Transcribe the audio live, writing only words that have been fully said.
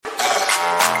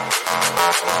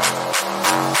And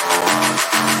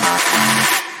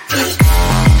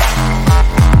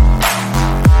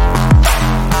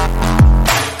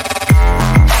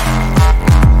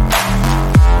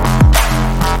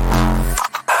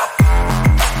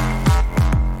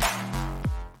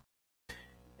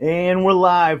we're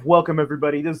live. Welcome,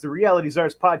 everybody. This is the Reality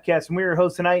Czars podcast, and we're your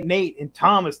hosts tonight, Nate and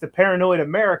Thomas, the Paranoid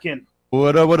American.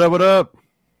 What up, what up, what up?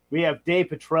 We have Dave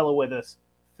Petrella with us.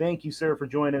 Thank you, sir, for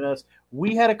joining us.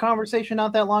 We had a conversation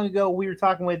not that long ago. We were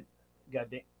talking with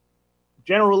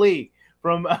General Lee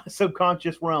from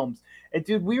Subconscious Realms. And,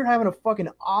 dude, we were having a fucking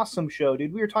awesome show,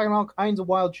 dude. We were talking all kinds of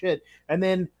wild shit. And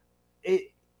then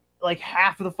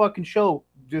half of the fucking show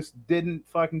just didn't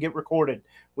fucking get recorded,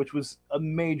 which was a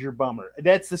major bummer.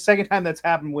 That's the second time that's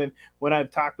happened when I've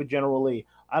talked with General Lee.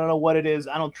 I don't know what it is.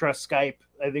 I don't trust Skype.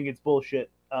 I think it's bullshit.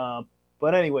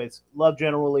 But anyways, love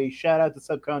General Lee. Shout out to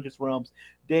Subconscious Realms.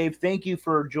 Dave, thank you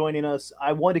for joining us.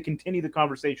 I want to continue the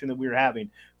conversation that we were having,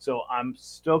 so I'm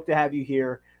stoked to have you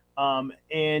here.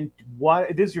 And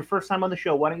this is your first time on the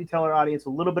show. Why don't you tell our audience a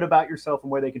little bit about yourself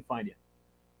and where they can find you?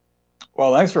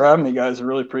 Well, thanks for having me, guys. I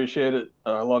really appreciate it.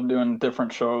 I love doing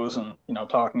different shows and,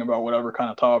 talking about whatever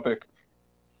kind of topic.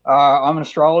 I'm an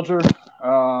astrologer.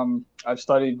 I've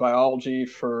studied biology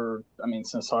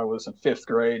since I was in fifth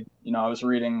grade. I was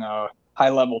reading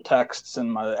high-level texts,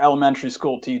 and my elementary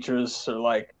school teachers are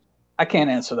like, I can't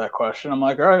answer that question. I'm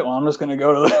like, all right, well, I'm just going to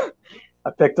go to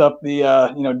I picked up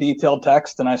the, detailed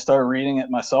text, and I started reading it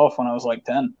myself when I was like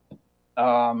 10.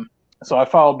 So I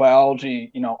followed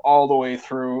biology, all the way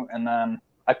through, and then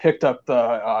I picked up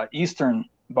the Eastern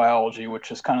biology,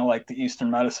 which is kind of like the Eastern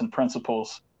medicine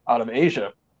principles out of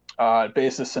Asia,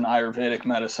 basis in Ayurvedic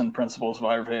medicine, principles of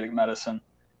Ayurvedic medicine,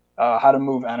 how to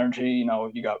move energy.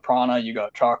 You got prana, you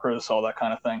got chakras, all that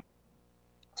kind of thing.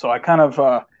 So I kind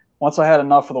of, once I had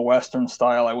enough of the Western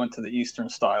style, I went to the Eastern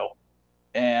style.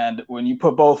 And when you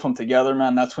put both of them together,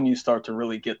 man, that's when you start to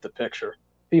really get the picture.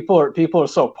 People are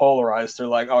so polarized. They're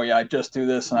like, oh yeah, I just do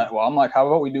this. I'm like, how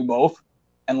about we do both?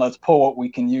 And let's pull what we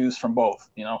can use from both,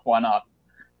 why not?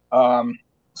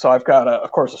 So I've got,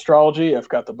 of course, astrology. I've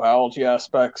got the biology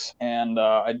aspects, and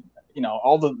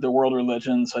all the world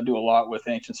religions. I do a lot with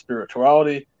ancient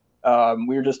spirituality.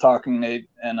 We were just talking, Nate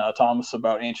and Thomas,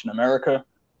 about ancient America.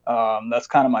 That's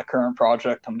kind of my current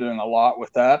project. I'm doing a lot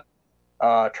with that,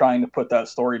 trying to put that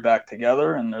story back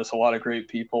together. And there's a lot of great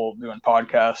people doing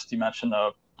podcasts. You mentioned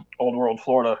Old World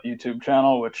Florida YouTube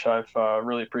channel, which I've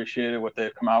really appreciated what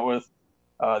they've come out with.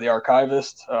 The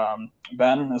archivist,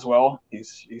 Ben, as well.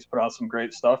 He's put out some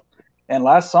great stuff. And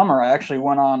last summer, I actually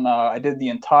went on, I did the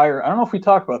entire, I don't know if we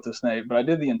talked about this, Nate, but I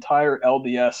did the entire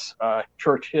LDS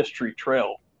church history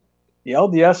trail. The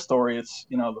LDS story, it's,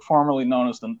 formerly known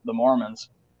as the Mormons.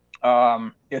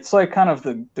 It's like kind of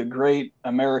the great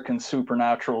American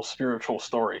supernatural spiritual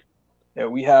story.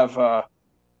 We have I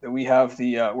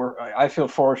feel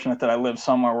fortunate that I live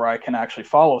somewhere where I can actually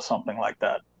follow something like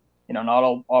that. Not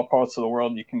all parts of the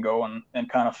world you can go and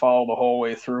kind of follow the whole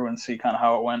way through and see kind of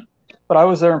how it went. But I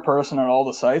was there in person at all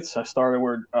the sites. I started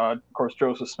where, of course,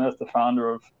 Joseph Smith, the founder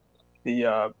of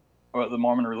the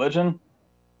Mormon religion,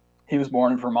 he was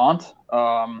born in Vermont.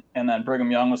 And then Brigham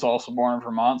Young was also born in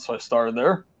Vermont, so I started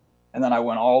there. And then I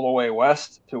went all the way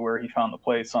west to where he found the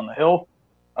plates on the hill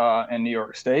in New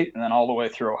York State, and then all the way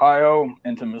through Ohio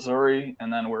into Missouri,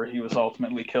 and then where he was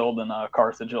ultimately killed in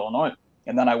Carthage, Illinois.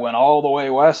 And then I went all the way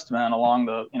west, man, along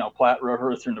the Platte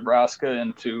River through Nebraska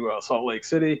into Salt Lake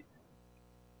City.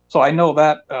 So I know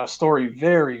that story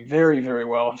very, very, very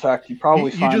well. In fact, you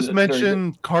probably you just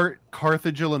mentioned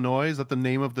Carthage, Illinois. Is that the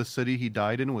name of the city he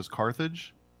died in? Was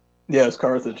Carthage? Yeah, it's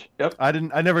Carthage. Yep. I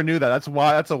never knew that. That's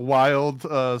a wild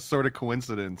sort of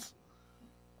coincidence.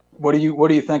 What do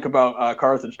you think about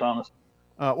Carthage, Thomas?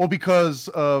 Well, because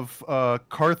of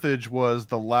Carthage was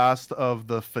the last of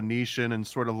the Phoenician and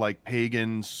sort of like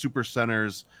pagan super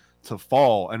centers to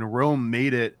fall, and Rome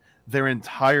made it their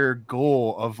entire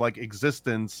goal of like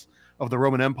existence of the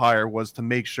Roman Empire was to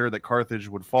make sure that Carthage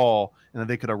would fall and that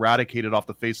they could eradicate it off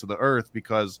the face of the earth,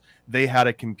 because they had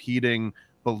a competing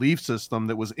belief system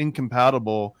that was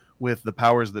incompatible with the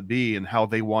powers that be and how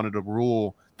they wanted to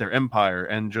rule their empire.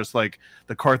 And just like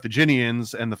the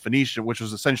Carthaginians and the Phoenician, which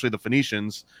was essentially the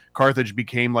Phoenicians, Carthage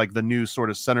became like the new sort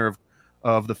of center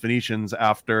of the Phoenicians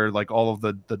after like all of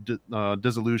the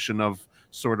dissolution of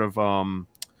sort of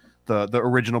the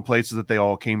original places that they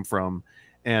all came from.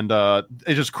 And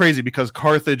it's just crazy because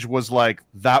Carthage was like,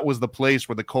 that was the place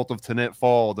where the cult of Tanit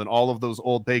falled, and all of those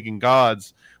old pagan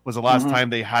gods was the last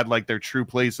time they had like their true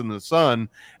place in the sun.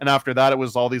 And after that, it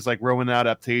was all these like Roman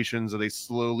adaptations, and they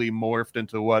slowly morphed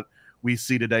into what we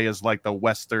see today as like the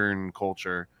Western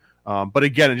culture. But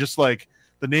again, it's just like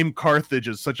the name Carthage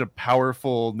is such a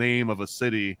powerful name of a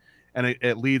city, and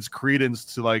it leads credence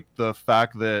to like the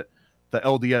fact that the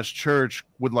LDS Church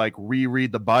would like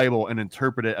reread the Bible and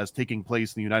interpret it as taking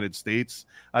place in the United States.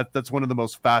 That's one of the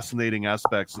most fascinating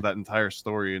aspects of that entire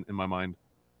story in my mind.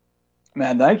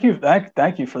 Man, thank you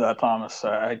for that, Thomas.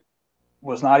 I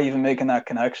was not even making that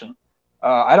connection.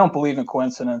 I don't believe in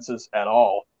coincidences at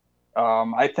all.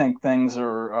 I think things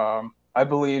are. I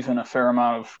believe in a fair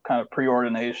amount of kind of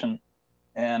preordination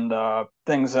and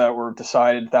things that were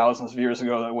decided thousands of years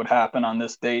ago that would happen on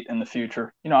this date in the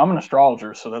future. You know, I'm an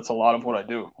astrologer, so that's a lot of what I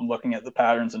do. I'm looking at the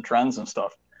patterns and trends and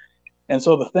stuff. And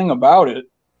so the thing about it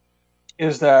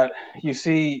is that you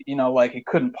see, you know, like it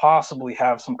couldn't possibly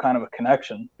have some kind of a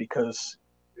connection because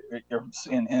you're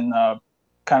in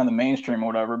kind of the mainstream or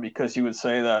whatever, because you would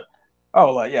say that,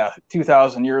 oh, like, yeah,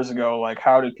 2,000 years ago, like,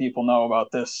 how did people know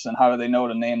about this? And how do they know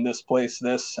to name this place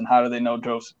this? And how do they know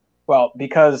Joseph? Well,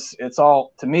 because it's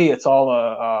all, to me, it's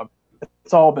all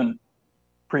been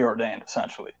preordained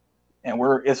essentially. And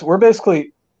we're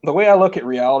basically, the way I look at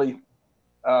reality,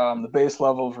 the base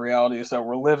level of reality is that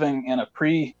we're living in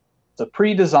it's a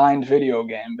pre-designed video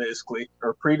game basically,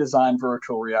 or pre-designed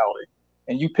virtual reality.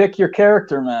 And you pick your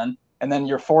character, man, and then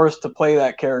you're forced to play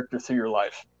that character through your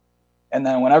life. And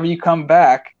then whenever you come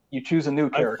back, you choose a new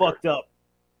character. I fucked up.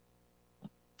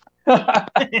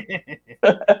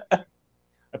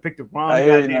 I picked the wrong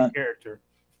goddamn character.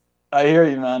 I hear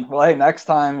you, man. Well, hey, next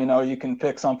time, you know, you can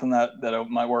pick something that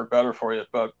might work better for you.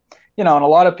 But, you know, and a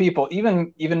lot of people,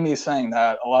 even me saying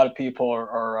that, a lot of people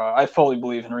are I fully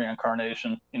believe in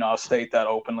reincarnation. You know, I'll state that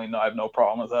openly. No, I have no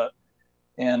problem with that.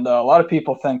 And a lot of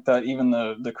people think that even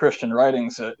the Christian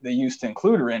writings, they used to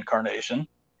include reincarnation,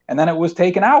 and then it was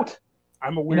taken out.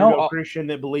 I'm a weirdo Christian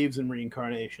that believes in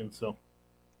reincarnation. So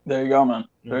there you go, man.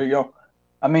 Yeah. There you go.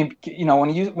 I mean, you know,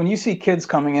 when you see kids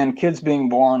coming in, kids being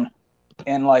born,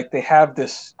 and like they have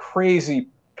this crazy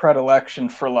predilection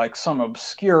for like some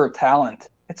obscure talent,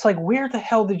 it's like, where the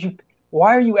hell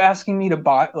why are you asking me to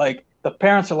buy, like the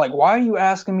parents are like, why are you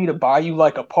asking me to buy you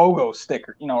like a pogo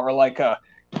sticker, you know, or like a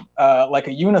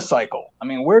unicycle? I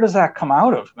mean, where does that come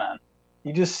out of, man?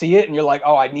 You just see it and you're like,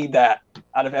 oh, I need that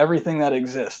out of everything that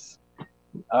exists.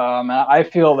 I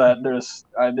feel that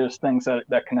there's things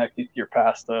that connect you to your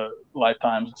past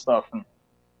lifetimes and stuff, and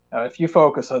if you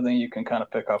focus, I think you can kind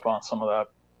of pick up on some of that.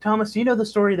 Thomas, do you know the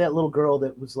story of that little girl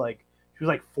that was like, she was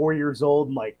like 4 years old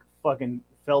and like fucking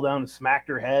fell down and smacked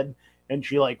her head, and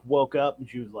she like woke up and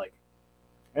she was like,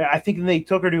 I think they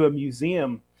took her to a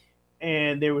museum,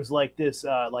 and there was like this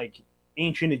like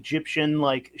ancient Egyptian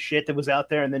like shit that was out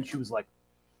there, and then she was like,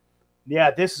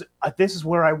 yeah, this is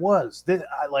where I was.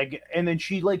 And then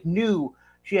she like knew,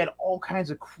 she had all kinds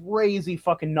of crazy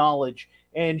fucking knowledge,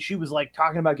 and she was like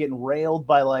talking about getting railed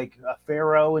by like a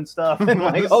pharaoh and stuff, and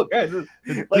like,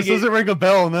 this doesn't ring a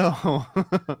bell, no.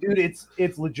 Dude,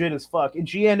 it's legit as fuck. And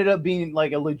she ended up being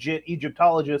like a legit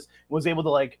Egyptologist, was able to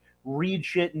like read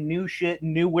shit and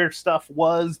knew where stuff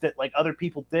was that like other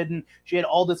people didn't. She had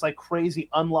all this like crazy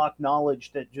unlocked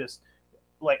knowledge that just,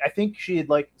 like, I think she had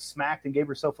like smacked and gave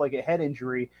herself like a head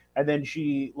injury, and then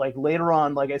she like later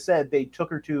on, like I said, they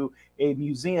took her to a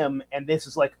museum, and this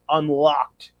is like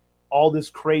unlocked all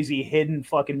this crazy hidden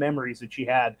fucking memories that she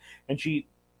had, and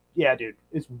yeah, dude,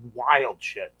 it's wild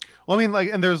shit. Well, I mean,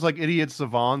 like, and there's like idiot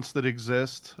savants that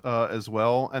exist as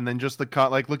well, and then just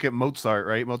like look at Mozart,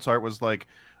 right? Mozart was like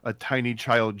a tiny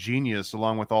child genius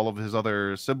along with all of his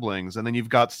other siblings, and then you've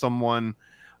got someone.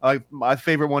 My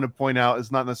favorite one to point out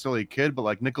is not necessarily a kid, but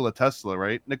like Nikola Tesla,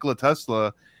 right? Nikola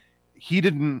Tesla, he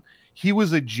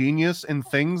was a genius in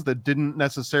things that didn't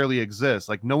necessarily exist.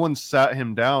 Like no one sat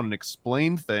him down and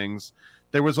explained things.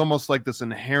 There was almost like this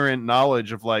inherent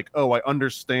knowledge of like, oh, I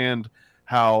understand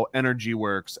how energy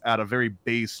works at a very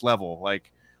base level.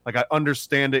 Like I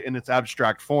understand it in its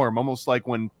abstract form, almost like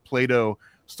when Plato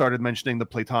started mentioning the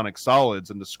Platonic solids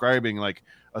and describing like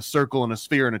a circle and a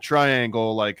sphere and a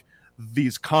triangle, like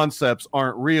these concepts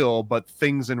aren't real, but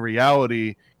things in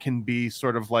reality can be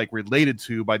sort of like related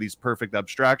to by these perfect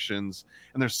abstractions.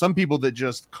 And there's some people that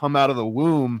just come out of the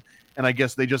womb, and I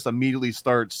guess they just immediately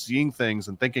start seeing things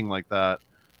and thinking like that.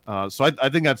 So I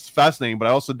think that's fascinating, but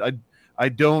I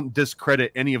don't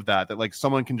discredit any of that like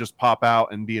someone can just pop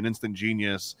out and be an instant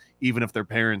genius, even if their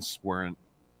parents weren't.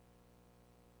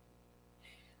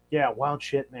 Yeah, wild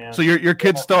shit, man. So your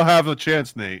kids still have a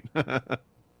chance, Nate.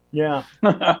 Yeah.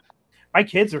 My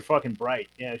kids are fucking bright.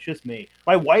 Yeah, it's just me.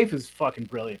 My wife is fucking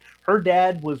brilliant. Her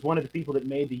dad was one of the people that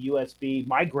made the USB.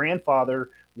 My grandfather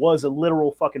was a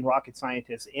literal fucking rocket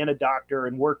scientist and a doctor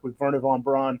and worked with Wernher von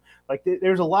Braun. Like,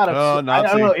 there's a lot of... I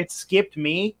don't know, it skipped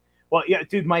me, Well, yeah,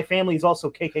 dude, my family is also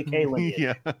KKK lineage.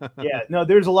 Yeah. Yeah, no,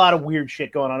 there's a lot of weird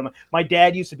shit going on. My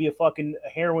dad used to be a fucking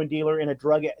heroin dealer and a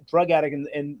drug addict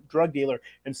and drug dealer,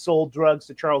 and sold drugs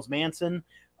to Charles Manson.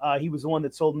 He was the one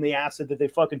that sold them the acid that they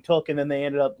fucking took, and then they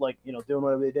ended up like doing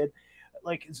whatever they did.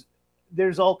 Like,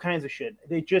 there's all kinds of shit.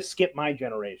 They just skipped my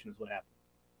generation, is what happened.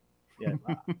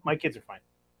 Yeah, my kids are fine.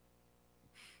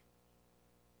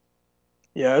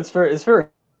 Yeah, it's very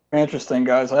interesting,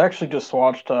 guys. I actually just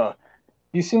watched.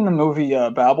 You seen the movie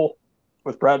Babel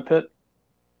with Brad Pitt?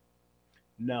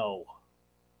 No.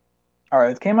 All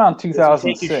right, it came out in 2006.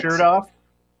 Does he take his shirt off?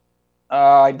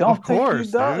 I don't think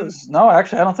he does. Dude. No,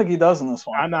 actually, I don't think he does in this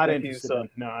one. I'm not interested.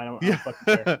 No, I don't. Yeah. I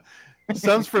don't care.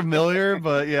 Sounds familiar,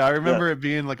 but yeah, I remember it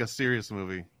being like a serious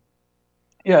movie.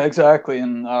 Yeah, exactly.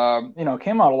 And it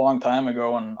came out a long time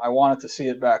ago, and I wanted to see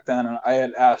it back then. And I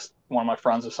had asked one of my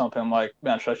friends or something, like,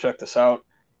 "Man, should I check this out?"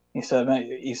 He said,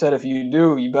 if you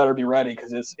do, you better be ready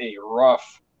because it's a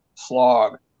rough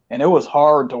slog, and it was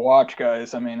hard to watch,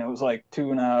 guys. I mean, it was like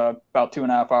about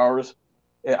 2.5 hours.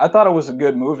 I thought it was a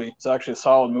good movie. It's actually a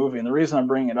solid movie, and the reason I'm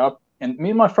bringing it up, and me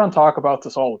and my friend talk about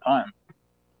this all the time.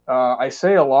 I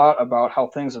say a lot about how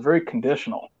things are very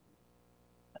conditional.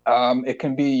 It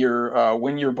can be your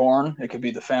when you're born. It could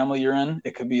be the family you're in.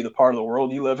 It could be the part of the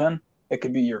world you live in. It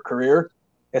could be your career.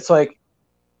 It's like,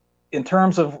 in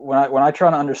terms of when I try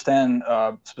to understand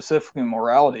specifically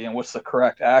morality and what's the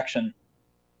correct action,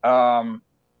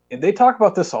 they talk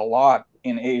about this a lot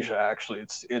in Asia. Actually,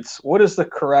 it's what is the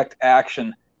correct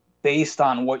action based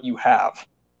on what you have.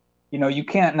 You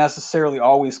can't necessarily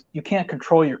you can't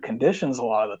control your conditions a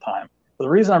lot of the time. But the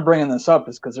reason I'm bringing this up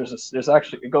is because there's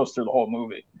actually, it goes through the whole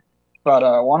movie.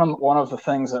 But one of the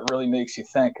things that really makes you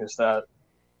think is that,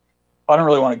 I don't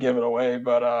really want to give it away,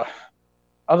 but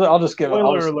I'll just give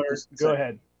Spoiler it. Alert. Go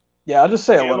ahead. Yeah, I'll just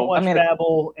say a little. Watch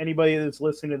Babel. Anybody that's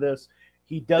listening to this,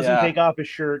 he doesn't take off his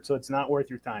shirt, so it's not worth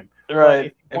your time. Right. But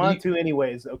if you want to,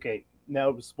 anyways, okay.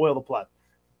 Now spoil the plot.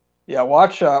 Yeah,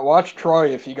 watch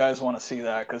Troy if you guys want to see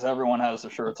that, because everyone has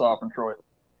their shirts off in Troy.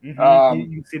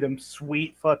 Mm-hmm. You see them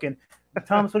sweet fucking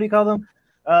Thomas. What do you call them?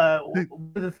 What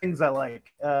are the things I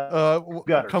like?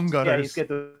 Gutters. Cum gutters. Yeah, he's got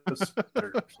those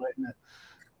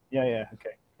Yeah.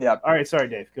 Okay. Yeah. All right. Sorry,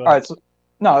 Dave. Go ahead. All right. So,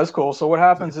 no, it's cool. So what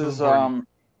happens is, the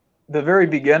very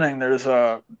beginning, there's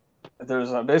a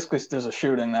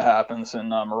shooting that happens in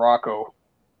Morocco,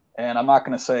 and I'm not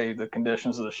going to say the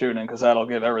conditions of the shooting because that'll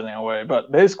give everything away.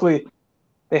 But basically,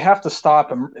 they have to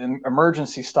stop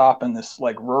emergency stop in this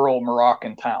like rural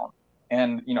Moroccan town,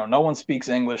 and no one speaks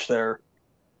English there.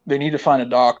 They need to find a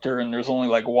doctor, and there's only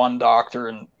like one doctor,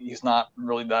 and he's not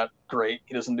really that great.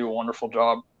 He doesn't do a wonderful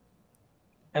job.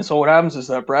 And so what happens is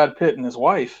that Brad Pitt and his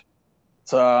wife,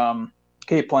 it's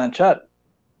Kate Blanchett,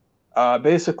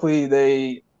 basically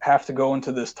they have to go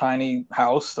into this tiny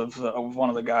house of one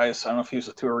of the guys. I don't know if he was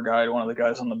a tour guide, one of the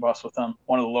guys on the bus with them,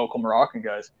 one of the local Moroccan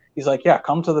guys. He's like, yeah,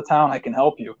 come to the town. I can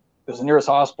help you, because the nearest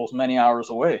hospital is many hours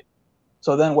away.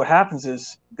 So then what happens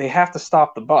is they have to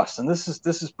stop the bus. And this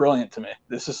is brilliant to me.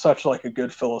 This is such like a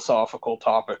good philosophical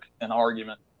topic and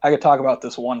argument. I could talk about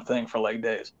this one thing for like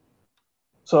days.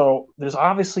 So there's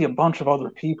obviously a bunch of other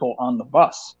people on the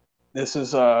bus. This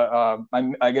is I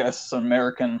guess an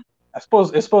American. I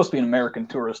suppose it's supposed to be an American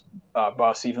tourist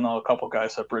bus, even though a couple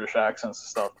guys have British accents and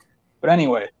stuff. But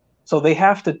anyway, so they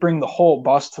have to bring the whole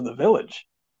bus to the village.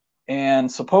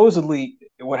 And supposedly,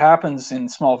 what happens in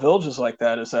small villages like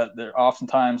that is that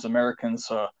oftentimes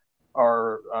Americans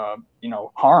are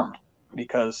harmed,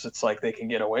 because it's like they can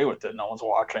get away with it. No one's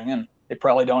watching, and they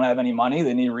probably don't have any money.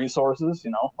 They need resources.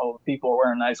 All the people are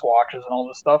wearing nice watches and all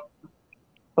this stuff.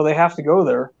 So they have to go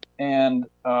there, and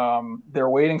they're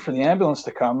waiting for the ambulance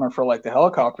to come, or for like the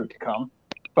helicopter to come.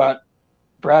 But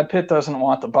Brad Pitt doesn't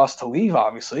want the bus to leave,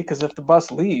 obviously, because if the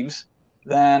bus leaves,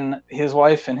 then his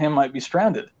wife and him might be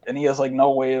stranded, and he has like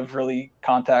no way of really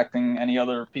contacting any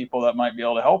other people that might be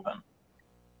able to help him.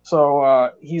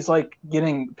 So he's like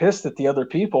getting pissed at the other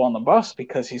people on the bus,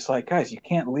 because he's like, guys, you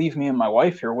can't leave me and my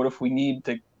wife here. What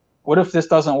if this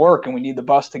doesn't work and we need the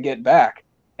bus to get back?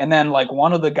 And then like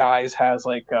one of the guys has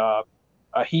like a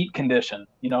heat condition,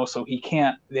 so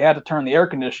they had to turn the air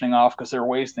conditioning off because they're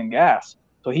wasting gas.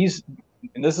 So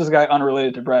and this is a guy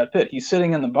unrelated to Brad Pitt. He's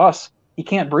sitting in the bus. He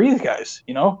can't breathe, guys.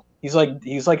 He's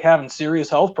like having serious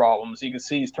health problems. You can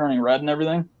see he's turning red and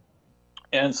everything.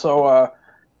 And so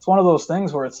it's one of those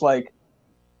things where it's like,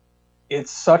 it's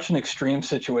such an extreme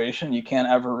situation. You can't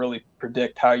ever really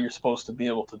predict how you're supposed to be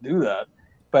able to do that.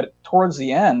 But towards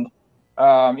the end,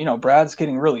 Brad's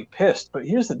getting really pissed. But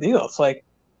here's the deal. It's like,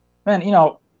 man, you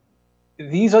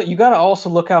got to also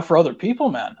look out for other people,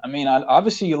 man. I mean,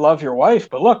 obviously you love your wife,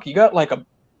 but look, you got like a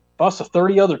bus of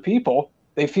 30 other people.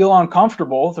 They feel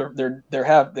uncomfortable. They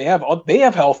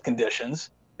have health conditions.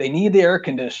 They need the air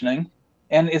conditioning,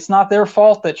 and it's not their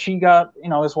fault that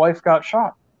his wife got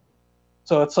shot.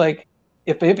 So it's like,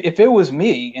 if it was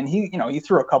me and he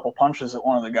threw a couple punches at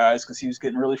one of the guys because he was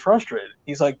getting really frustrated.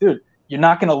 He's like, dude, you're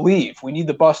not going to leave. We need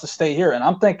the bus to stay here. And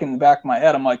I'm thinking in the back of my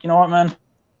head, I'm like, you know what, man?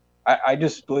 I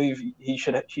just believe he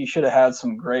should have had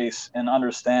some grace and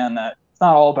understand that it's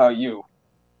not all about you,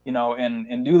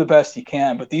 and do the best you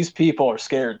can. But these people are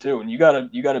scared too, and you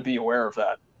gotta be aware of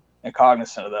that and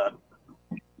cognizant of that.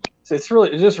 So it's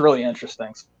just really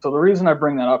interesting. So the reason I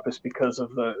bring that up is because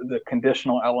of the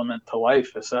conditional element to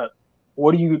life. Is that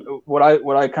what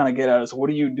I kind of get at is, what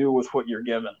do you do with what you're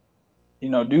given?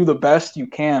 Do the best you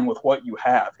can with what you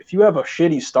have. If you have a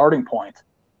shitty starting point,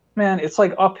 man, it's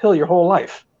like uphill your whole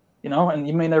life, and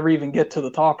you may never even get to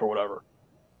the top or whatever.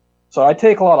 So I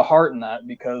take a lot of heart in that,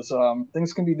 because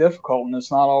things can be difficult, and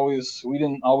we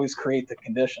didn't always create the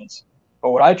conditions.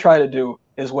 But what I try to do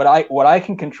is what I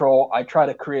can control, I try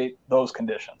to create those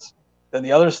conditions. Then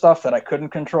the other stuff that I couldn't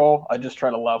control, I just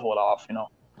try to level it off,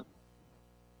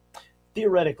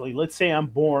 Theoretically, let's say I'm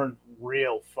born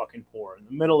real fucking poor in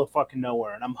the middle of fucking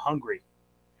nowhere and I'm hungry.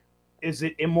 Is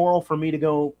it immoral for me to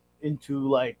go into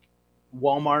like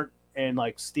Walmart and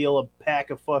like steal a pack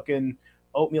of fucking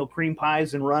oatmeal cream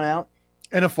pies and run out?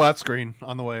 And a flat screen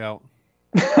on the way out.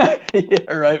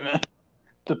 Yeah, right, man.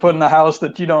 To put in the house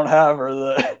that you don't have, or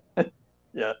the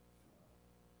yeah.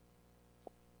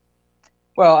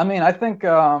 Well, I mean, I think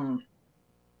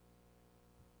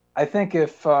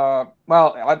if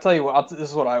I'll tell you what, this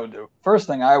is what I would do. First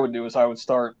thing I would do is I would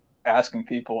start asking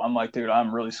people. I'm like, dude,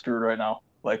 I'm really screwed right now.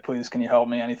 Like, please, can you help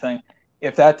me? Anything.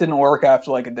 If that didn't work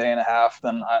after like a day and a half,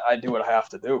 then I do what I have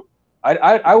to do.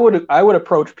 I would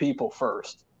approach people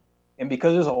first, and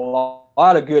because there's a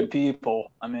lot of good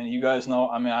people. I mean, you guys know.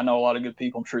 I mean, I know a lot of good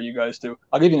people. I'm sure you guys do.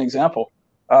 I'll give you an example.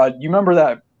 You remember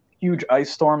that huge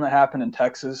ice storm that happened in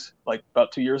Texas like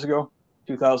about 2 years ago,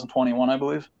 2021, I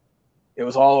believe. It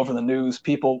was all over the news.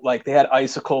 People, like, they had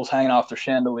icicles hanging off their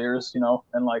chandeliers,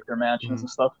 and like their mansions and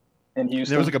stuff in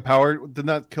Houston. There was like didn't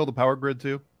that kill the power grid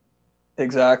too?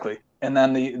 Exactly. And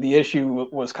then the issue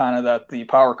was kind of that the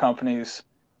power companies,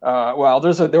 there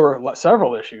were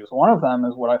several issues. One of them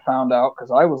is what I found out,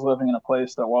 because I was living in a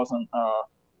place that wasn't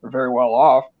very well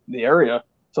off, the area.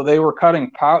 So they were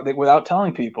cutting power without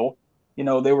telling people.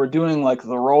 They were doing like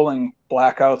the rolling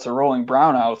blackouts or rolling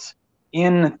brownouts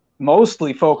in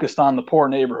mostly focused on the poor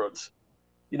neighborhoods.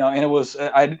 And it was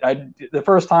the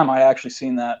first time I actually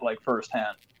seen that like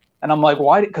firsthand. And I'm like,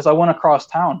 why? Because I went across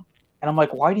town, and I'm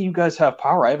like, why do you guys have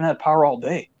power? I haven't had power all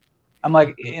day. I'm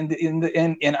like,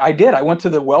 and I did. I went to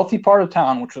the wealthy part of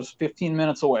town, which was 15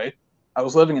 minutes away. I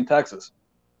was living in Texas.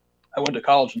 I went to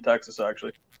college in Texas,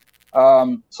 actually.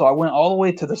 So I went all the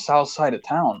way to the south side of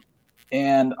town,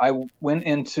 and I went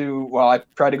I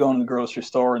tried to go into the grocery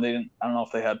store, and I don't know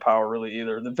if they had power really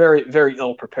either. They're very, very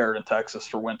ill prepared in Texas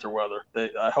for winter weather.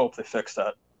 I hope they fix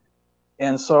that.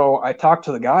 And so I talked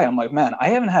to the guy. I'm like, man, I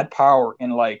haven't had power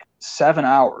in like 7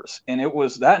 hours. And it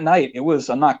was that night.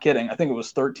 I'm not kidding. I think it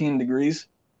was 13 degrees.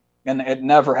 And it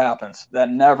never happens. That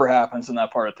never happens in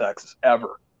that part of Texas,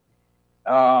 ever.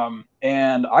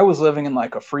 And I was living in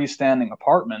like a freestanding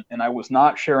apartment, and I was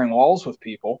not sharing walls with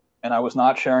people, and I was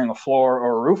not sharing a floor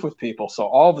or a roof with people. So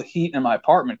all the heat in my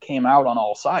apartment came out on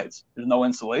all sides. There's no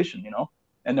insulation,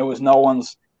 and there was no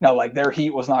one's, like their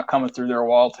heat was not coming through their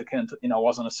wall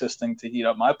wasn't assisting to heat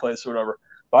up my place or whatever.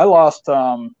 But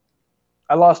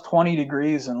I lost 20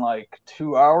 degrees in like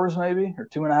 2 hours, maybe, or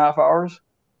 2.5 hours.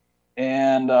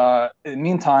 And in the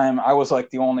meantime, I was like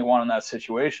the only one in that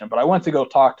situation. But I went to go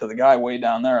talk to the guy way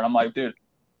down there, and I'm like, dude,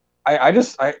 I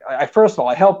first of all,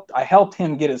 I helped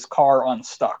him get his car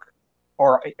unstuck.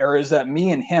 Or is that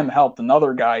me and him helped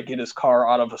another guy get his car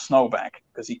out of a snowbank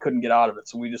because he couldn't get out of it.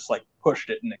 So we just like pushed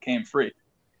it, and it came free.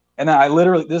 And then I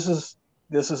literally, this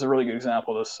is a really good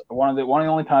example of this. One of the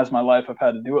only times in my life I've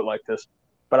had to do it like this.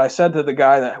 But I said to the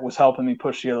guy that was helping me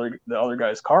push the other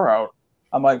guy's car out,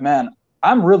 I'm like, man,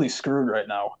 I'm really screwed right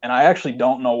now, and I actually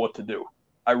don't know what to do.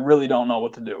 I really don't know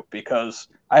what to do, because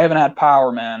I haven't had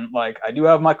power, man. Like, I do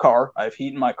have my car. I have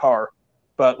heat in my car.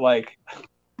 But, like,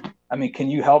 I mean,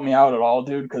 can you help me out at all,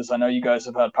 dude? Because I know you guys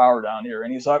have had power down here.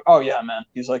 And he's like, oh, yeah, man.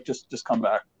 He's like, just come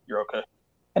back. You're okay.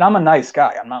 And I'm a nice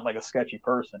guy. I'm not, like, a sketchy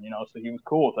person, so he was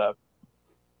cool with that.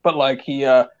 But, like,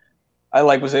 I,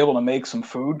 like, was able to make some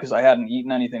food because I hadn't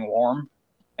eaten anything warm.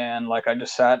 And like, I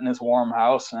just sat in his warm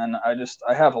house, and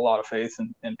I have a lot of faith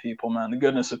in people, man, the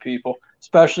goodness of people,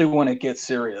 especially when it gets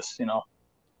serious,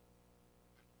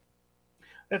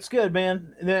 That's good,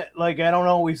 man. That, like, I don't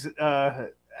always,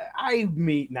 I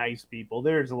meet nice people.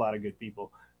 There's a lot of good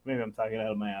people. Maybe I'm talking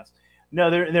out of my ass. No,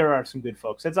 there are some good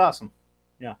folks. That's awesome.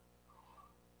 Yeah.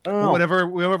 I don't know.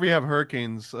 Whenever you have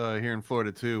hurricanes here in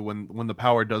Florida too, when the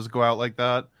power does go out like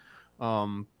that,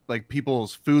 like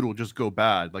people's food will just go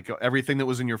bad. Like everything that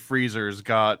was in your freezers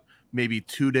got maybe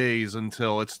 2 days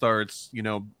until it starts,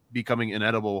 becoming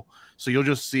inedible. So you'll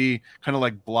just see kind of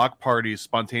like block parties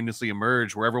spontaneously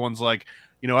emerge where everyone's like,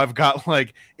 I've got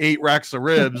like 8 racks of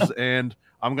ribs and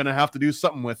I'm gonna have to do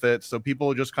something with it. So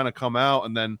people just kind of come out,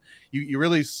 and then you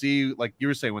really see, like you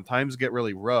were saying, when times get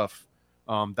really rough.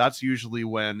 That's usually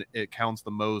when it counts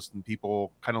the most, and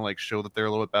people kind of like show that they're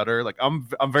a little bit better. Like I'm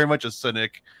very much a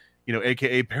cynic,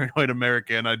 aka paranoid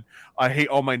American. I hate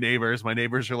all my neighbors. My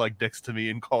neighbors are like dicks to me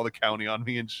and call the county on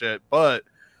me and shit. But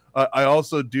I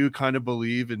also do kind of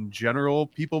believe in general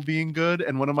people being good.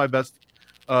 And one of my best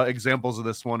examples of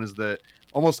this one is that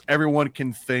almost everyone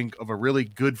can think of a really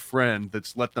good friend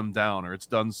that's let them down, or it's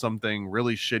done something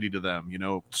really shitty to them,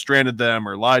 stranded them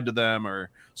or lied to them or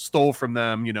stole from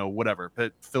them, whatever,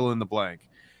 but fill in the blank.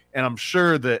 And I'm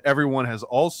sure that everyone has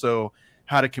also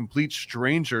had a complete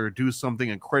stranger do something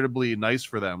incredibly nice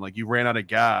for them. Like you ran out of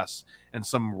gas and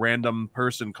some random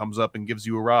person comes up and gives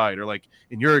you a ride. Or like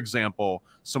in your example,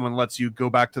 someone lets you go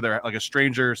back to like a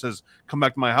stranger says, come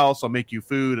back to my house, I'll make you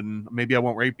food and maybe I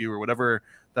won't rape you, or whatever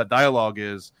that dialogue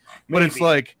is. Maybe. But it's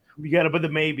like, you got to put the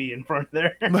maybe in front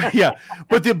there. Yeah,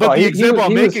 but the example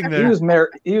I'm making there,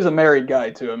 he was a married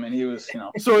guy too. I mean, he was,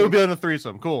 So it would be on a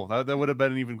threesome. Cool. That would have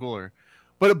been even cooler.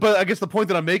 But I guess the point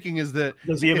that I'm making is that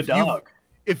does he have a dog?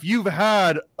 If you've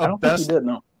had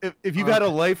if you've had a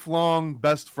lifelong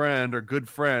best friend or good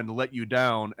friend let you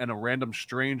down, and a random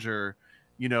stranger,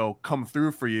 come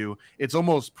through for you, it's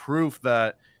almost proof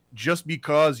that just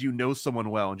because you know someone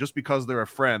well and just because they're a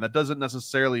friend, that doesn't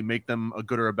necessarily make them a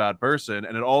good or a bad person.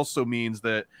 And it also means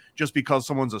that just because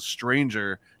someone's a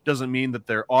stranger doesn't mean that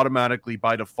they're automatically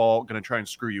by default going to try and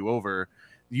screw you over.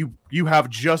 You have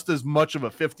just as much of a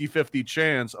 50-50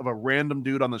 chance of a random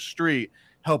dude on the street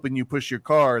helping you push your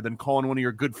car than calling one of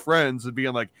your good friends and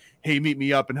being like, hey, meet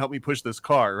me up and help me push this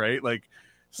car, right? Like,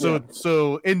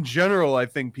 so in general, I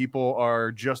think people are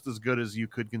just as good as you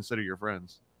could consider your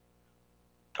friends.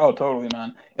 Oh, totally,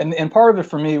 man. And part of it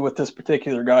for me with this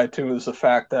particular guy too is the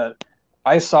fact that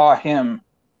I saw him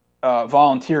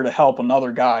volunteer to help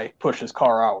another guy push his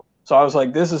car out. So I was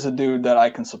like, this is a dude that I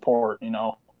can support,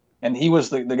 And he was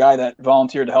the guy that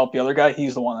volunteered to help the other guy.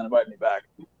 He's the one that invited me back.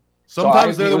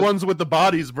 Sometimes they're the ones with the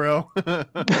bodies, bro.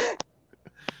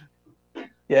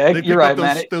 Yeah, you're right,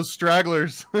 man. Those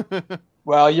stragglers.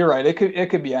 Well, you're right. It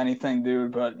could be anything,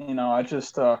 dude. But I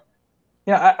just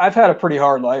I've had a pretty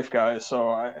hard life, guys.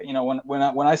 So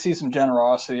when I see some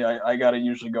generosity, I got to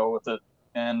usually go with it,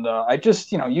 and I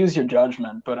just use your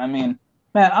judgment. But I mean,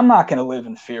 man, I'm not gonna live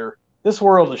in fear. This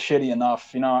world is shitty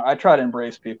enough. I try to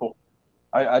embrace people.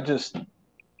 I just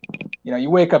you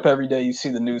wake up every day, you see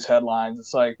the news headlines.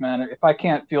 It's like, man, if I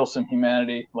can't feel some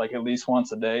humanity, like at least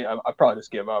once a day, I probably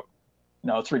just give up.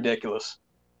 It's ridiculous.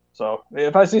 So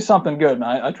if I see something good,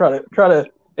 man, I try to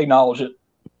acknowledge it.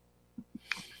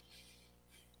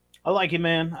 I like it,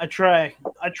 man. I try.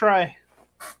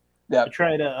 Yeah. I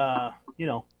try to,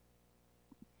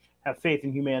 have faith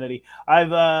in humanity.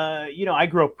 I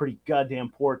grew up pretty goddamn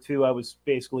poor too. I was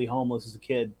basically homeless as a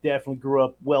kid. Definitely grew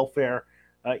up welfare.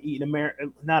 Eating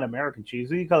not American cheese.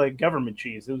 What do you call it? Government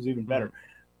cheese. It was even better.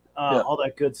 All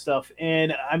that good stuff.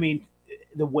 And I mean,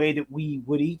 the way that we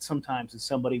would eat sometimes is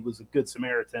somebody was a good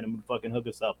Samaritan and would fucking hook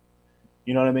us up.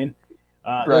 You know what I mean?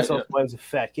 That's also why I was a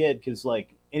fat kid, because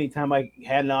like anytime I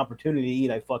had an opportunity to eat,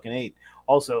 I fucking ate.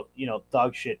 Also,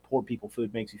 dog shit, poor people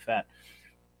food makes you fat.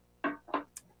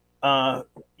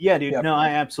 Yeah, dude. No, I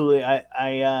absolutely.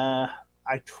 I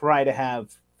try to have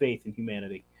faith in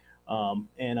humanity,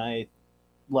 and I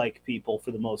like people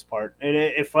for the most part. And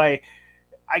if I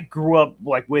grew up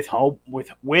like with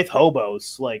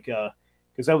hobos, like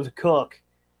because I was a cook,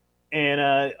 and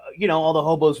all the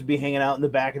hobos would be hanging out in the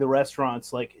back of the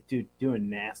restaurants, like, dude, doing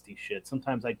nasty shit.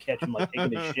 Sometimes I'd catch them like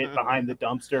taking a shit behind the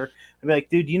dumpster. I'd be like,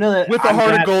 dude, you know that with a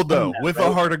heart of gold, though. With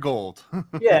a heart of gold.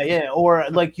 Yeah. Or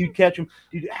like you'd catch them,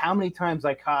 dude. How many times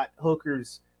I caught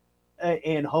hookers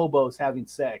and hobos having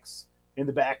sex in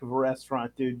the back of a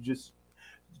restaurant, dude?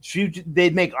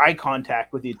 They'd make eye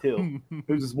contact with you too.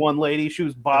 There was this one lady, she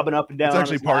was bobbing up and down. It's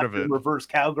actually part of it. Reverse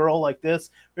cowgirl like this.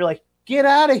 We're like, get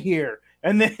out of here.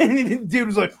 And then the dude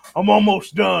was like, I'm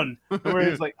almost done. Where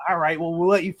he's like, all right, well, we'll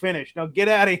let you finish. Now get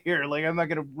out of here. Like, I'm not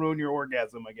going to ruin your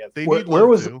orgasm, I guess. Where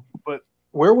was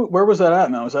that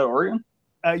at, man? Was that Oregon?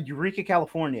 Eureka,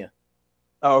 California.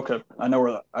 Oh, okay. I know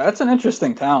where that's an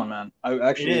interesting town, man. I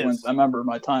actually I remember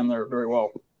my time there very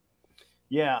well.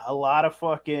 Yeah, a lot of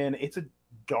fucking. It's a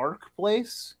dark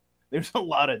place. There's a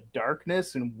lot of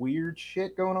darkness and weird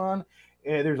shit going on.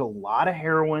 There's a lot of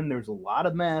heroin. There's a lot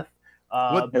of meth.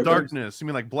 What There's darkness? You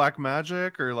mean like black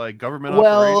magic or like government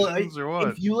well, operations or what?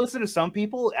 if you listen to some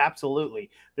people, absolutely.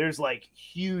 There's like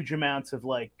huge amounts of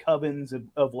like covens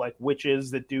of like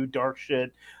witches that do dark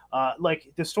shit.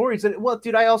 Like the stories that well,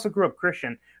 dude, I also grew up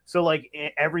Christian, so like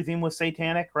everything was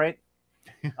satanic, right?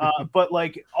 But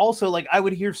like also like I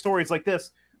would hear stories like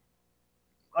this.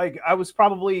 Like I was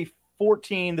probably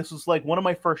 14. This was like one of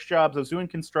my first jobs. I was doing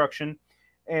construction,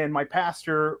 and my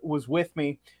pastor was with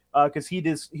me because he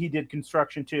did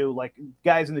construction too. Like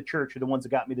guys in the church are the ones that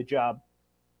got me the job,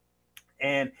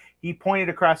 and he pointed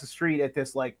across the street at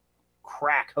this like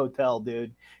crack hotel,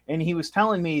 dude, and he was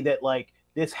telling me that like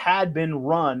this had been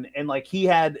run and like he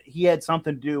had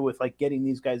something to do with like getting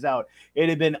these guys out. It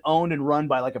had been owned and run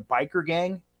by like a biker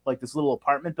gang, like this little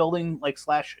apartment building like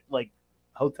slash like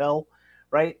hotel,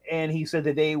 right? And he said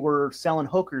that they were selling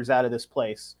hookers out of this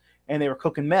place and they were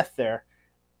cooking meth there.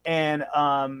 And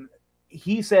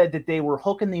he said that they were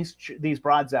hooking these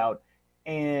broads out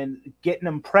and getting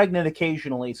them pregnant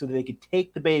occasionally so that they could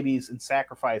take the babies and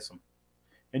sacrifice them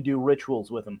and do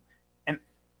rituals with them. And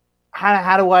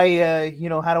how do I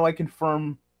how do I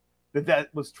confirm that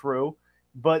that was true?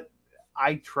 But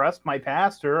I trust my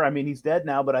pastor. I mean, he's dead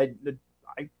now, but I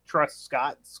trust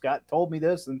Scott. Scott told me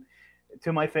this and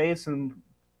to my face, and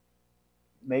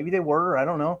maybe they were. I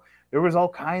don't know. There was all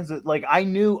kinds of like I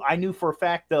knew for a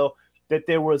fact though that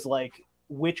there was like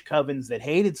witch covens that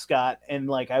hated Scott, and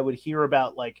like I would hear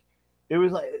about like there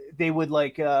was like they would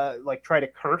like try to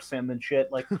curse him and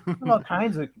shit. Like all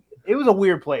kinds of. It was a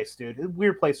weird place, dude. A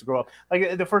weird place to grow up.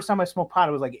 Like the first time I smoked pot,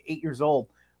 I was like 8 years old.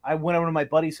 I went over to my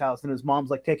buddy's house, and his mom's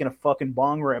like taking a fucking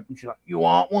bong rip, and she's like, "You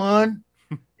want one?"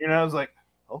 You know, I was like,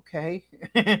 "Okay."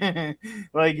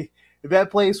 Like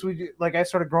that place, like I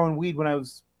started growing weed when I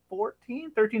was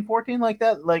 13, 14, like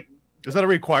that. Like, is that a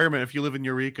requirement if you live in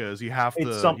Eureka? Is you have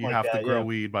to grow yeah.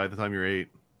 weed by the time you're 8?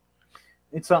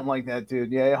 It's something like that,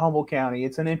 dude. Yeah, Humboldt County.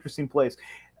 It's an interesting place.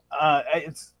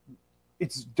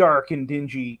 It's dark and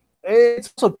dingy.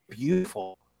 It's also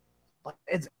beautiful.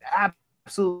 It's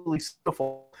absolutely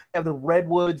beautiful. We have the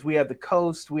redwoods. We have the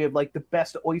coast. We have like the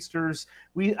best oysters.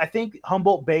 I think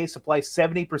Humboldt Bay supplies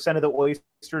 70% of the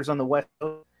oysters on the west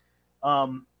coast.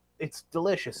 It's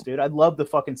delicious, dude. I love the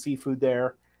fucking seafood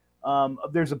there.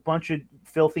 There's a bunch of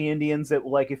filthy Indians that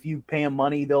like if you pay them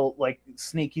money, they'll like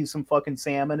sneak you some fucking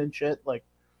salmon and shit. Like,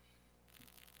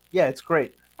 yeah, it's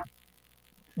great.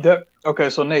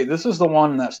 Okay, so Nate, this is the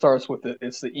one that starts with it.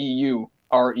 It's the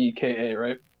EUREKA,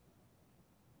 right?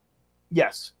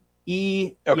 Yes.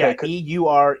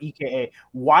 EUREKA.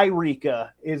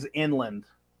 Wairika is inland.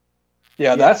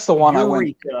 Yeah, that's the one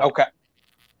Eureka. I went. Okay.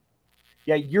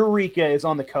 Yeah, Eureka is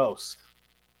on the coast.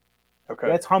 Okay.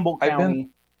 That's Humboldt County.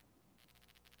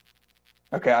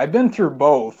 I've been through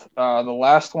both. The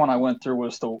last one I went through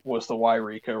was the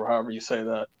Wairika, or however you say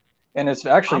that. And it's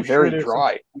actually very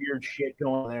dry. Weird shit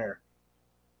going there.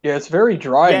 Yeah, it's very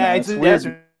dry. Yeah, man. it's a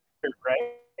desert,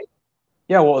 right?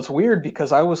 Yeah, well, it's weird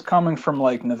because I was coming from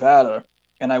like Nevada,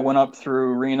 and I went up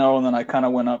through Reno, and then I kind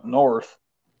of went up north,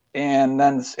 and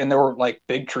there were like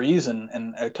big trees, and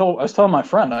I was telling my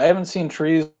friend I haven't seen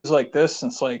trees like this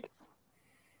since like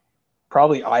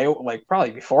probably Iowa, like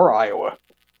probably before Iowa,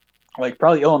 like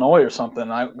probably Illinois or something.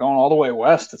 Going all the way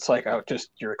west, it's like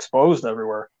you're exposed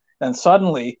everywhere, and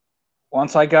suddenly.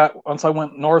 Once I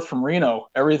went north from Reno,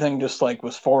 everything just like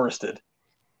was forested.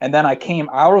 And then I came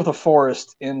out of the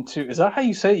forest into, is that how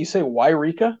you say it? You say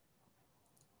Wairika?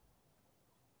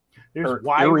 There's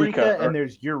Wairika and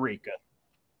there's Eureka.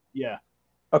 Yeah.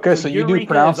 Okay, so you do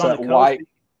pronounce that Y.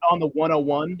 On the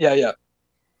 101?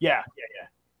 Yeah.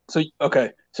 So,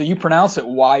 okay, so you pronounce it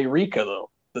Wairika though,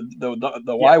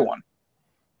 the Y one.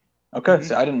 Okay, Mm-hmm.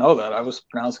 See, I didn't know that. I was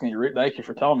pronouncing it Eureka. Thank you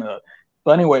for telling me that.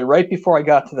 But anyway, right before I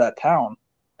got to that town,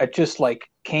 I just like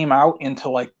came out into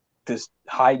like this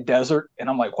high desert, and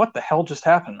I'm like, what the hell just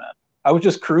happened, man? I was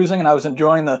just cruising, and I was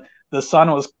enjoying the sun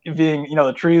was being,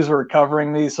 the trees were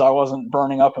covering me, so I wasn't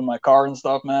burning up in my car and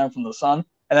stuff, man, from the sun.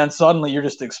 And then suddenly you're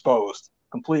just exposed,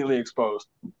 completely exposed.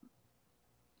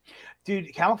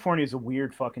 Dude, California is a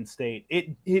weird fucking state.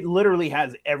 It literally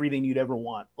has everything you'd ever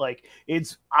want. Like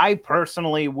I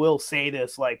personally will say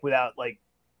this like without like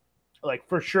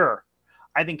for sure.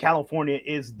 I think California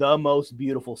is the most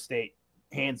beautiful state,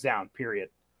 hands down, period.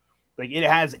 Like, it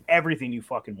has everything you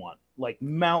fucking want. Like,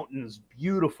 mountains,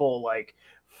 beautiful, like,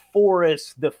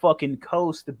 forests, the fucking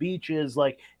coast, the beaches.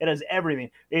 Like, it has everything.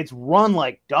 It's run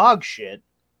like dog shit.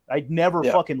 I'd never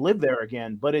fucking live there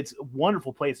again, but it's a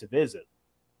wonderful place to visit.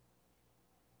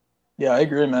 Yeah, I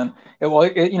agree, man.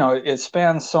 It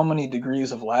spans so many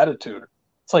degrees of latitude.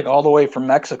 It's like all the way from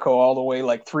Mexico, all the way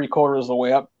like three-quarters of the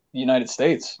way up the United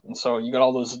States. And so you got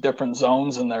all those different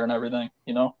zones in there and everything,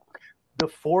 you know? The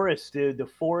forests, dude, the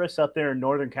forests up there in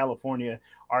Northern California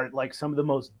are like some of the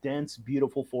most dense,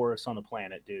 beautiful forests on the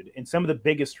planet, dude. And some of the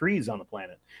biggest trees on the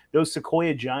planet. Those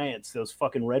sequoia giants, those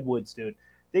fucking redwoods, dude.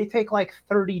 They take like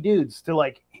 30 dudes to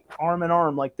like arm in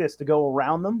arm like this to go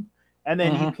around them. And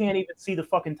then you can't even see the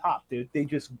fucking top, dude. They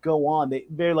just go on.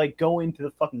 They're like go into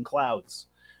the fucking clouds.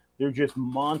 They're just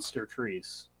monster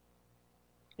trees.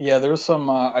 Yeah, there's some.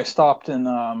 I stopped in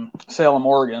Salem,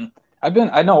 Oregon.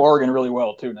 I know Oregon really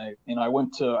well too, Nate. You know,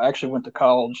 I actually went to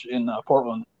college in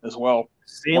Portland as well.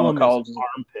 Salem is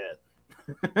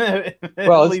armpit.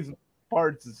 Well, at least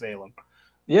parts of Salem.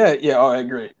 Yeah, oh, I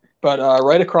agree. But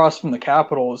right across from the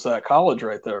Capitol is that college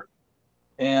right there.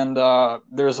 And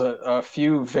there's a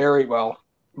few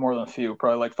more than a few,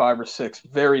 probably like 5 or 6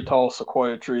 very tall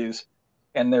sequoia trees.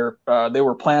 And they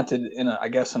were planted in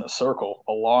a circle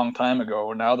a long time ago.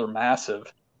 And now they're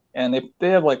massive. And they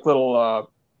have like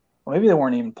little, maybe they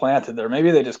weren't even planted there.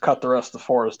 Maybe they just cut the rest of the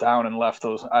forest down and left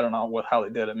those. I don't know how they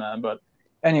did it, man. But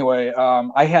anyway,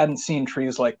 I hadn't seen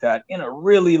trees like that in a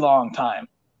really long time.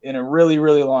 In a really,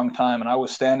 really long time. And I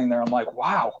was standing there. I'm like,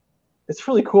 wow, it's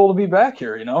really cool to be back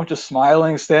here, you know, just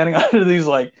smiling, standing under these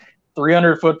like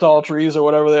 300-foot tall trees or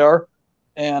whatever they are,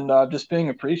 and just being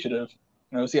appreciative.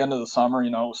 You know, it was the end of the summer,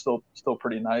 you know, it was still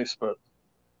pretty nice. But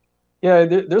yeah,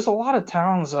 there's a lot of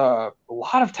towns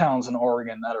in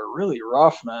Oregon that are really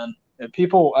rough, man. And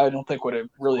people, I don't think would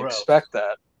really expect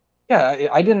that. Yeah,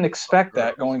 I didn't expect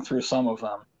that going through some of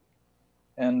them.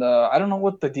 And I don't know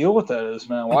what the deal with that is,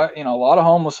 man. Why, you know, a lot of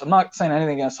homeless. I'm not saying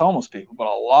anything against homeless people, but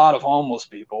a lot of homeless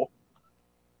people.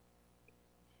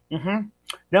 Mm-hmm.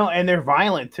 No, and they're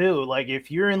violent too. Like if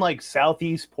you're in like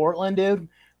Southeast Portland, dude.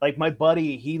 Like my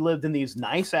buddy, he lived in these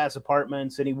nice ass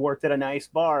apartments and he worked at a nice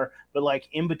bar. But like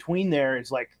in between there is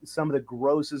like some of the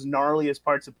grossest, gnarliest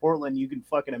parts of Portland you can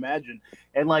fucking imagine.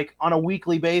 And like on a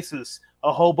weekly basis,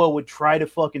 a hobo would try to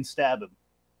fucking stab him.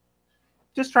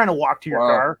 Just trying to walk to your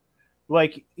car.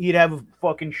 Like he'd have a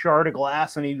fucking shard of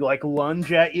glass and he'd like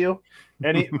lunge at you,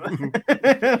 and he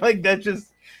like that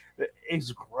just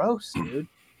is gross, dude.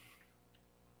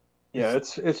 Yeah,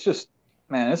 it's just,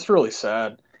 man, it's really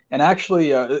sad. And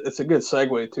actually, it's a good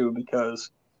segue too,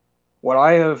 because what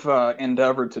I have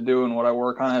endeavored to do and what I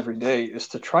work on every day is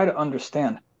to try to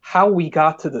understand how we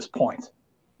got to this point.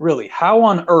 Really, how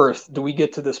on earth do we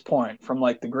get to this point from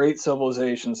like the great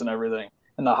civilizations and everything?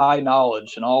 And the high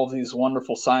knowledge and all of these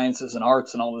wonderful sciences and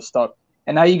arts and all this stuff.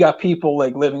 And now you got people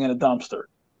like living in a dumpster.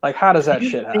 Like, how does that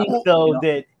shit happen? Though, you know?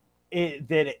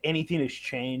 that anything has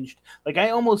changed. Like, I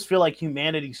almost feel like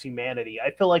humanity's humanity. I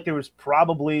feel like there was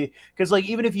probably, because like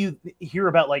even if you hear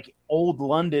about like old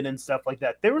London and stuff like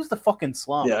that, there was the fucking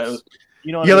slums. Yeah,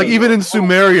 you know. Yeah, like even in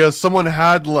Sumeria, someone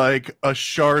had like a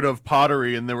shard of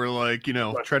pottery, and they were like, you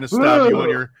know, trying to stab you on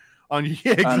your.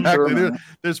 Yeah, exactly. Sure,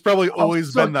 there's probably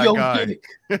always been that guy.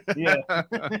 Yeah.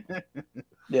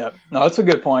 Yeah. No, that's a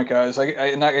good point, guys.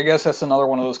 I guess that's another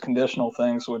one of those conditional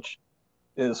things, which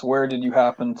is where did you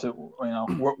happen to, you know,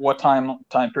 what time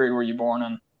period were you born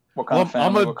in? What kind of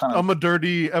family? I'm a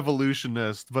dirty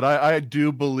evolutionist, but I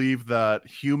do believe that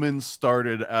humans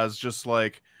started as just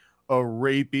like a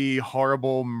rapey,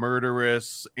 horrible,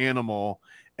 murderous animal.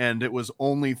 And it was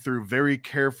only through very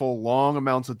careful, long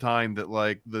amounts of time that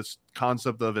like this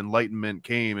concept of enlightenment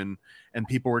came, and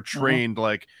people were trained,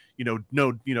 like,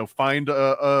 find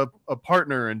a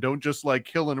partner and don't just like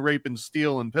kill and rape and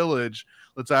steal and pillage.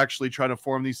 Let's actually try to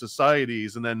form these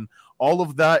societies. And then all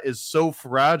of that is so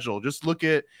fragile. Just look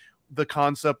at the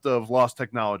concept of lost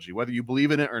technology, whether you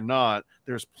believe in it or not.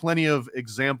 There's plenty of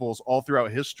examples all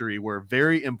throughout history where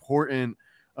very important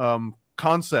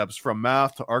concepts, from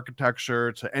math to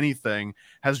architecture to anything,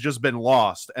 has just been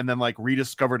lost and then like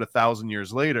rediscovered 1,000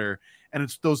 years later. And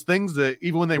it's those things that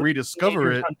even when they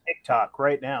rediscover it on TikTok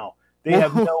right now, they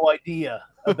have no idea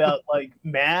about like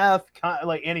math,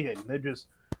 like anything. They're just.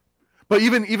 But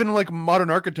even like modern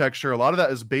architecture, a lot of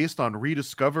that is based on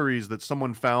rediscoveries that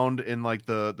someone found in like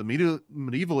the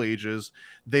medieval ages.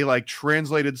 They like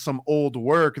translated some old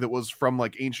work that was from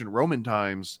like ancient Roman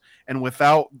times, and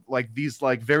without like these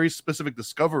like very specific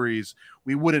discoveries,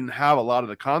 we wouldn't have a lot of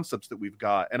the concepts that we've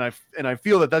got. And I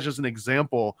feel that that's just an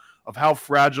example of how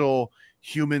fragile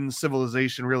human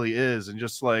civilization really is. And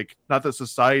just like, not that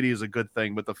society is a good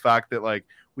thing, but the fact that like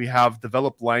we have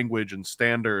developed language and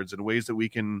standards and ways that we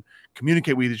can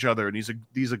communicate with each other, and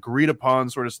these agreed upon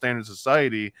sort of standard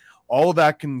society, all of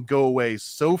that can go away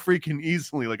so freaking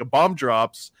easily. Like a bomb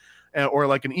drops or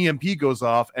like an EMP goes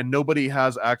off and nobody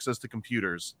has access to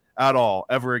computers at all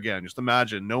ever again. Just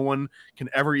imagine, no one can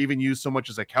ever even use so much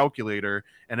as a calculator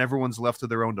and everyone's left to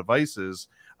their own devices.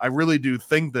 I really do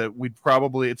think that we'd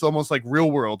probably, it's almost like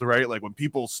Real World, right? Like when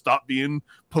people stop being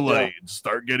polite,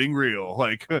 start getting real.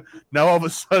 Like now all of a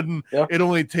sudden it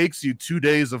only takes you 2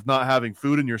 days of not having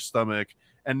food in your stomach,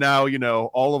 and now, you know,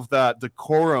 all of that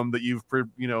decorum that you've,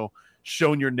 you know,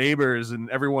 shown your neighbors and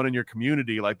everyone in your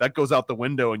community, like that goes out the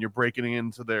window and you're breaking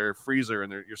into their freezer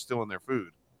and you're stealing their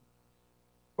food.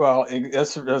 Well,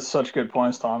 that's such good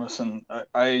points, Thomas, and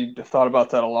I thought about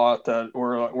that a lot. That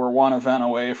we're one event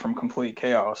away from complete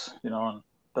chaos, you know, and it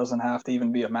doesn't have to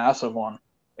even be a massive one.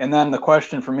 And then the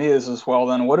question for me is well,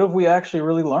 then what have we actually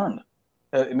really learned?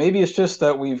 Maybe it's just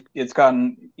that it's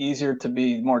gotten easier to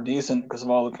be more decent because of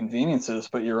all the conveniences.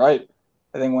 But you're right.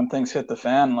 I think when things hit the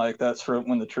fan, like that's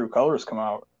when the true colors come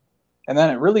out. And then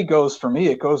it really goes, for me,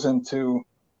 it goes into,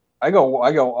 I go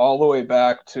all the way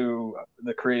back to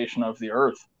the creation of the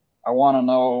earth. I want to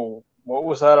know, what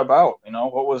was that about? You know,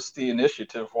 what was the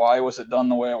initiative? Why was it done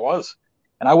the way it was?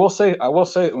 And I will say,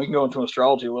 we can go into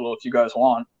astrology a little if you guys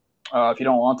want. If you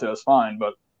don't want to, that's fine.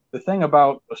 But the thing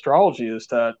about astrology is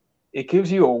that it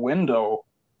gives you a window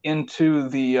into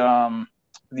the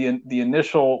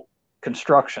initial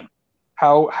construction,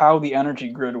 how the energy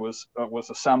grid was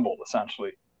assembled,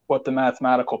 essentially, what the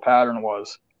mathematical pattern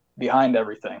was behind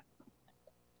everything.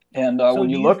 And so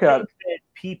when you look at that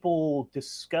people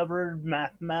discovered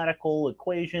mathematical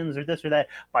equations or this or that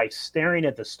by staring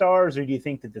at the stars, or do you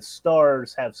think that the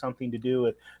stars have something to do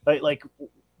with like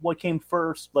what came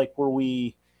first? Like, were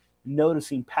we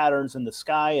noticing patterns in the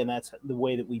sky and that's the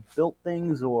way that we built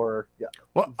things? Or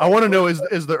well, I want to know, is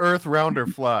the earth round or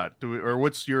flat? Or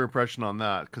what's your impression on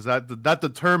that? Because that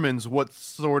determines what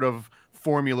sort of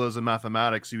formulas and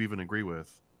mathematics you even agree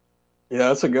with. Yeah,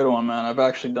 that's a good one, man. I've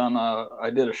actually done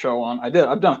I've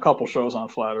done a couple shows on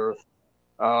flat earth.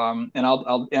 And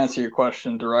I'll answer your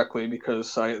question directly,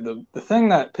 because the thing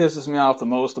that pisses me off the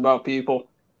most about people,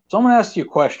 someone asks you a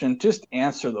question, just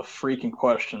answer the freaking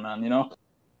question, man. You know,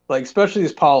 like, especially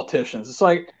these politicians. It's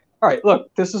like, all right,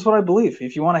 look, this is what I believe.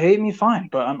 If you want to hate me, fine,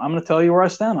 but I'm going to tell you where I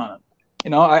stand on it.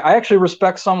 You know, I actually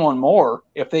respect someone more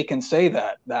if they can say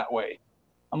that way.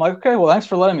 I'm like, okay, well, thanks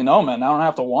for letting me know, man. Now I don't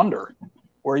have to wonder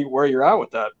where you're at with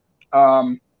that.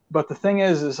 But the thing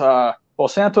is well,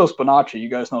 Santos Bonacci, you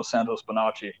guys know Santos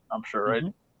Bonacci, I'm sure, right?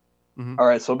 Mm-hmm. Mm-hmm. All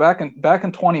right, so back in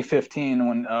 2015,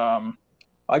 when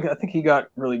I think he got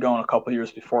really going a couple of years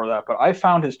before that, but I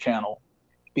found his channel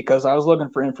because I was looking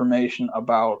for information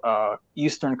about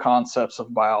Eastern concepts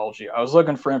of biology. I was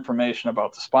looking for information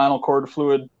about the spinal cord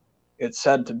fluid. It's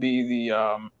said to be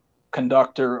the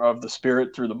conductor of the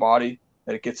spirit through the body,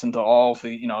 that it gets into all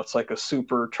the, you know, it's like a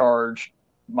supercharged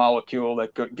molecule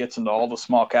that gets into all the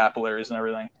small capillaries and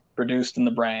everything, produced in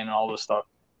the brain and all this stuff.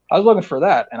 I was looking for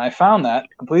that, and I found that.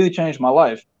 Completely changed my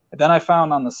life. And then I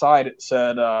found on the side it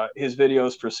said his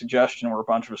videos for suggestion were a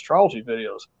bunch of astrology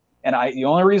videos. And the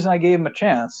only reason I gave him a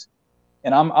chance,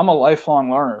 and I'm a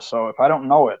lifelong learner, so if I don't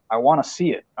know it, I want to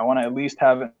see it. I want to at least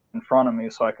have it in front of me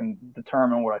so I can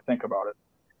determine what I think about it.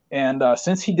 And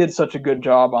since he did such a good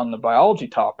job on the biology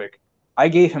topic, I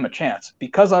gave him a chance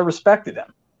because I respected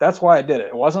him. That's why I did it.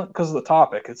 It wasn't because of the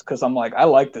topic. It's because I'm like, I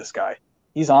like this guy.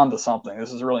 He's on to something.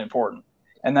 This is really important.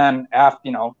 And then after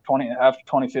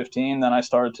 2015, then I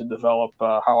started to develop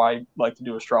how I like to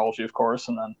do astrology, of course,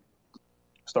 and then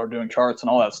start doing charts and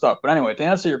all that stuff. But anyway, to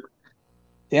answer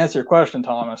your question,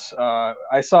 Thomas,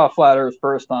 I saw Flat Earth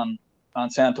first on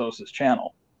Santos's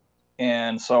channel.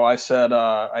 And so I said,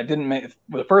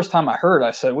 the first time I heard,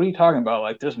 I said, what are you talking about?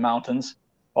 Like, there's mountains.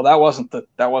 Well, that wasn't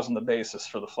the basis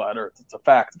for the flat Earth. It's a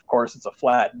fact, of course. It's a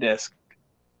flat disk.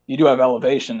 You do have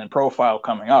elevation and profile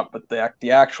coming up, but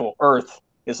the actual Earth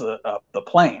is the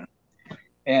plane.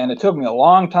 And it took me a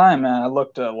long time, man. I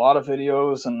looked at a lot of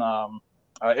videos, and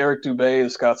Eric Dubé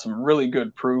has got some really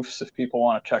good proofs if people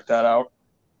want to check that out.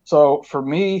 So for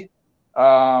me,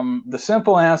 the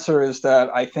simple answer is that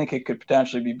I think it could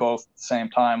potentially be both at the same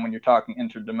time when you're talking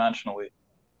interdimensionally.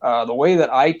 The way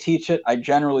that I teach it, I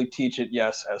generally teach it,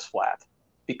 yes, as flat,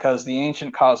 because the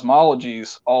ancient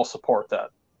cosmologies all support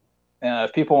that. And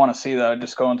if people want to see that,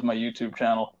 just go into my YouTube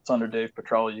channel. It's under Dave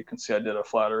Petrella. You can see I did a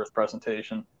flat Earth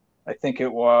presentation. I think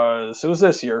it was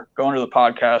this year. Go into the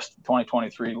podcast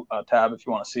 2023 tab if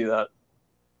you want to see that.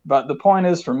 But the point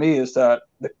is, for me, is that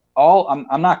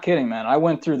I'm not kidding, man. I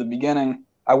went through the beginning.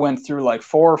 I went through like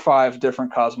 4 or 5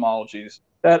 different cosmologies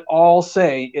that all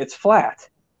say it's flat.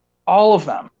 All of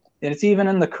them. And it's even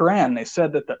in the Quran. They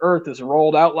said that the earth is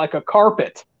rolled out like a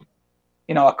carpet.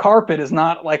 You know, a carpet is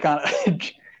not like on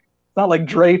not like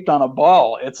draped on a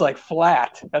ball. It's like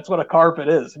flat. That's what a carpet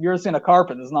is. If you've ever seen a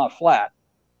carpet, it's not flat.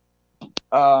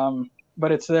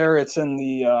 But it's there. It's in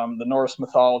the Norse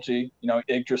mythology. You know,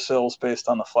 Yggdrasil's based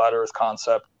on the flat Earth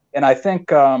concept. And I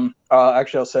think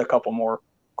actually I'll say a couple more.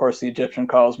 Of course, the Egyptian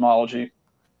cosmology,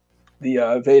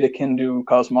 the Vedic Hindu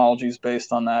cosmology is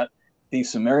based on that. The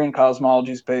Sumerian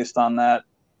cosmology is based on that.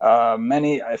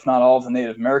 Many, if not all, of the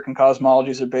Native American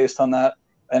cosmologies are based on that.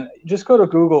 And just go to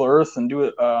Google Earth and do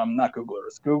it. Not Google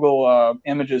Earth. Google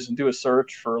images and do a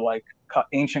search for like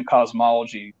ancient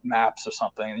cosmology maps or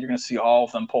something, and you're going to see all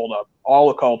of them pulled up. All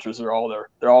the cultures are all there.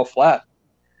 They're all flat.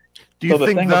 Do you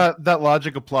think that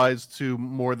logic applies to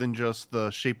more than just the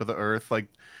shape of the Earth? Like,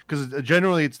 because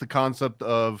generally it's the concept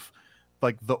of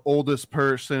like the oldest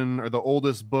person or the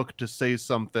oldest book to say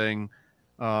something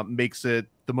makes it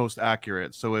the most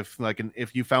accurate. So if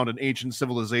you found an ancient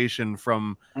civilization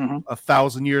from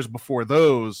 1,000 years before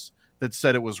those that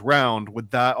said it was round, would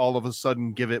that all of a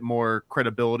sudden give it more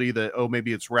credibility that, oh,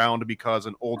 maybe it's round because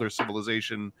an older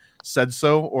civilization said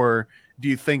so? Or do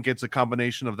you think it's a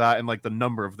combination of that and like the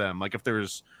number of them? Like if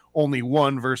there's only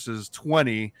 1 versus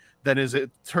 20, then is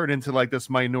it turned into like this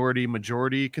minority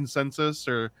majority consensus?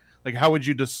 Or like how would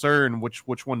you discern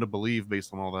which one to believe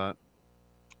based on all that?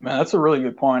 Man, that's a really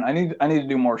good point. I need to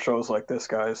do more shows like this,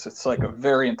 guys. It's like a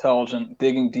very intelligent,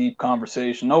 digging deep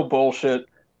conversation. No bullshit.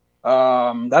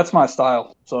 That's my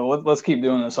style. So let's keep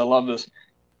doing this. I love this.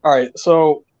 All right.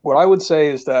 So what I would say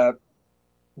is that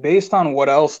based on what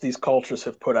else these cultures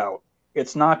have put out,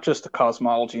 it's not just the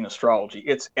cosmology and astrology.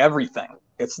 It's everything.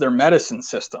 It's their medicine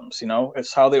systems. You know,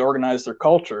 it's how they organize their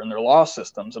culture and their law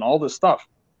systems and all this stuff.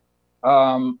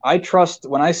 I trust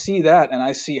when I see that and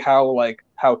I see how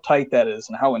tight that is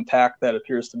and how intact that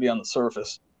appears to be on the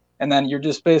surface. And then you're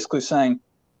just basically saying,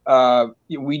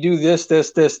 we do this,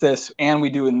 and we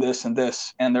do in this and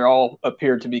this, and they're all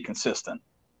appear to be consistent.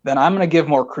 Then I'm going to give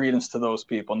more credence to those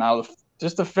people. Now,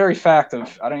 just the very fact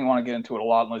of, I don't even want to get into it a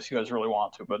lot unless you guys really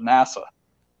want to, but NASA,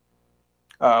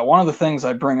 one of the things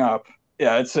I bring up,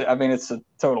 it's a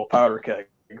total powder keg,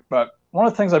 but one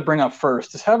of the things I bring up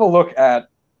first is have a look at,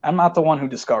 I'm not the one who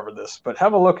discovered this, but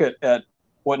have a look at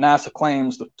what NASA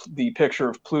claims the picture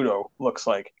of Pluto looks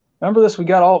like. Remember this?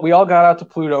 We all got out to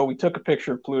Pluto. We took a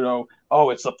picture of Pluto. Oh,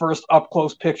 it's the first up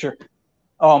close picture.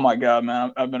 Oh my God,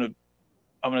 man! I'm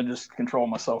gonna just control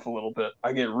myself a little bit.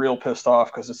 I get real pissed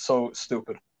off because it's so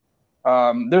stupid.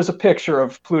 There's a picture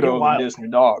of Pluto the Disney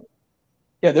dog.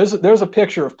 Yeah, there's a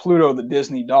picture of Pluto the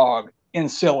Disney dog in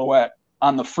silhouette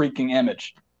on the freaking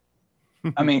image.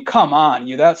 I mean, come on,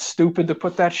 you that stupid to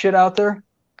put that shit out there?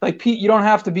 Like, Pete, you don't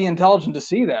have to be intelligent to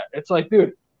see that. It's like,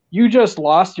 dude, you just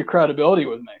lost your credibility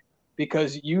with me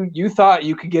because you thought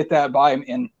you could get that by,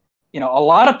 and you know, a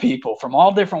lot of people from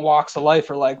all different walks of life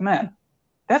are like, man,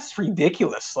 that's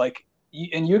ridiculous. Like,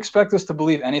 and you expect us to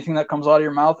believe anything that comes out of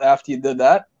your mouth after you did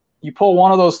that? You pull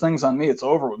one of those things on me, it's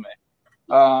over with me.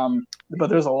 But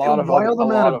there's a lot of wild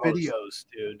amount of videos,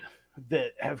 dude,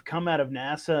 that have come out of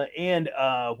NASA and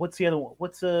what's the other one?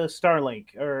 What's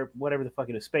Starlink or whatever the fuck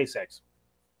it is, SpaceX.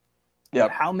 Yeah.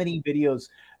 How many videos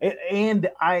and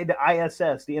the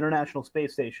ISS, the International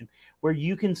Space Station, where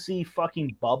you can see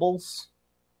fucking bubbles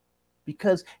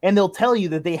and they'll tell you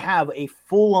that they have a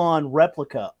full-on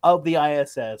replica of the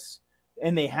ISS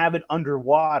and they have it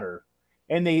underwater,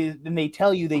 and they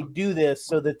tell you they do this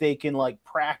so that they can like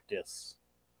practice.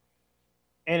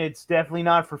 And it's definitely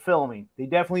not for filming. They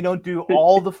definitely don't do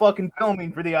all the fucking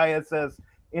filming for the ISS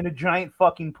in a giant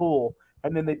fucking pool,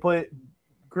 and then they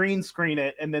green screen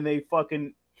it, and then they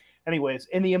fucking, anyways.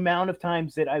 And the amount of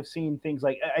times that I've seen things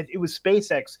like, it was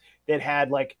SpaceX that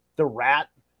had like the rat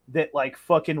that like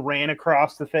fucking ran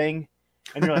across the thing,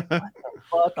 and you're like, what the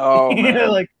fuck? Oh, man.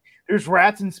 Like, there's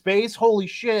rats in space. Holy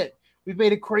shit, we've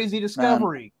made a crazy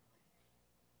discovery.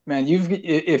 Man,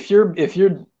 if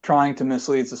you're trying to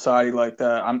mislead society like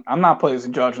that, I'm not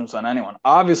placing judgments on anyone.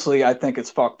 Obviously, I think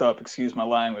it's fucked up. Excuse my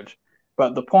language,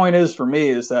 but the point is for me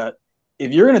is that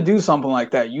if you're going to do something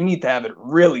like that, you need to have it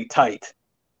really tight.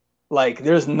 Like,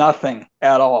 there's nothing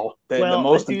at all. I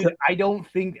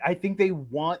think they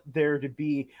want there to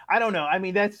be, I don't know. I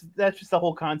mean, that's just the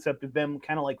whole concept of them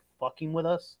kind of like fucking with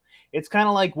us. It's kind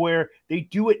of like where they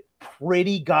do it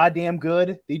pretty goddamn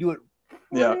good. They do it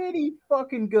pretty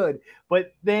fucking good.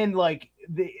 But then like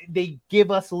they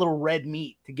give us a little red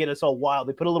meat to get us all wild.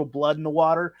 They put a little blood in the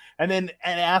water, and then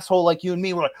an asshole like you and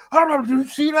me were like, oh, did you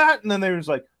see that? And then they're just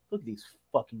like, look at these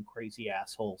fucking crazy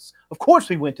assholes. Of course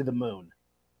we went to the moon.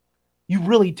 You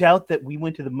really doubt that we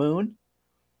went to the moon?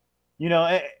 You know,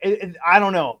 I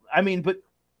don't know. I mean, but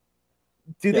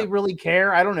do they really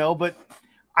care? I don't know. But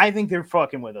I think they're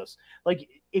fucking with us. Like,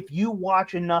 if you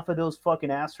watch enough of those fucking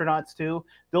astronauts too,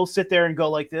 they'll sit there and go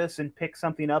like this and pick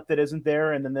something up that isn't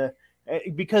there, and then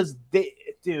because they,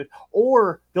 dude,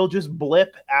 or they'll just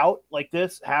blip out like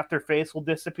this, half their face will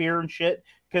disappear and shit,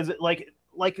 because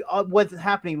what's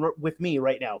happening with me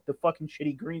right now, the fucking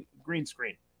shitty green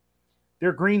screen,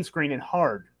 they're green screening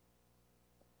hard.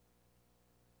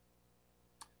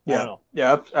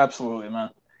 Yeah, absolutely, man.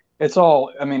 It's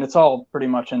all pretty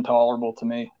much intolerable to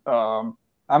me.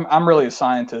 I'm really a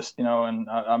scientist, you know, and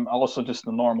I'm also just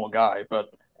a normal guy. But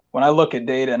when I look at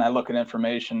data and I look at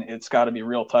information, it's got to be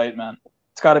real tight, man.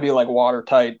 It's got to be like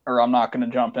watertight, or I'm not going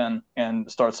to jump in and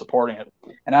start supporting it.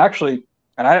 And actually,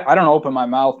 I don't open my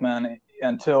mouth, man,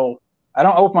 until I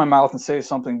don't open my mouth and say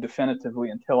something definitively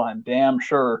until I'm damn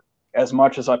sure, as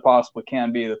much as I possibly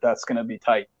can be, that that's going to be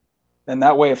tight. And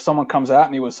that way, if someone comes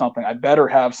at me with something, I better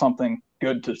have something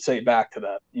good to say back to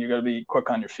that. You got to be quick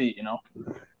on your feet, you know.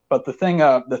 But the thing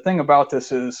about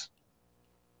this is,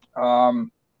 well,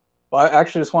 I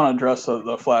actually just want to address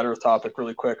the flat Earth topic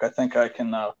really quick. I think I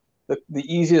can. The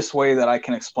easiest way that I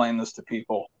can explain this to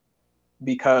people,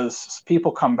 because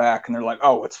people come back and they're like,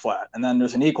 "Oh, it's flat," and then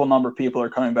there's an equal number of people are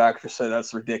coming back to say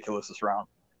that's ridiculous, it's round.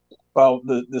 Well,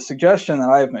 the suggestion that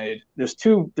I've made, there's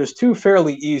two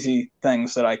fairly easy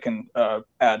things that I can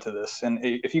add to this. And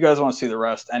if you guys want to see the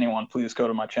rest, anyone, please go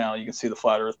to my channel. You can see the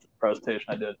flat Earth presentation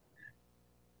I did.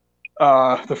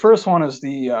 The first one is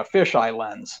the fisheye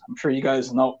lens. I'm sure you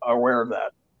guys are aware of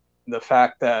that. The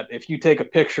fact that if you take a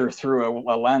picture through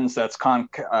a lens that's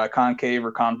concave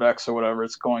or convex or whatever,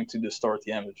 it's going to distort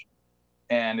the image,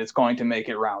 and it's going to make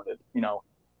it rounded. You know,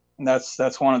 and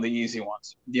that's one of the easy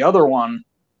ones. The other one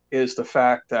is the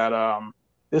fact that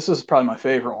this is probably my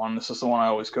favorite one. This is the one I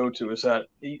always go to. Is that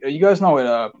you guys know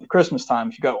at Christmas time,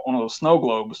 if you got one of those snow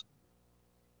globes,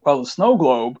 well, the snow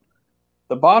globe,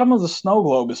 the bottom of the snow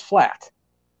globe is flat.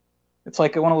 It's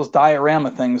like one of those diorama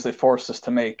things they forced us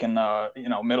to make in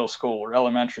middle school or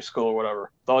elementary school or whatever.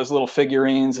 With all these little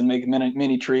figurines and make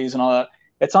mini trees and all that.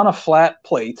 It's on a flat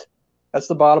plate. That's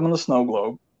the bottom of the snow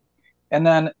globe. And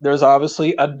then there's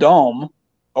obviously a dome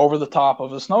over the top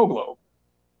of the snow globe.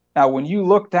 Now, when you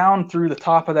look down through the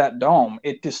top of that dome,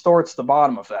 it distorts the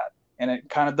bottom of that, and it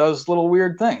kind of does little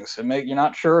weird things. You're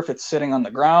not sure if it's sitting on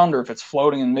the ground or if it's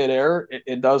floating in midair.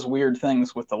 It does weird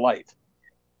things with the light.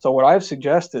 So what I've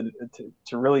suggested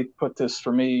to really put this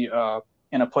for me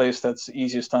in a place that's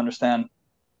easiest to understand,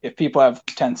 if people have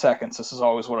 10 seconds, this is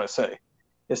always what I say,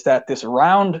 is that this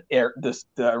round air,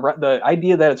 the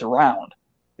idea that it's round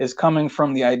is coming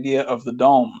from the idea of the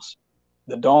domes.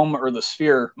 The dome or the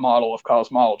sphere model of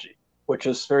cosmology, which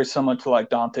is very similar to like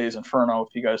Dante's Inferno,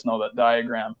 if you guys know that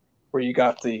diagram, where you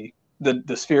got the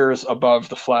spheres above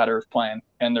the flat Earth plane,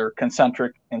 and they're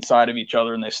concentric inside of each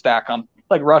other, and they stack on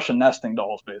like Russian nesting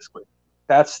dolls, basically.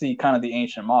 That's the kind of the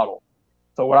ancient model.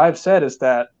 So what I've said is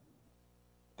that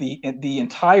the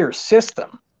entire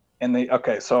system in the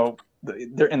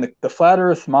flat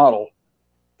Earth model,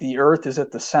 the Earth is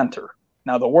at the center.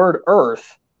 Now the word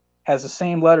Earth has the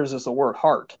same letters as the word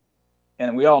heart.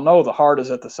 And we all know the heart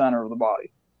is at the center of the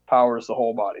body. Powers the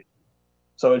whole body.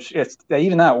 So it's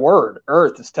even that word,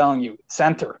 earth, is telling you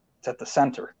center. It's at the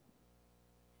center.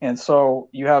 And so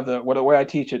you have the way I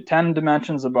teach it, 10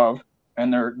 dimensions above,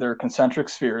 and they're concentric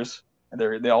spheres.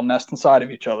 They all nest inside of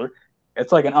each other.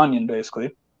 It's like an onion,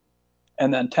 basically.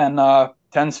 And then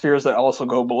 10 spheres that also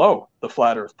go below the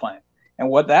flat Earth plane. And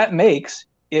what that makes,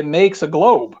 it makes a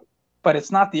globe. But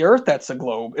it's not the Earth that's the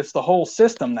globe. It's the whole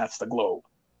system that's the globe.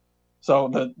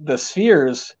 So the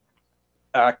spheres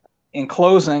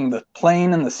enclosing the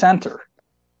plane in the center,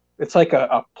 it's like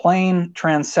a plane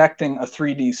transecting a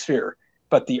 3D sphere.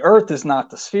 But the Earth is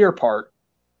not the sphere part.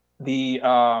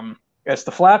 It's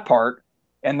the flat part.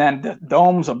 And then the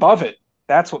domes above it,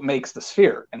 that's what makes the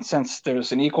sphere. And since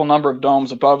there's an equal number of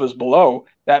domes above as below,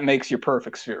 that makes your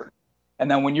perfect sphere. And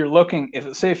then when you're looking,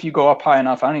 if you go up high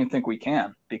enough, I don't even think we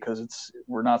can, because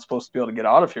we're not supposed to be able to get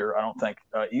out of here, I don't think,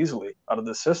 easily out of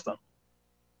this system.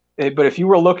 But if you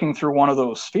were looking through one of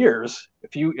those spheres,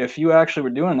 if you actually were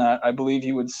doing that, I believe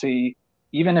you would see,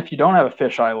 even if you don't have a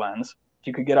fisheye lens, if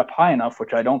you could get up high enough,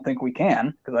 which I don't think we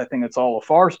can, because I think it's all a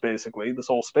farce, basically, this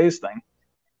whole space thing,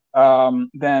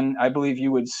 then I believe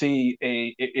you would see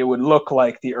it would look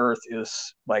like the Earth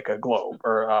is like a globe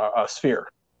or a sphere.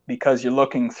 Because you're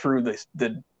looking through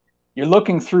the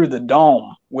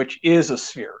dome, which is a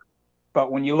sphere.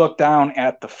 But when you look down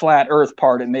at the flat Earth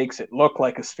part, it makes it look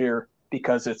like a sphere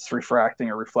because it's refracting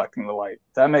or reflecting the light.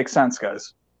 That makes sense,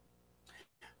 guys.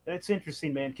 That's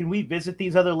interesting, man. Can we visit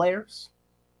these other layers?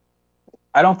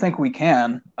 I don't think we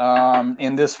can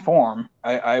in this form.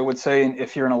 I would say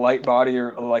if you're in a light body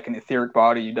or like an etheric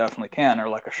body, you definitely can, or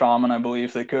like a shaman, I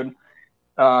believe they could.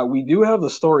 We do have the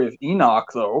story of Enoch,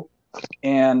 though,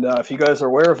 and if you guys are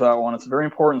aware of that one, it's a very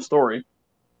important story.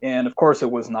 And of course,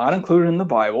 it was not included in the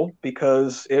Bible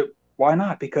because why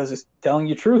not? Because it's telling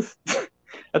you truth.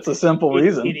 That's a simple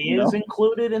reason. It is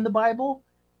included in the Bible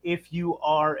if you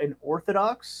are an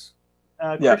Orthodox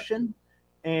Christian,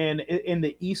 and in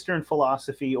the Eastern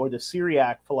philosophy or the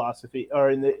Syriac philosophy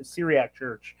or in the Syriac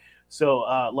church. So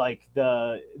like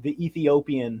the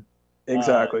Ethiopian,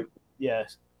 exactly.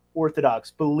 Yes, Orthodox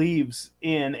believes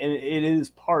in, and it is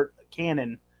part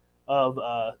canon of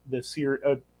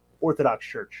the Orthodox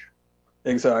Church.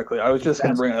 Exactly. I was just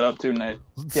going to bring that up too, Nate.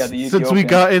 Yeah, since we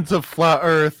got into flat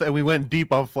Earth and we went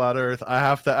deep on flat Earth, I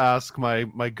have to ask my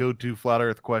go-to flat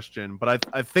Earth question. But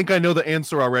I think I know the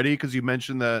answer already because you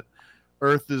mentioned that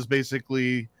Earth is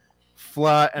basically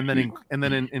flat and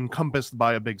then encompassed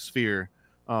by a big sphere.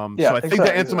 So I think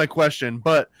that answered my question.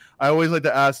 But I always like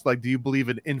to ask, like, do you believe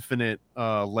in infinite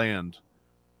land?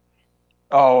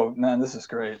 Oh man, this is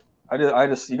great. I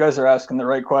just you guys are asking the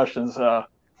right questions.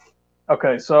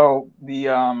 Okay, so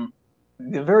the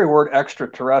very word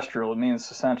extraterrestrial, it means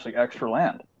essentially extra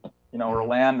land, or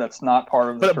land that's not part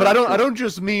of the. But I don't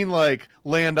just mean like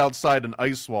land outside an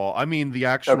ice wall. I mean the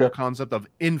actual concept of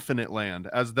infinite land,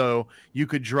 as though you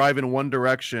could drive in one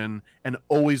direction and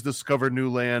always discover new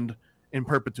land in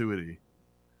perpetuity.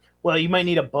 Well, you might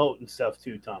need a boat and stuff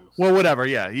too, Thomas. Well, whatever.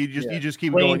 Yeah, you just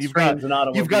keep going. You've got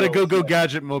to go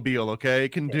gadget mobile. Okay,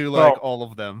 it can do like all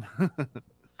of them.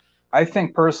 I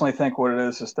personally think what it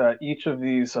is that each of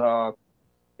these, and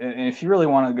if you really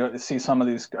want to go see some of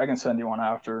these, I can send you one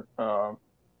after.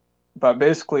 But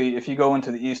basically, if you go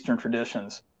into the Eastern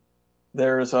traditions,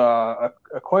 there's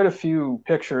quite a few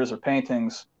pictures or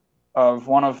paintings of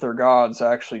one of their gods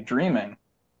actually dreaming,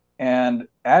 and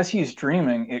as he's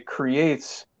dreaming, it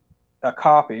creates a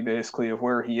copy basically of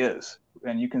where he is,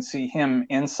 and you can see him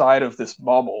inside of this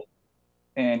bubble.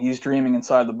 And he's dreaming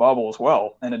inside the bubble as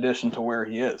well, in addition to where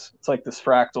he is. It's like this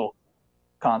fractal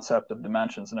concept of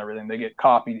dimensions and everything. They get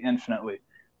copied infinitely.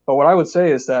 But what I would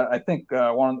say is that I think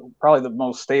probably the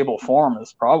most stable form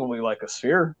is probably like a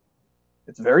sphere.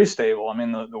 It's very stable. I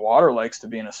mean, the water likes to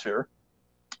be in a sphere.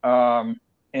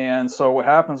 And so what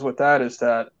happens with that is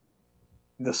that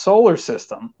the solar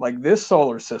system, like this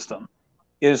solar system,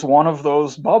 is one of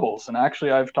those bubbles. And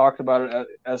actually, I've talked about it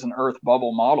as an Earth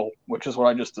bubble model, which is what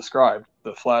I just described,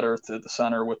 the flat Earth at the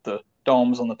center with the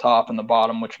domes on the top and the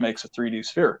bottom, which makes a 3D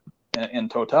sphere in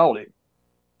totality.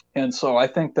 And so I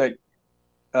think that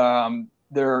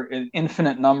there are an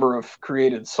infinite number of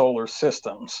created solar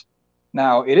systems.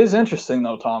 Now, it is interesting,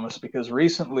 though, Thomas, because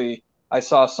recently I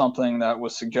saw something that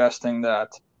was suggesting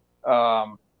that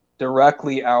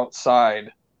directly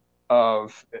outside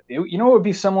of, it would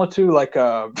be similar to like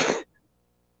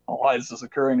why is this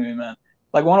occurring to me, man?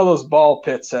 Like one of those ball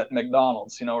pits at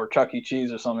McDonald's, or Chuck E.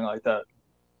 Cheese or something like that.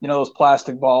 Those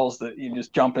plastic balls that you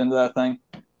just jump into that thing.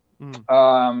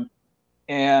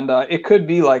 And it could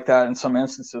be like that in some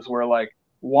instances where like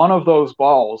one of those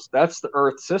balls, that's the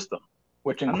Earth system,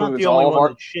 which includes I'm not the only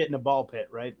one that shit in a ball pit,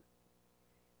 right?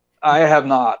 I have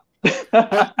not. Was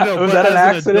that an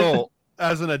accident?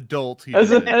 As an adult,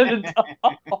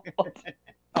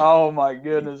 Oh my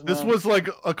goodness! This was like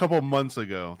a couple months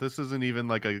ago. This isn't even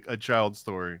like a child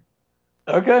story.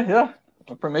 Okay, yeah,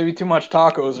 maybe too much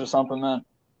tacos or something, man,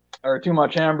 or too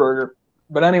much hamburger.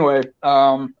 But anyway,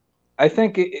 I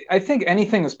think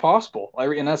anything is possible,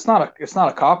 and it's not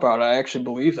a cop out. I actually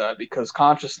believe that because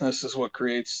consciousness is what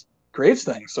creates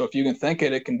things. So if you can think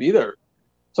it, it can be there.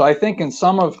 So I think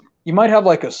you might have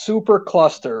like a super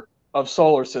cluster of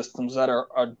solar systems that are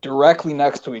directly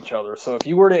next to each other. So if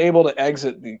you were able to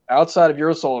exit the outside of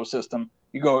your solar system,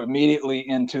 you go immediately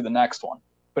into the next one.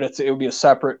 But it would be a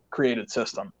separate created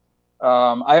system.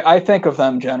 I think of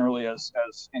them generally as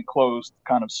enclosed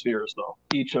kind of spheres, though.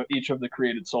 Each of the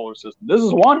created solar systems. This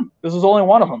is one. This is only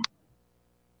one of them.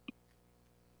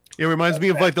 It reminds me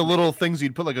of like the little things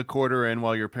you'd put like a quarter in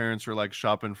while your parents were like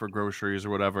shopping for groceries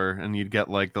or whatever, and you'd get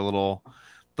like the little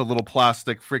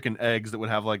plastic freaking eggs that would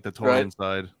have like the toy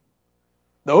inside.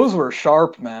 Those were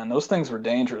sharp, man. Those things were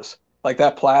dangerous. Like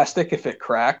that plastic, if it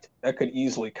cracked, that could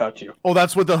easily cut you. Oh,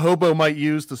 that's what the hobo might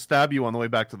use to stab you on the way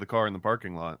back to the car in the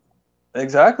parking lot.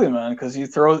 Exactly, man. Because you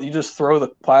just throw the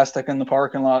plastic in the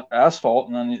parking lot asphalt,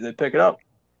 and then they pick it up.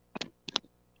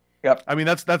 Yep. I mean,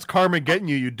 that's karma getting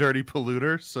you, you dirty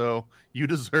polluter. So you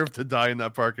deserve to die in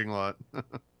that parking lot.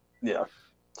 Yeah.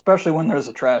 Especially when there's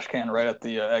a trash can right at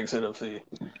the exit of the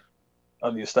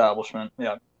establishment.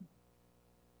 Yeah.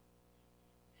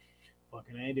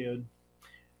 Fucking A, dude.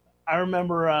 I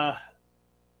remember,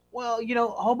 well,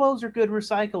 hobos are good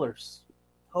recyclers.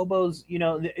 Hobos,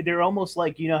 they're almost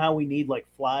like, how we need like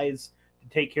flies to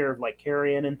take care of like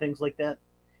carrion and things like that.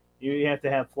 You have to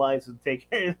have flies to take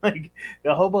care. Like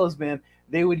the hobos, man,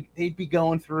 they'd be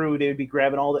going through, they would be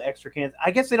grabbing all the extra cans.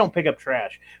 I guess they don't pick up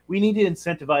trash. We need to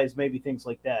incentivize maybe things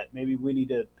like that. Maybe we need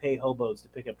to pay hobos to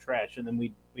pick up trash, and then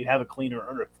we'd have a cleaner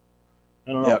earth.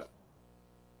 I don't know. Yep.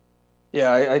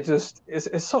 Yeah, I just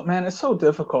it's so, man, it's so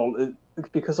difficult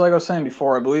because like I was saying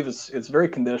before, I believe it's very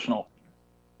conditional,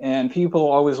 and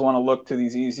people always want to look to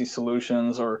these easy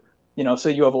solutions, or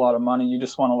say you have a lot of money, you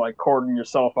just want to like cordon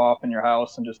yourself off in your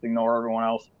house and just ignore everyone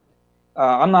else.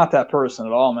 I'm not that person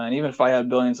at all, man. Even if I had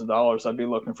billions of dollars, I'd be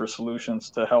looking for solutions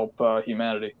to help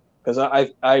humanity, because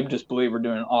I just believe we're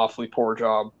doing an awfully poor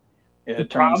job The in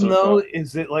terms problem of though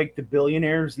is that like the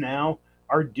billionaires now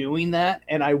are doing that,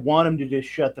 and I want them to just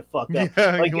shut the fuck up.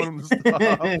 Yeah, Like, you want them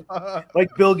to stop.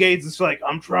 like Bill Gates is like,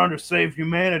 I'm trying to save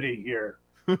humanity here.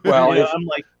 well, I'm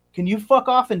like, can you fuck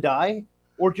off and die,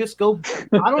 or just go?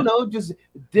 I don't know, just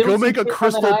go make a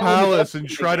crystal palace and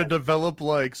try to again. develop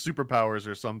like superpowers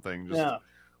or something. Just Yeah. leave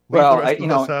Well, the rest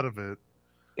of us out of it.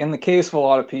 In the case of a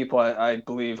lot of people, I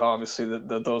believe obviously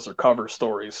that those are cover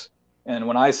stories. And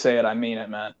when I say it, I mean it,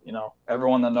 man.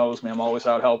 Everyone that knows me, I'm always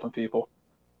out helping people.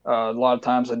 A lot of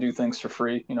times I do things for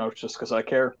free, just because I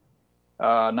care.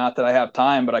 Not that I have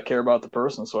time, but I care about the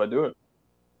person, so I do it.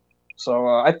 So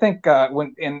I think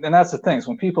and that's the thing is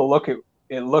when people look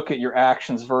at your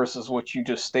actions versus what you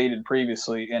just stated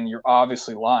previously, and you're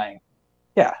obviously lying.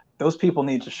 Yeah, those people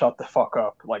need to shut the fuck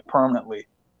up, like permanently.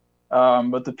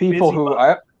 But the people who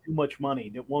too much money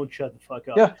that won't shut the fuck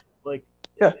up. Yeah. Like,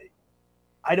 yeah.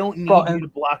 I don't need you to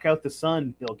block out the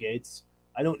sun, Bill Gates.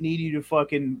 I don't need you to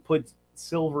fucking put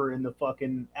silver in the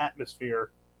fucking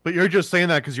atmosphere. But you're just saying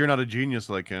that because you're not a genius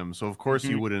like him, so of course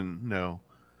you wouldn't know.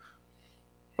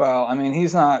 Well, I mean,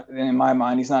 he's not, in my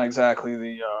mind, he's not exactly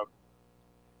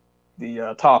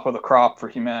the top of the crop for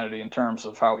humanity in terms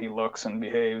of how he looks and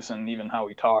behaves, and even how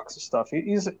he talks and stuff.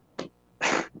 He's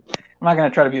I'm not going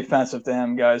to try to be offensive to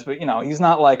him, guys, but he's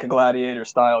not like a gladiator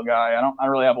style guy. I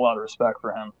really have a lot of respect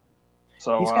for him.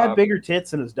 So he's got bigger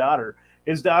tits than his daughter.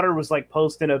 His daughter was like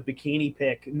posting a bikini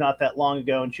pic not that long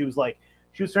ago, and she was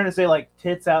trying to say like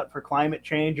tits out for climate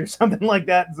change or something like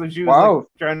that. And so she was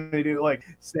like trying to do like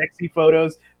sexy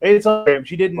photos. It's on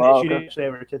she didn't actually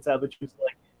have her tits out, but she was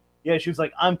like, yeah, she was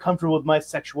like, I'm comfortable with my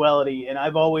sexuality, and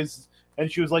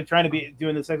and she was like trying to be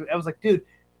doing the sex. I was like, dude,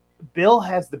 Bill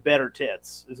has the better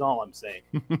tits, is all I'm saying.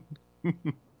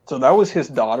 So that was his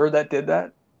daughter that did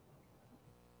that?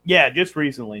 Yeah, just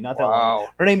recently, not that long.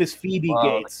 Her name is Phoebe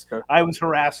Gates. Okay. I was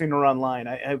harassing her online.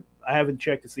 I haven't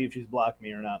checked to see if she's blocked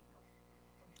me or not.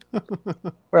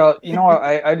 Well,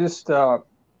 I just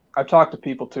I've talked to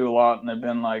people too a lot, and they've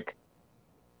been like,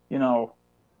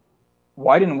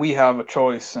 why didn't we have a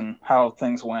choice in how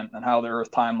things went and how the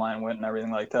Earth timeline went and everything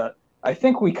like that? I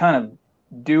think we kind of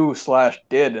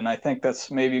did, and I think that's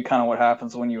maybe kind of what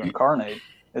happens when you incarnate,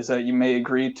 is that you may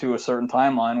agree to a certain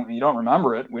timeline when you don't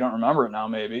remember it. We don't remember it now,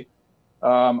 maybe.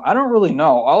 I don't really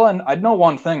know. I know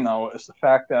one thing, though, is the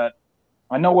fact that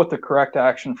I know what the correct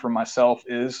action for myself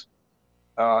is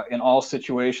in all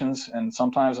situations, and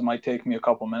sometimes it might take me a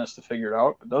couple minutes to figure it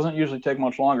out. It doesn't usually take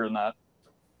much longer than that.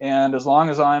 And as long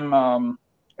as I'm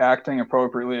acting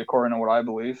appropriately according to what I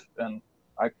believe, and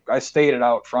I state it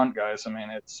out front, guys. I mean,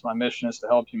 my mission is to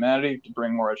help humanity, to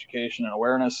bring more education and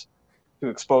awareness, to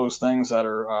expose things that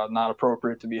are not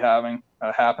appropriate to be having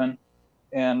happen,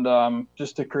 and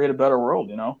just to create a better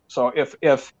world, So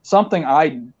if something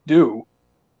I do,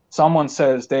 someone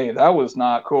says, Dave, that was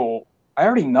not cool, I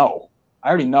already know.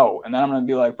 And then I'm going to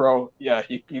be like, bro, yeah,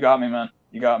 you got me, man.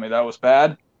 You got me. That was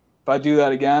bad. If I do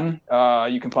that again,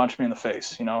 you can punch me in the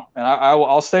face, And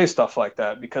I'll say stuff like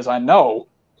that because I know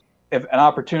if an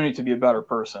opportunity to be a better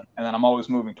person, and then I'm always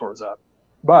moving towards that.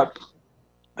 But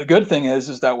the good thing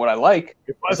is that what I like.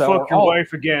 If I fuck your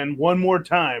wife again one more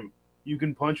time, you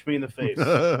can punch me in the face.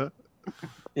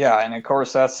 Yeah, and of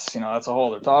course that's a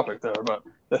whole other topic there. But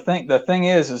the thing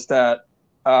is that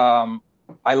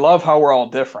I love how we're all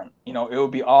different. It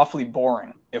would be awfully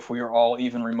boring if we were all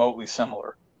even remotely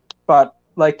similar. But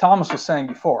like Thomas was saying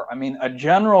before, I mean, a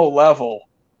general level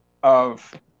of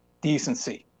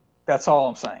decency. That's all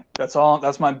I'm saying.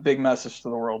 That's my big message to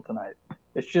the world tonight.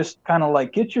 It's just kind of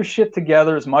like, get your shit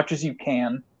together as much as you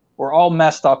can. We're all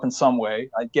messed up in some way.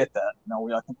 I get that.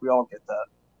 I think we all get that.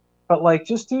 But like,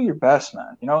 just do your best,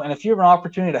 man. And if you have an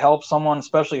opportunity to help someone,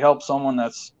 especially help someone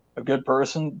that's a good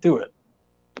person, do it.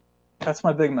 That's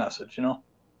my big message,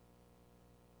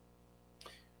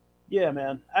 Yeah,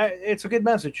 man. It's a good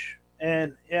message.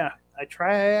 And yeah, I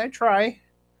try.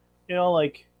 You know,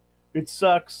 like it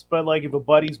sucks, but like if a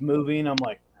buddy's moving, I'm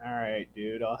like, all right,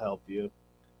 dude, I'll help you.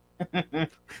 Just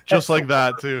That's the like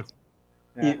that too.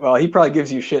 yeah. He probably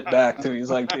gives you shit back too. He's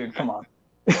like, dude, come on.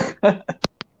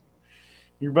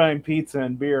 You're buying pizza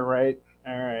and beer, right?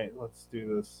 All right, let's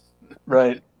do this.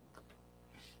 Right.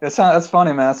 That's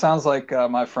funny, man. It sounds like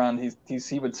my friend.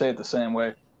 He would say it the same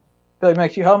way. Be like,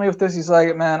 Mike, you help me with this? He's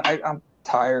like, man, I'm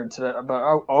tired today. But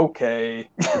oh, okay.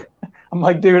 I'm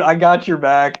like, dude, I got your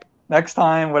back. Next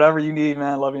time, whatever you need,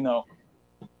 man, let me know.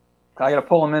 I got to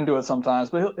pull him into it sometimes,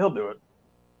 but he'll do it.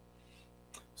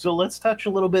 So let's touch a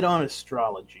little bit on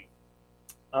astrology,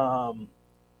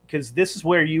 because this is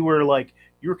where you were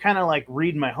kind of like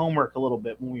reading my homework a little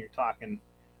bit when we were talking.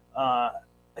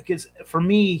 Because for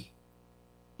me,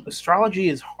 astrology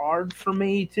is hard for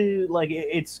me to like.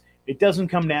 It doesn't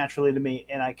come naturally to me,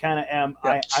 and I kind of am.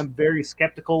 Yeah. I'm very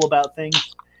skeptical about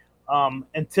things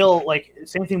until like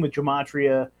same thing with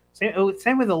gematria.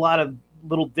 Same with a lot of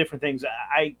little different things.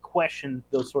 I question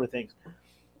those sort of things.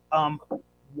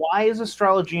 Why is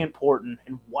astrology important,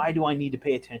 and why do I need to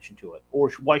pay attention to it,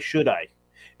 or why should I,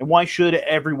 and why should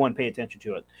everyone pay attention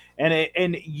to it?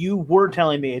 And you were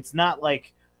telling me it's not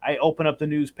like I open up the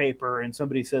newspaper and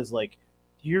somebody says like,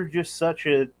 "You're just such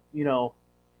a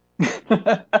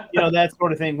that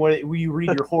sort of thing." Where you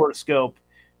read your horoscope,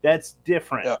 that's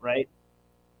different, Yeah. right?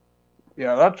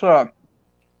 Yeah, that's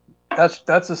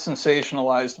a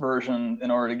sensationalized version in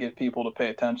order to get people to pay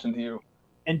attention to you.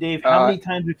 And Dave, how many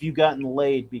times have you gotten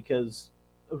laid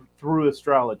through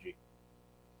astrology?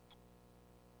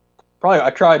 Probably I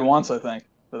tried once, I think,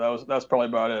 but that's probably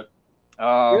about it.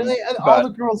 Really, all the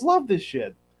girls love this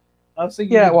shit. I was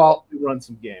thinking, yeah, well, run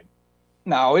some game.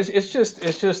 No, it's just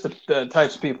the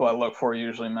types of people I look for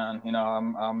usually, man. You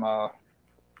know,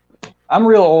 I'm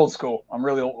real old school. I'm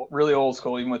really old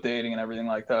school, even with dating and everything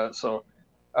like that. So,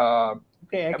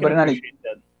 okay, I can appreciate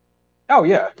that. Oh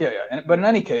yeah. But in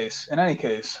any case,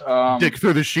 Dick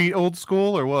through the sheet, old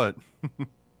school, or what?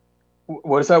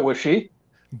 What is that? Was she?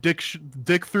 Dick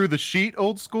through the sheet,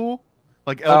 old school,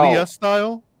 like LDS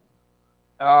style.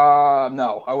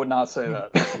 No, I would not say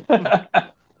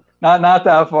that. not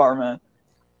that far, man.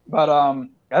 But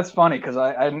that's funny because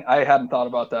I hadn't thought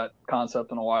about that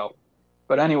concept in a while.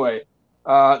 But anyway,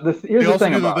 here's the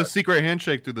thing about the secret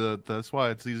handshake through that's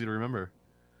why it's easy to remember.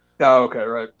 Oh, okay,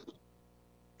 right.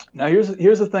 Now here's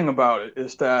the thing about it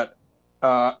is that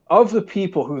of the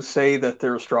people who say that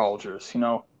they're astrologers, you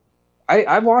know,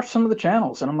 I've watched some of the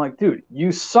channels and I'm like, dude,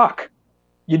 you suck.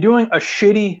 You're doing a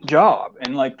shitty job,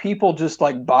 and like people just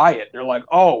like buy it. They're like,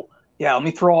 oh yeah, let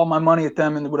me throw all my money at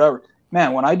them and whatever.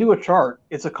 Man, when I do a chart,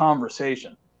 it's a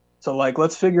conversation. So like,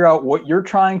 let's figure out what you're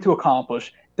trying to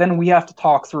accomplish. Then we have to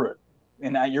talk through it.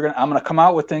 And I'm gonna come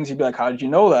out with things. You'd be like, how did you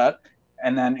know that?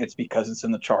 And then it's because it's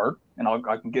in the chart, and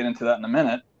I can get into that in a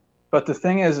minute. But the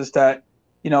thing is that,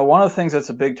 you know, one of the things that's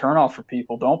a big turnoff for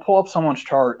people, don't pull up someone's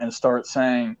chart and start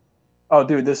saying, oh,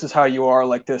 dude, this is how you are.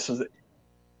 Like this is,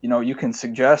 you know, you can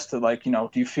suggest that, like, you know,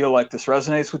 do you feel like this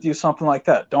resonates with you? Something like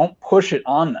that. Don't push it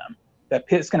on them.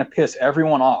 It's going to piss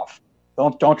everyone off.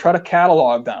 Don't try to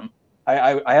catalog them.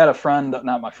 I had a friend,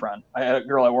 not my friend. I had a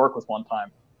girl I worked with one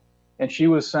time, and she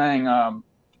was saying,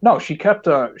 no, she kept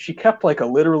like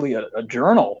literally a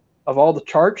journal of all the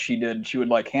charts she did. She would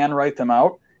like handwrite them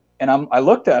out. And I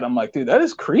looked at it, I'm like, dude, that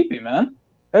is creepy, man.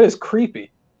 That is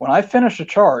creepy. When I finish a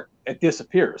chart, it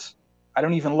disappears. I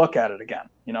don't even look at it again,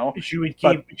 you know? She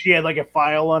had like a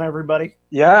file on everybody?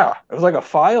 Yeah, it was like a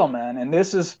file, man. And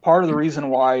this is part of the reason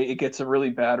why it gets a really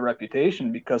bad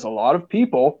reputation, because a lot of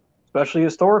people, especially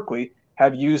historically,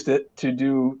 have used it to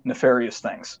do nefarious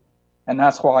things. And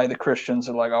that's why the Christians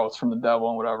are like, oh, it's from the devil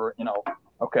and whatever, you know.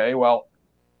 Okay, well,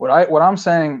 what I'm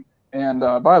saying, and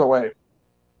by the way,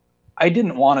 I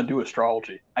didn't want to do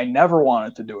astrology. I never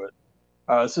wanted to do it.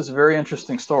 This is a very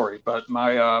interesting story, but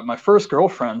my first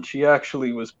girlfriend, she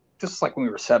actually was just like when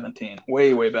we were 17,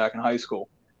 way back in high school.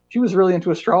 She was really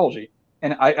into astrology,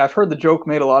 and I've heard the joke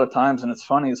made a lot of times, and it's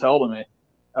funny as hell to me.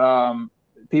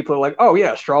 People are like, "Oh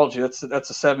yeah, astrology. That's a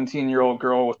 17-year-old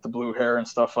girl with the blue hair and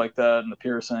stuff like that, and the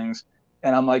piercings."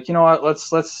 And I'm like, you know what?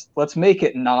 Let's make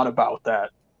it not about that,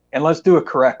 and let's do it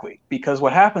correctly. Because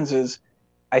what happens is,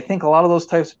 I think a lot of those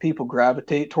types of people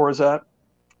gravitate towards that.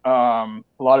 A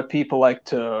lot of people like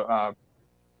to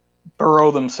burrow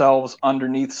themselves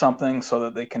underneath something so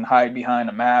that they can hide behind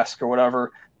a mask or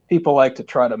whatever. People like to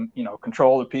try to, you know,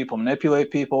 control the people,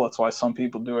 manipulate people. That's why some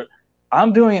people do it.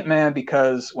 I'm doing it, man,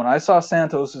 because when I saw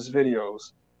Santos's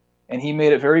videos, and he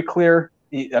made it very clear,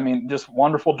 just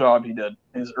wonderful job he did.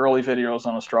 His early videos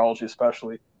on astrology,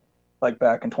 especially, like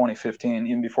back in 2015,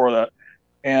 even before that.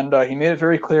 And he made it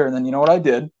very clear. And then you know what I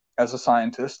did as a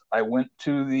scientist? I went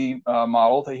to the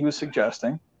model that he was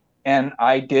suggesting, and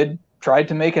I tried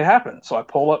to make it happen. So I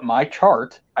pulled up my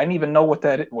chart. I didn't even know what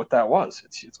that was.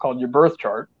 It's called your birth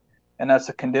chart, and that's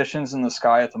the conditions in the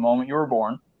sky at the moment you were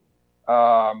born,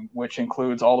 which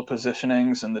includes all the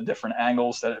positionings and the different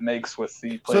angles that it makes with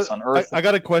the place on Earth. I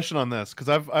got a question on this because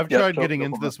I've tried getting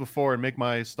into this before and make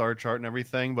my star chart and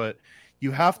everything, but you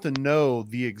have to know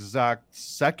the exact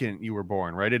second you were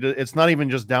born, right? It's not even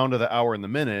just down to the hour and the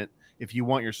minute. If you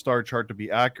want your star chart to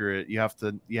be accurate, you have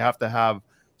to have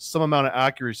some amount of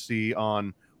accuracy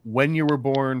on when you were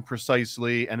born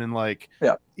precisely, and then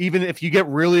even if you get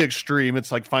really extreme,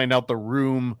 it's like find out the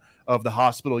room of the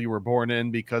hospital you were born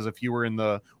in, because if you were in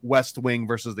the west wing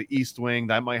versus the east wing,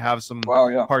 that might have some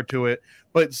part to it.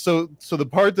 But so the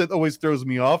part that always throws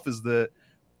me off is that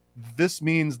this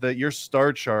means that your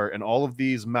star chart and all of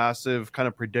these massive kind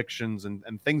of predictions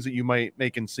and things that you might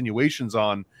make insinuations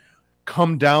on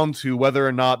come down to whether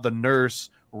or not the nurse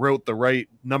wrote the right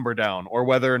number down, or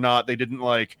whether or not they didn't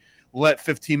let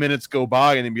 15 minutes go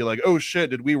by and then be like, oh shit,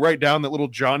 did we write down that little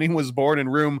Johnny was born in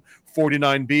room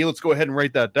 49B? Let's go ahead and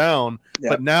write that down.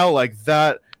 But now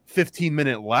that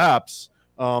 15-minute lapse,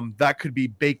 that could be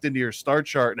baked into your star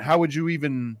chart. And how would you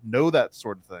even know that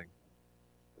sort of thing?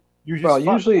 You're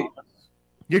just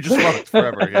you're just fucked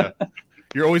forever. Yeah.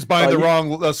 You're always buying the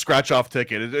wrong scratch off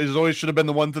ticket. It always should have been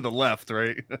the one to the left,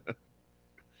 right?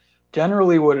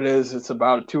 Generally what it is, it's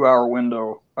about a 2-hour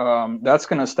window. That's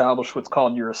going to establish what's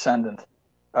called your ascendant.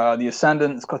 The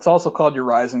ascendant, it's also called your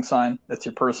rising sign. That's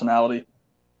your personality.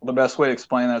 The best way to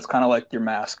explain that, it's kind of like your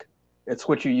mask. It's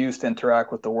what you use to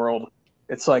interact with the world.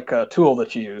 It's like a tool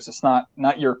that you use. It's not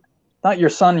your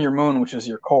sun and your moon, which is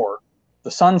your core. The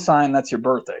sun sign, that's your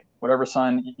birthday. Whatever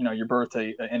sign your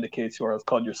birthday indicates you are, it's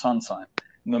called your sun sign.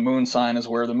 And the moon sign is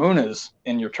where the moon is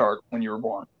in your chart when you were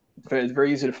born. It's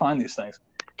very easy to find these things,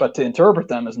 but to interpret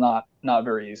them is not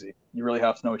very easy. You really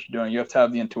have to know what you're doing. You have to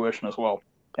have the intuition as well.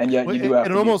 And yet you do have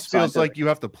to. It almost feels like you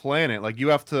have to plan it. Like you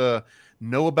have to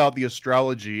know about the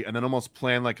astrology and then almost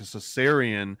plan like a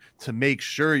cesarean to make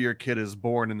sure your kid is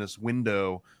born in this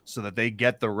window so that they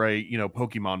get the right,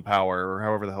 Pokemon power or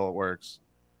however the hell it works.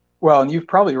 Well, and you've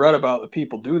probably read about the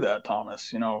people do that, Thomas.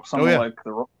 Someone like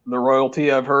the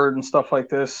royalty I've heard and stuff like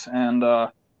this. And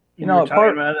we were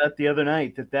talking about that the other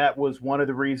night. That was one of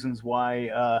the reasons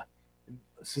why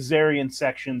cesarean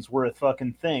sections were a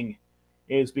fucking thing,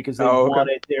 is because they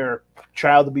wanted their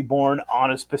child to be born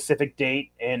on a specific date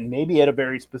and maybe at a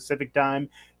very specific time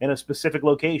in a specific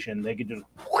location. They could just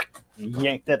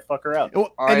yank that fucker out.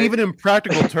 And even in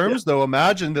practical terms, though,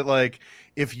 imagine that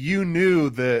if you knew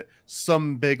that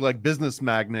some big business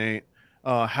magnate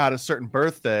had a certain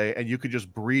birthday and you could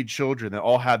just breed children that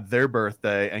all had their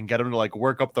birthday and get them to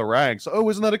work up the ranks. Oh,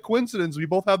 isn't that a coincidence? We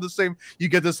both have the same. You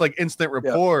get this instant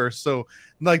rapport. Yeah. So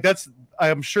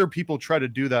I'm sure people try to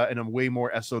do that in a way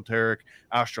more esoteric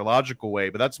astrological way,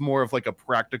 but that's more of a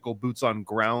practical boots on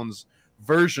grounds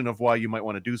version of why you might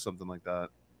want to do something like that.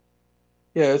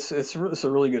 Yeah, it's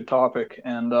a really good topic.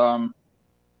 And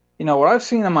what I've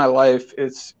seen in my life,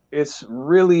 it's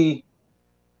really,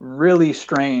 really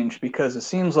strange, because it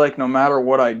seems like no matter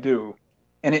what I do,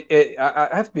 and I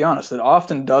have to be honest, it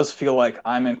often does feel like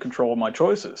I'm in control of my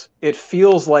choices. It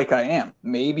feels like I am.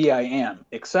 Maybe I am.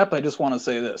 Except I just want to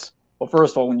say this. Well,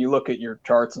 first of all, when you look at your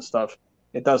charts and stuff,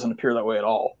 it doesn't appear that way at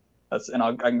all. I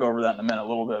can go over that in a minute a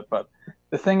little bit. But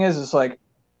the thing is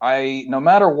no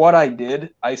matter what I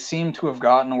did, I seem to have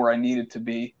gotten where I needed to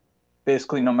be,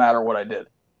 basically no matter what I did.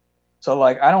 So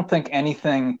I don't think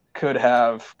anything could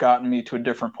have gotten me to a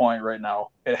different point right now.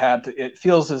 It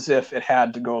feels as if it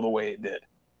had to go the way it did.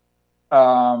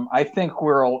 I think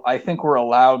we're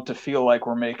allowed to feel like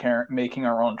we're making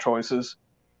our own choices.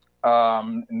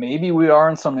 Maybe we are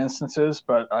in some instances,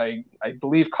 but I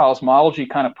believe cosmology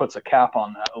kind of puts a cap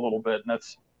on that a little bit, and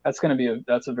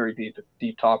that's a very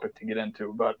deep topic to get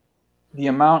into. But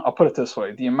I'll put it this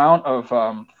way: the amount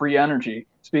of free energy.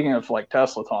 Speaking of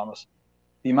Tesla, Thomas.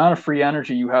 The amount of free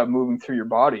energy you have moving through your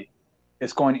body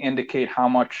is going to indicate how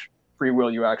much free will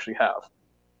you actually have.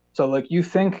 So you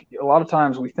think, a lot of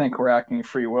times we think we're acting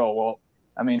free will. Well,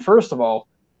 I mean, first of all,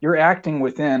 you're acting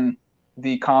within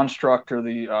the construct or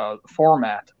the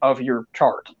format of your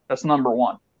chart. That's number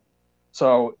one.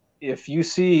 So if you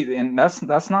see, and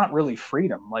that's not really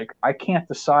freedom. I can't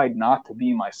decide not to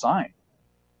be my sign.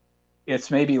 It's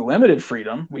maybe limited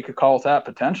freedom. We could call it that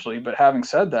potentially. But having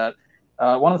said that,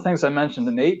 one of the things I mentioned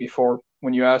to Nate before,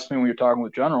 when you asked me when you were talking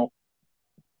with General,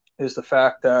 is the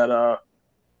fact that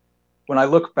when I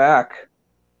look back,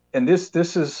 and this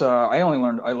is I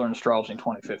learned astrology in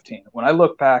 2015. When I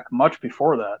look back much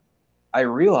before that, I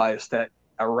realized that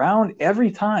around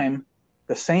every time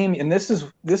the same, and this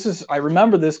is I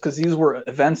remember this because these were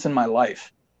events in my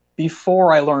life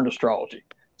before I learned astrology.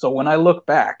 So when I look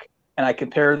back and I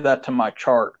compare that to my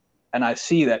chart, and I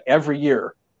see that every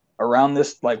year around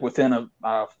this, like within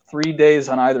 3 days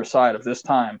on either side of this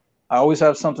time, I always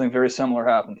have something very similar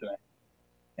happen to me.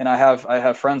 And I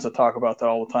have friends that talk about that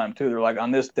all the time too. They're like,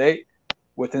 on this date,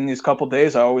 within these couple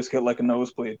days, I always get like a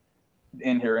nosebleed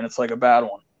in here, and it's like a bad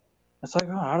one. It's like,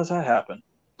 oh, how does that happen?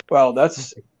 Well,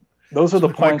 those are the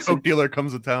points. My Coke dealer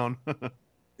comes to town.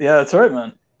 Yeah, that's right,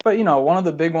 man. But one of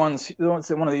the big ones, one of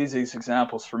the easiest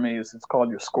examples for me is it's called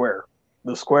your square.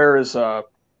 The square is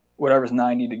whatever's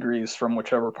 90 degrees from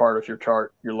whichever part of your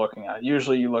chart you're looking at.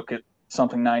 Usually you look at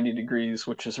something 90 degrees,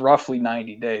 which is roughly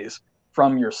 90 days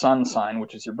from your sun sign,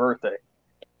 which is your birthday.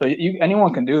 So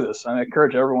anyone can do this. I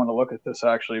encourage everyone to look at this.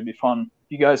 Actually, it'd be fun.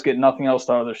 If you guys get nothing else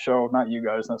out of the show, not you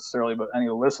guys necessarily, but any of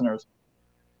the listeners,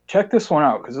 check this one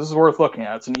out because this is worth looking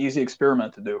at. It's an easy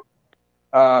experiment to do.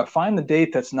 Find the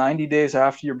date that's 90 days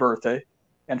after your birthday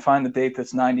and find the date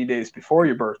that's 90 days before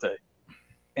your birthday.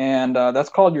 And that's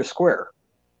called your square.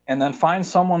 And then find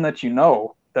someone that you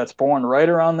know that's born right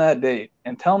around that date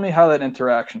and tell me how that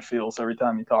interaction feels every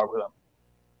time you talk with them.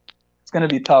 It's going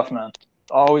to be tough, man.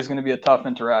 It's always going to be a tough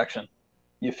interaction.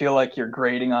 You feel like you're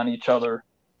grading on each other.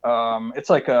 It's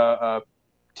like a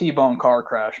T-bone car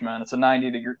crash, man. It's a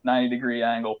 90 degree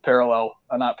angle,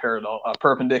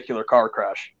 perpendicular car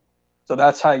crash. So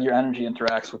that's how your energy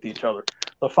interacts with each other.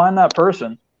 So find that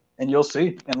person, and you'll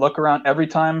see. And look around every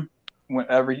time,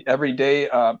 every day,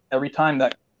 every time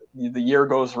that the year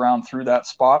goes around through that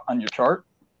spot on your chart.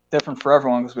 Different for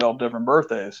everyone because we all have different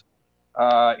birthdays.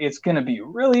 It's going to be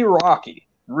really rocky,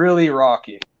 really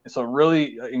rocky. So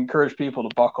really encourage people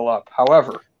to buckle up.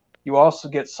 However, you also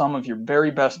get some of your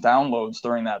very best downloads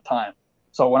during that time.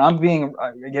 So when I'm getting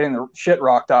the shit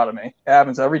rocked out of me, it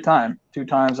happens every time, 2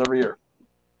 times every year.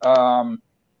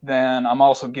 Then I'm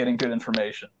also getting good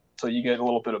information. So you get a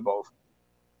little bit of both.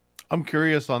 I'm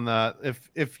curious on that.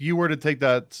 If you were to take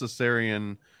that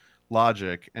Caesarean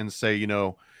logic and say,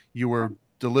 you were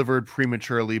delivered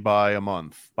prematurely by a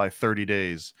month, by 30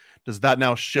 days, does that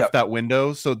now shift that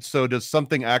window? So does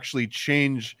something actually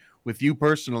change with you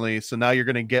personally? So now you're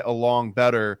going to get along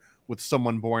better with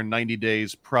someone born 90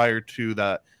 days prior to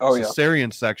that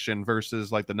Caesarean section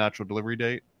versus like the natural delivery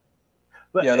date?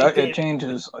 But it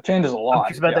changes a lot. I'm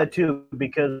curious about that too,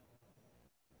 because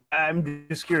I'm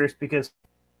just curious because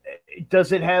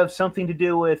does it have something to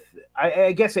do with,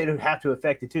 I guess it would have to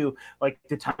affect it too, like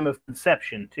the time of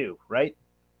conception too, right?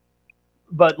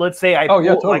 But let's say I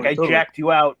jacked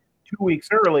you out 2 weeks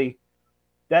early,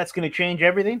 that's going to change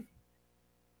everything?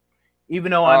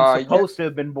 Even though I'm supposed to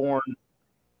have been born.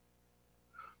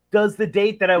 Does the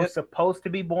date that I was supposed to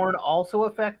be born also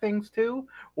affect things too?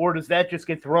 Or does that just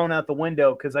get thrown out the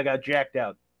window because I got jacked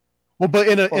out? Well, but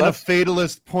in a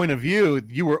fatalist point of view,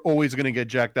 you were always going to get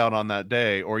jacked out on that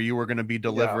day, or you were going to be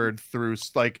delivered through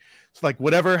like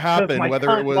whatever happened. My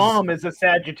whether it was mom is a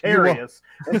Sagittarius,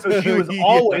 and so she was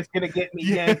always going to get me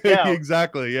yanked out.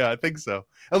 Exactly. Yeah, I think so.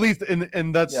 At least,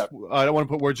 and that's I don't want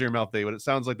to put words in your mouth, Dave, but it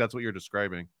sounds like that's what you're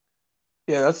describing.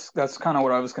 Yeah, that's kind of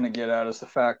what I was going to get at, is the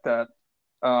fact that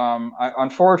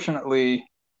unfortunately,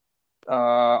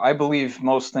 I believe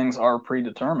most things are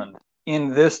predetermined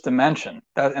in this dimension.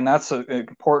 That's an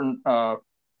important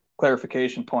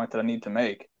clarification point that I need to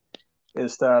make,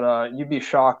 is that you'd be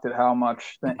shocked at how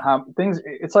things.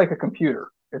 It's like a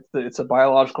computer. It's a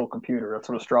biological computer. That's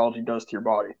what astrology does to your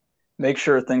body. Make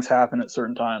sure things happen at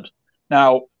certain times.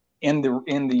 Now, in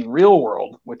the real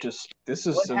world, which is this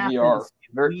is the VR.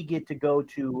 We get to go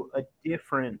to a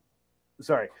different.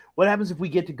 Sorry, what happens if we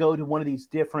get to go to one of these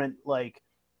different like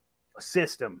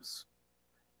systems,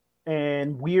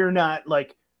 and we're not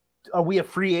like, are we a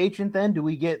free agent then? Do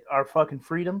we get our fucking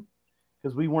freedom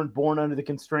because we weren't born under the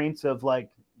constraints of like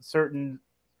certain?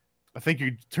 I think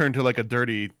you turn to like a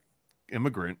dirty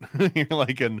immigrant. You're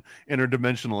like an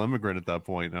interdimensional immigrant at that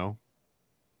point, no?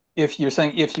 If you're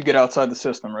saying if you get outside the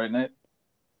system, right, Nate?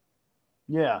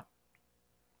 Yeah.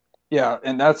 Yeah,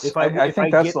 and that's I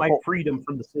think that's get my freedom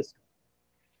from the system.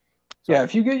 So, yeah,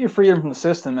 if you get your freedom from the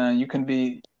system, man, you can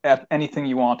be at anything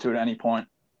you want to at any point.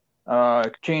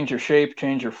 Change your shape,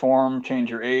 change your form, change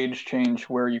your age, change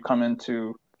where you come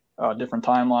into different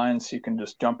timelines. You can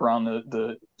just jump around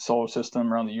the solar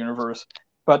system, around the universe.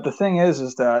 But the thing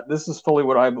is that this is fully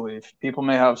what I believe. People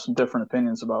may have some different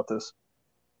opinions about this,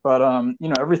 but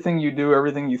everything you do,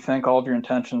 everything you think, all of your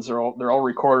intentions they're all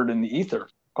recorded in the ether,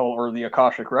 or the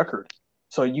Akashic record.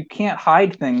 So you can't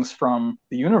hide things from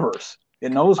the universe.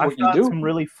 It knows what you do. Some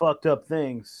really fucked up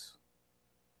things.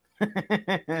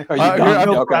 Are you done?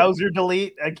 No Okay. browser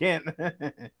delete. I can't.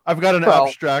 I've got an Well-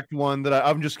 abstract one that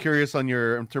I'm just curious on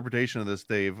your interpretation of this,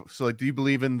 Dave. So, like, do you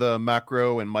believe in the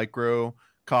macro and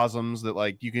microcosms that,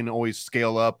 like, you can always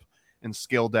scale up and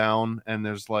scale down, and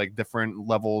there's like different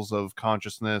levels of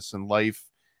consciousness and life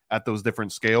at those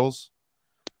different scales?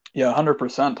 Yeah,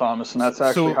 100%, Thomas, and that's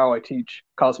actually how I teach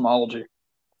cosmology.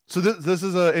 So this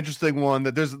is an interesting one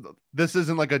that this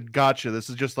isn't like a gotcha. This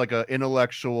is just like an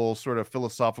intellectual sort of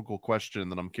philosophical question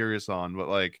that I'm curious on. But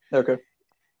like, okay,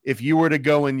 if you were to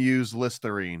go and use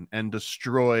Listerine and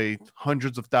destroy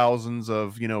hundreds of thousands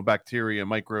of, you know, bacteria,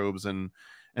 microbes, and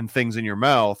things in your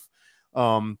mouth,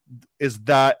 is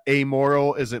that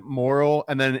amoral? Is it moral?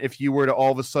 And then if you were to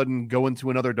all of a sudden go into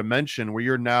another dimension where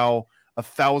you're now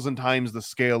 1,000 times the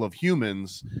scale of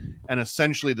humans, and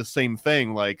essentially the same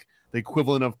thing, like the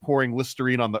equivalent of pouring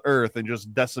Listerine on the earth and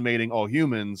just decimating all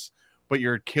humans, but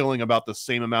you're killing about the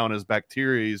same amount as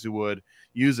bacteria you would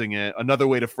using it. Another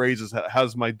way to phrase is,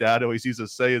 as my dad always used to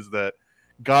say, is that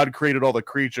God created all the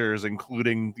creatures,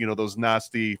 including, you know, those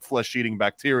nasty flesh-eating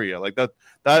bacteria. Like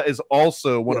that is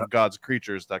also one of God's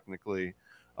creatures, technically.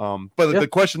 But the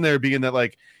question there being that,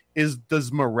 like,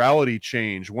 does morality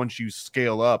change once you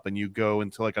scale up and you go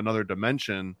into like another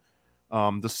dimension?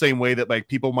 The same way that like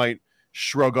people might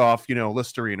shrug off, you know,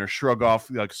 Listerine, or shrug off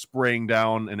like spraying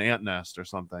down an ant nest or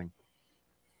something.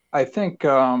 I think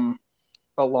a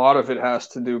lot of it has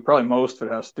to do, probably most of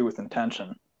it has to do with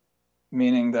intention.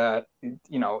 Meaning that,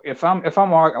 you know, if I'm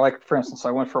walking, like for instance,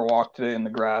 I went for a walk today in the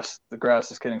grass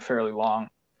is getting fairly long.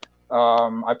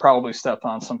 I probably stepped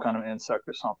on some kind of insect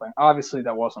or something. Obviously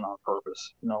that wasn't on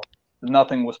purpose. You know,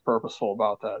 nothing was purposeful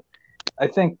about that. I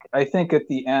think at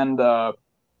the end,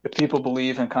 if people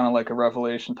believe in kind of like a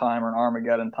revelation time or an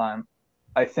Armageddon time,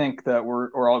 I think that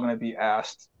we're all going to be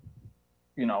asked,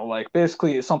 you know, like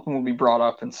basically something will be brought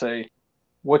up and say,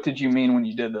 what did you mean when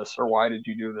you did this, or why did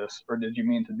you do this, or did you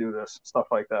mean to do this, stuff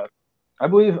like that. I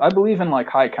believe in like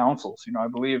high councils. You know, I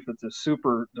believe that the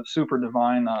super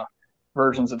divine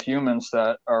versions of humans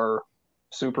that are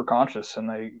super conscious, and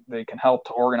they can help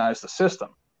to organize the system.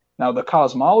 Now the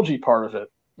cosmology part of it,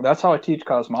 that's how I teach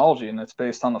cosmology, and it's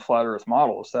based on the flat Earth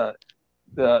model. Is that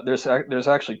there's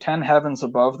actually 10 heavens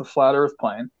above the flat Earth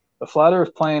plane. The flat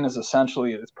Earth plane is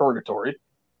essentially it's purgatory.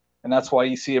 And that's why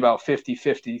you see about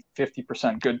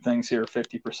 50% good things here,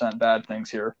 50% bad things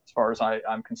here, as far as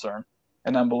I'm concerned.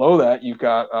 And then below that, you've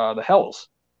got the hells,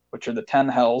 which are the 10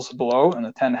 hells below and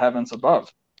the 10 heavens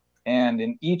above. And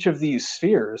in each of these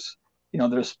spheres, you know,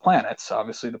 there's planets.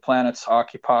 Obviously, the planets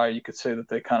occupy, you could say that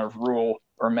they kind of rule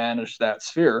or manage that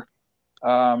sphere.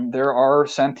 There are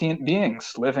sentient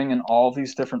beings living in all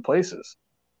these different places.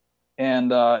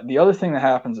 And the other thing that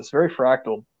happens is very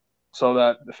fractal. So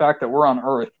that the fact that we're on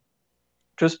Earth,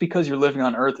 just because you're living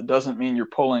on Earth, it doesn't mean you're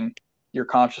pulling your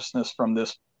consciousness from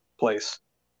this place.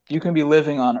 You can be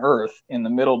living on Earth in the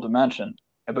middle dimension,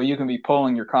 but you can be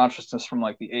pulling your consciousness from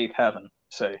like the 8th heaven,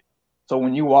 say. So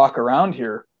when you walk around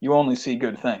here, you only see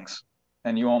good things,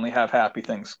 and you only have happy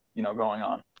things, you know, going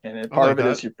on. And part of it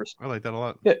is your perspective. I like that a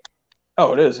lot. Yeah.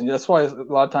 Oh, it is. And that's why a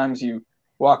lot of times you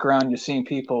walk around, you're seeing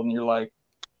people, and you're like,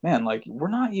 man, like we're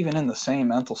not even in the same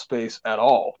mental space at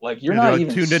all. Like you're not like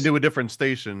even tuned into a different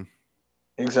station.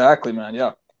 Exactly, man.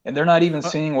 Yeah. And they're not even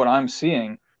seeing what I'm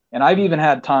seeing. And I've even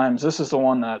had times, this is the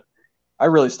one that I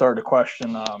really started to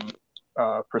question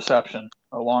perception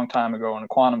a long time ago. And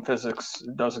quantum physics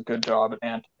does a good job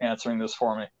at answering this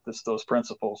for me, those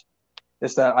principles.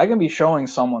 Is that I can be showing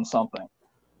someone something.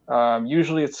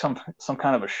 Usually it's some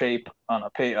kind of a shape on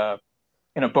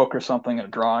in a book or something, in a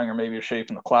drawing, or maybe a shape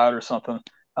in the cloud or something.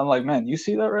 I'm like, man, you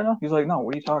see that right now? He's like, no,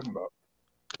 what are you talking about?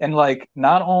 And like,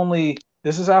 not only,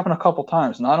 this has happened a couple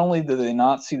times, not only do they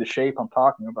not see the shape I'm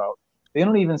talking about, they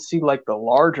don't even see like the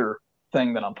larger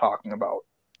thing that I'm talking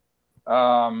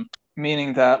about.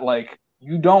 Meaning that like,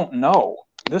 you don't know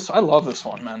this. I love this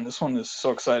one, man. This one is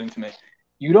so exciting to me.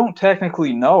 You don't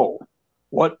technically know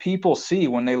what people see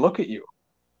when they look at you.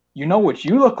 You know what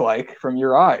you look like from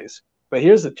your eyes, but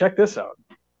check this out.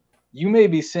 You may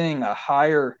be seeing a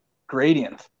higher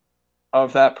gradient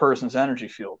of that person's energy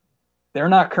field. They're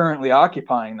not currently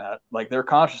occupying that, like their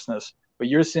consciousness, but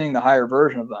you're seeing the higher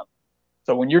version of them.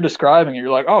 So when you're describing it, you're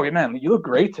like, oh, man, you look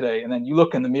great today. And then you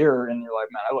look in the mirror and you're like,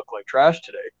 man, I look like trash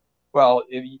today. Well,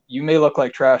 you may look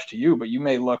like trash to you, but you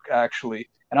may look actually,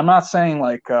 and I'm not saying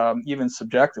like even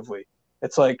subjectively.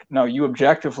 It's like, no, you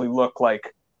objectively look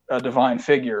like a divine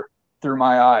figure through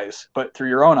my eyes, but through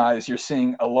your own eyes, you're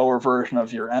seeing a lower version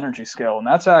of your energy scale. And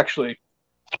that's actually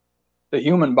the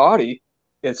human body.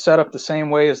 It's set up the same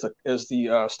way as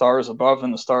the stars above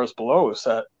and the stars below. Is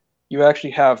that you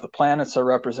actually have the planets are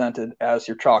represented as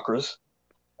your chakras,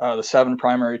 the 7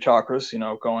 primary chakras,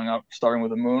 going up, starting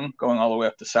with the moon, going all the way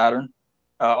up to Saturn,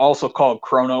 also called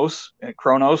Chronos,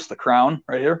 Chronos, the crown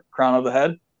right here, crown of the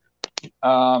head.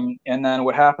 And then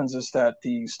what happens is that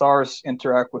the stars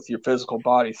interact with your physical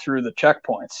body through the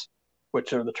checkpoints,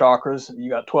 which are the chakras. You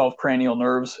got 12 cranial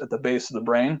nerves at the base of the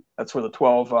brain. That's where the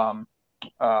 12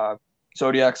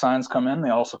 zodiac signs come in. They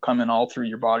also come in all through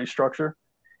your body structure.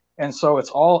 And so it's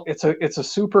a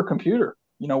supercomputer.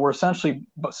 We're essentially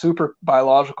super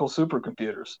biological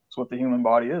supercomputers. That's what the human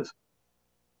body is.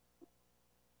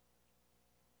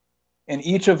 And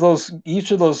each of those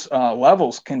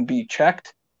levels can be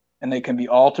checked, and they can be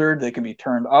altered. They can be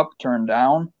turned up, turned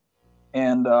down.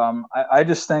 And I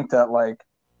just think that, like,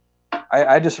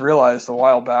 I just realized a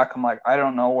while back, I'm like, I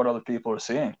don't know what other people are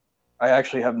seeing. I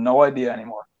actually have no idea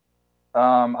anymore.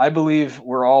 I believe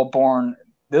we're all born.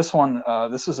 This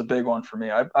is a big one for me.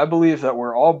 I believe that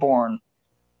we're all born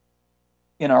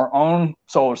in our own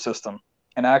solar system.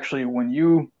 And actually, when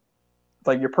your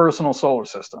personal solar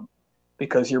system,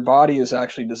 because your body is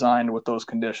actually designed with those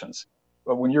conditions.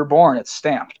 But when you're born, it's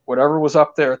stamped. Whatever was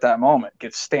up there at that moment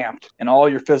gets stamped, and all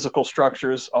your physical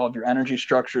structures, all of your energy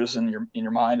structures in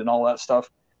your mind and all that stuff,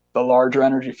 the larger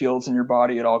energy fields in your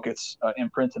body, it all gets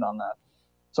imprinted on that.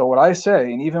 So what I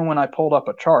say, and even when I pulled up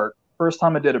a chart, first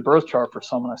time I did a birth chart for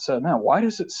someone, I said, man, why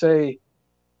does it say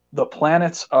the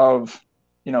planets of,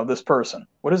 this person?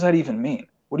 What does that even mean?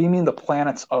 What do you mean the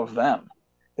planets of them?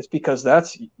 It's because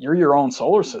you're your own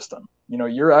solar system.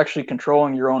 You're actually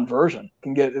controlling your own version.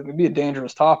 It can be a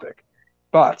dangerous topic,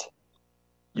 but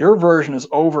your version is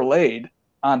overlaid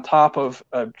on top of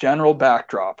a general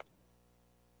backdrop.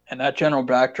 And that general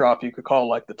backdrop, you could call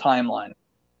like the timeline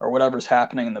or whatever's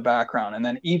happening in the background. And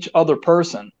then each other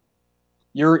person,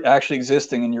 you're actually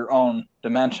existing in your own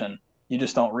dimension. You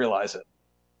just don't realize it.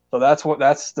 So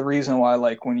that's the reason why,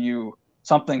 like, when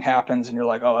something happens and you're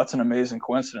like, oh, that's an amazing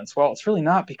coincidence. Well, it's really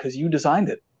not, because you designed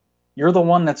it. You're the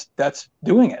one that's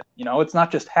doing it. It's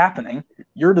not just happening.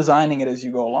 You're designing it as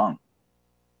you go along.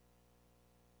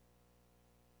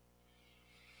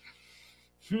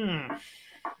 Some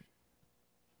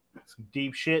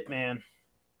deep shit, man.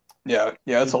 Yeah,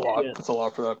 it's a lot. It's a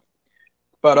lot for that.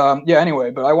 But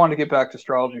anyway, but I wanted to get back to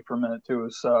astrology for a minute too.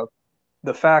 Is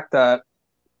the fact that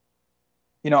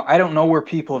I don't know where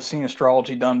people have seen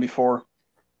astrology done before.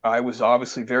 I was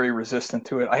obviously very resistant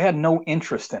to it. I had no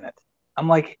interest in it. I'm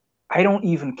like, I don't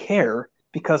even care,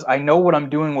 because I know what I'm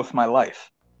doing with my life.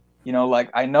 Like,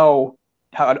 I know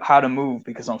how to move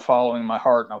because I'm following my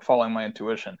heart and I'm following my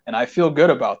intuition, and I feel good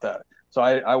about that. So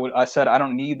I said I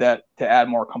don't need that to add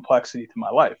more complexity to my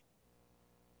life.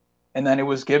 And then it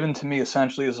was given to me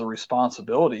essentially as a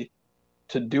responsibility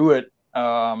to do it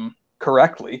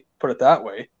correctly, put it that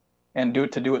way, and do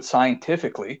it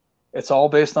scientifically. It's all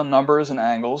based on numbers and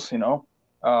angles.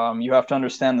 You have to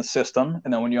understand the system,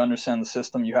 and then when you understand the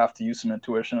system, you have to use some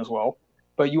intuition as well.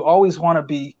 But you always want to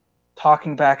be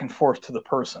talking back and forth to the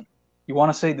person. You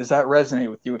want to say, does that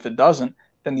resonate with you? If it doesn't,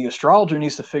 then the astrologer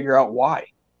needs to figure out why.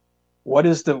 What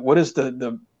is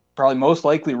the probably most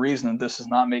likely reason that this is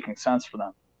not making sense for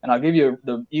them? And I'll give you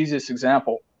the easiest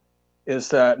example, is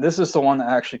that this is the one that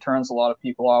actually turns a lot of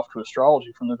people off to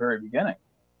astrology from the very beginning,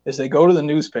 is they go to the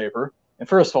newspaper. And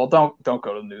first of all, don't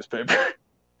go to the newspaper.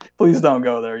 Please don't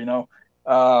go there.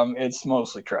 It's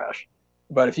mostly trash.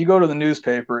 But if you go to the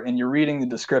newspaper and you're reading the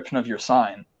description of your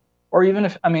sign, or even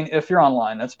if you're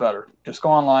online, that's better. Just go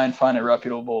online, find a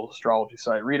reputable astrology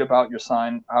site, read about your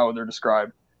sign, how they're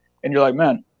described. And you're like,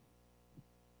 man,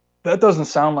 that doesn't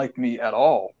sound like me at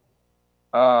all.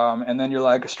 And then you're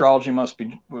like, astrology must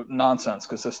be nonsense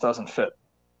because this doesn't fit.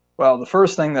 Well, the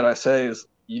first thing that I say is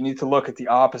you need to look at the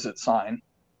opposite sign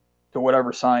to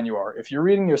whatever sign you are. If you're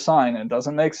reading your sign and it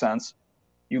doesn't make sense,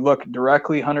 you look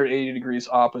directly 180 degrees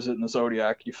opposite in the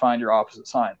zodiac, you find your opposite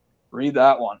sign. Read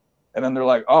that one. And then they're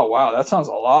like, oh, wow, that sounds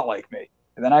a lot like me.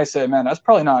 And then I say, man, that's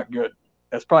probably not good.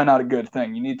 That's probably not a good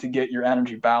thing. You need to get your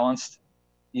energy balanced.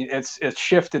 It's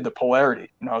shifted to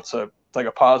polarity. It's like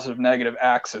a positive negative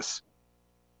axis.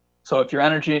 So if your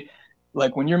energy,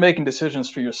 like when you're making decisions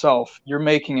for yourself, you're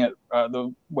making it,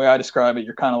 the way I describe it,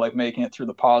 you're kind of like making it through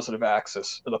the positive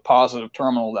axis or the positive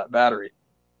terminal of that battery.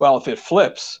 Well, if it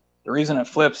flips, the reason it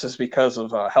flips is because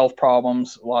of health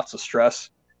problems, lots of stress.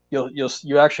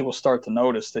 You actually will start to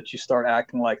notice that you start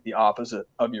acting like the opposite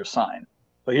of your sign.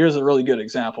 So here's a really good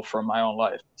example from my own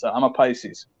life. So I'm a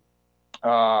Pisces.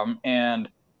 And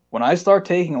when I start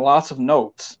taking lots of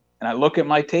notes and I look at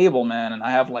my table, man, and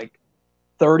I have like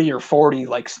 30 or 40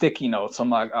 like sticky notes, I'm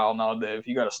like, oh no, Dave,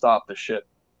 you got to stop this shit.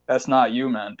 That's not you,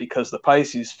 man, because the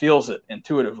Pisces feels it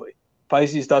intuitively.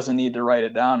 Pisces doesn't need to write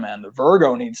it down, man. The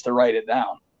Virgo needs to write it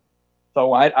down.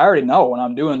 So I already know when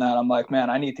I'm doing that, I'm like, man,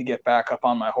 I need to get back up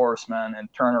on my horse, man,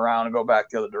 and turn around and go back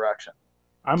the other direction.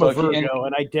 I'm a Virgo,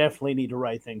 and I definitely need to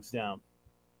write things down.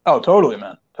 Oh, totally,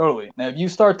 man, totally. Now, if you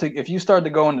start to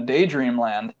go into daydream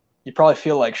land, you probably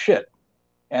feel like shit,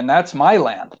 and that's my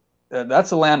land. That's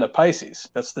the land of Pisces.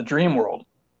 That's the dream world.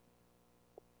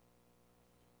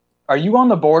 Are you on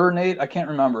the border, Nate? I can't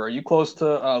remember. Are you close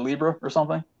to Libra or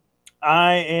something?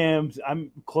 I am.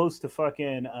 I'm close to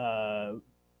fucking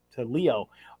to Leo.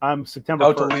 I'm September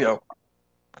 1st. To Leo.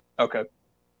 Okay.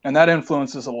 And that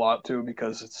influences a lot too,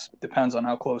 because it depends on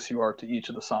how close you are to each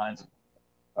of the signs.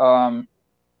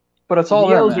 But it's all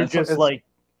Leos there, are just like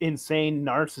insane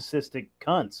narcissistic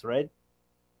cunts, right?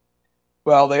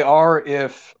 Well, they are.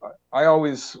 If I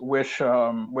always wish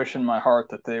in my heart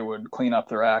that they would clean up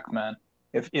their act, man.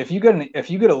 If you get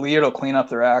a Leo to clean up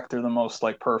their act, they're the most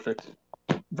like perfect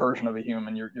version of a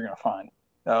human you're gonna find.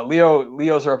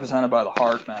 Leo's represented by the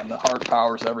heart, man. The heart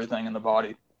powers everything in the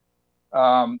body.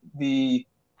 The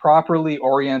properly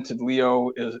oriented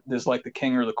Leo is like the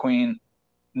king or the queen.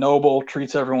 Noble,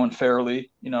 treats everyone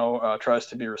fairly, tries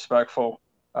to be respectful,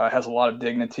 has a lot of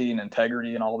dignity and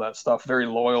integrity and all that stuff, very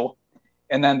loyal.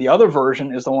 And then the other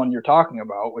version is the one you're talking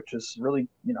about, which is really,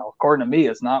 according to me,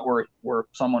 it's not where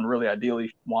someone really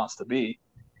ideally wants to be.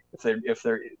 If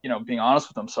they're being honest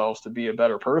with themselves to be a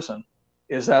better person,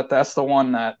 that's the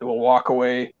one that will walk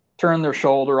away, turn their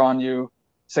shoulder on you,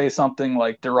 say something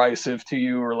like derisive to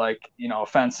you or like,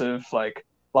 offensive, like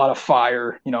a lot of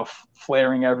fire,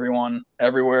 flaring everyone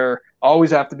everywhere,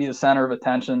 always have to be the center of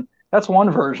attention. That's one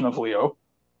version of Leo,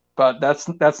 but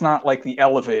that's not like the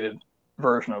elevated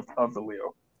version of the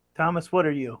Leo. Thomas, what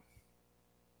are you?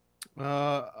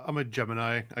 I'm a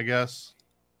Gemini, I guess.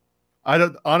 I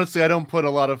don't put a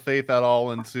lot of faith at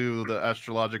all into the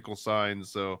astrological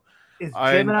signs, so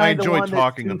I enjoy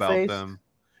talking about them.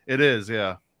 It is,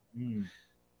 yeah.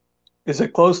 Is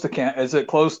it close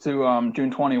to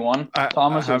June 21,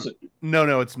 Thomas?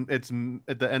 No, it's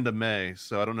at the end of May,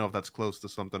 so I don't know if that's close to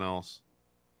something else.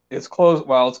 It's close.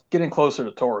 Well, it's getting closer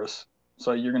to Taurus,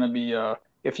 so you're going to be.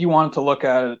 If you want to look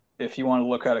at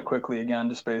it quickly again,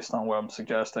 just based on what I'm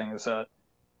suggesting, is that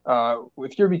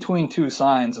if you're between two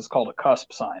signs, it's called a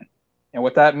cusp sign, and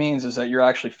what that means is that you're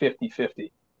actually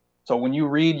 50-50. So when you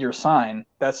read your sign,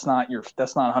 that's not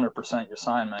 100% your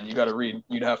sign, man.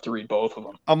 You'd have to read both of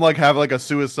them. I'm like having like a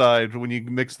suicide when you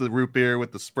mix the root beer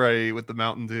with the spray, with the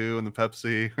Mountain Dew and the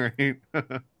Pepsi, right?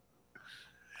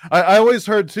 I always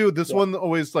heard too, this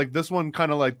one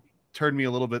kind of like turned me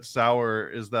a little bit sour,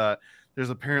 is that there's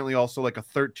apparently also like a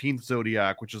 13th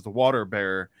zodiac, which is the water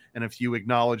bear. And if you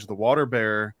acknowledge the water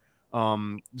bear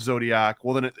zodiac,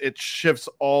 well, then it shifts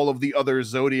all of the other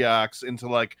zodiacs into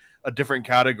like a different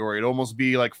category. It'd almost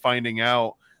be like finding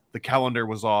out the calendar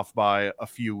was off by a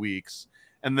few weeks.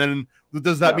 And then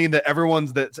does that mean that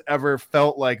everyone's that's ever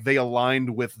felt like they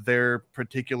aligned with their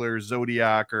particular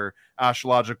zodiac or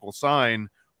astrological sign,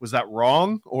 was that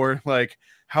wrong? Or like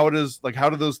how do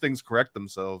those things correct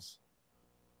themselves?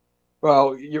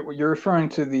 Well, you're referring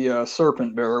to the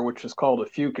serpent bearer, which is called a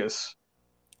fucus.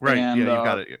 Right. And, you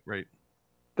got it right.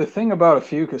 The thing about a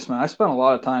fucus, man, I spent a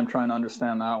lot of time trying to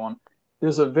understand that one.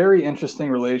 There's a very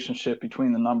interesting relationship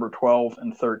between the number 12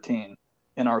 and 13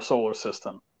 in our solar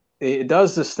system. It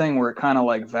does this thing where it kind of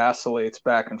like vacillates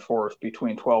back and forth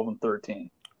between 12 and 13.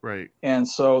 Right. And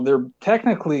so they're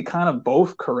technically kind of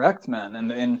both correct,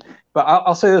 man. But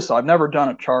I'll say this, though. I've never done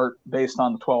a chart based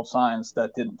on the 12 signs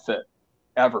that didn't fit,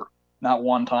 ever. Not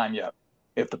one time yet,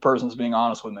 if the person's being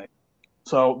honest with me.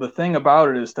 So the thing about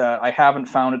it is that I haven't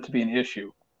found it to be an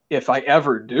issue. If I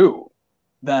ever do,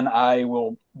 then I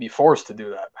will be forced to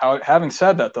do that. Having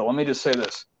said that, though, let me just say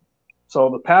this. So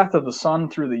the path of the sun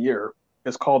through the year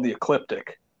is called the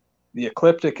ecliptic. The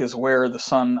ecliptic is where the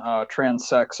sun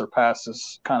transects or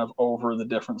passes kind of over the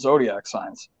different zodiac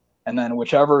signs. And then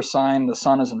whichever sign the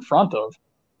sun is in front of,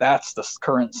 that's the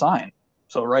current sign.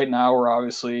 So right now we're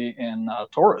obviously in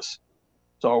Taurus.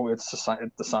 So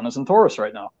the sun is in Taurus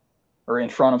right now, or in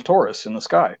front of Taurus in the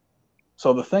sky.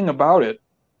 So the thing about it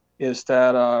is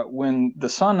that when the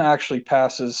sun actually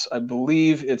passes, I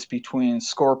believe it's between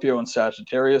Scorpio and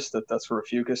Sagittarius, that's where a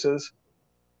fucus is.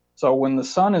 So when the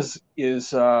sun is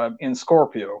in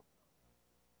Scorpio,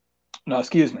 no,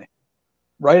 excuse me,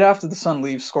 right after the sun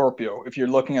leaves Scorpio, if you're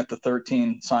looking at the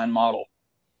 13 sign model,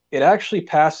 it actually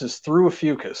passes through a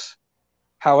fucus.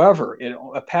 However, it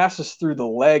passes through the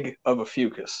leg of a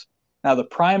fucus. Now, the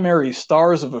primary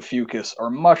stars of a fucus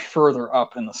are much further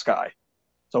up in the sky.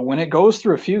 So when it goes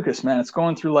through a fucus, man, it's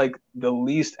going through like the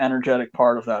least energetic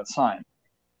part of that sign.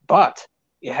 But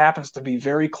it happens to be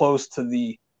very close to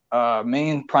the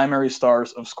main primary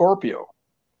stars of Scorpio.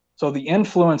 So the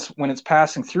influence when it's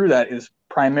passing through that is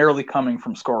primarily coming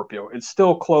from Scorpio. It's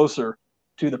still closer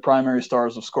to the primary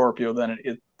stars of Scorpio than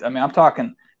I mean, I'm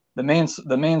talking the main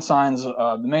signs,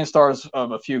 the main stars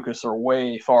of Ophiuchus are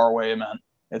way far away, man.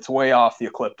 It's way off the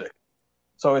ecliptic.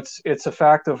 So it's a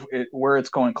fact of where it's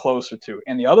going closer to.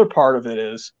 And the other part of it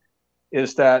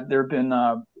is that there've been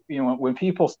when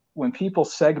people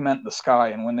segment the sky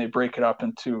and when they break it up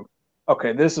into,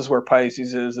 okay, this is where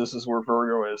Pisces is, this is where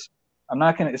Virgo is.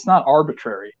 It's not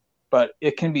arbitrary, but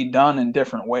it can be done in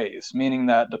different ways, meaning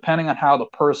that depending on how the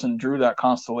person drew that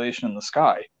constellation in the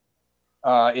sky,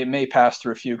 it may pass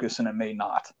through Ophiuchus and it may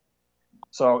not.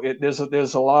 So there's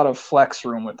a lot of flex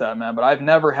room with that, man. But I've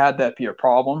never had that be a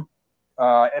problem,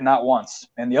 and not once.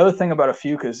 And the other thing about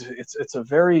Ophiuchus,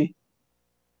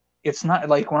 it's not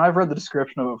like when I've read the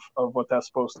description of what that's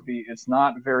supposed to be, it's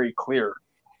not very clear.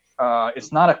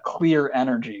 It's not a clear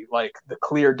energy, like the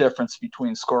clear difference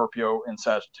between Scorpio and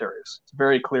Sagittarius. It's a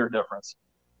very clear difference.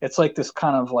 It's like this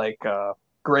kind of like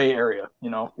gray area,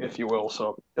 if you will.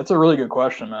 So it's a really good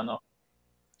question, man, though.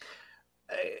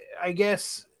 I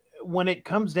guess when it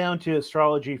comes down to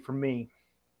astrology for me,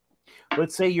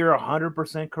 let's say you're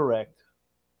 100% correct.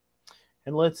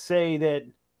 And let's say that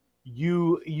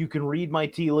you can read my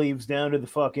tea leaves down to the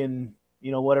fucking,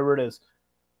 whatever it is.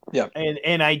 Yeah.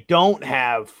 And I don't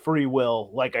have free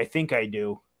will like I think I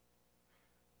do.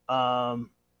 Why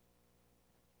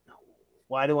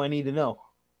do I need to know?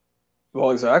 Well,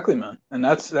 exactly, man. And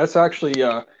that's actually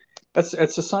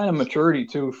it's a sign of maturity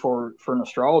too for an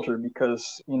astrologer,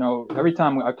 because every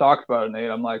time I've talked about it, Nate,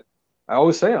 I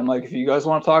always say, I'm like, if you guys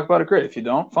want to talk about it, great. If you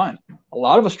don't, fine. A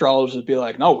lot of astrologers would be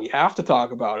like, no, we have to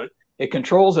talk about it. It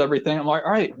controls everything. I'm like,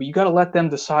 all right, but you got to let them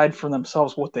decide for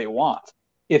themselves what they want.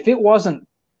 If it wasn't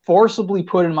forcibly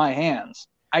put in my hands,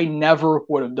 I never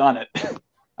would have done it.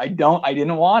 I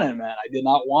didn't want it, man. I did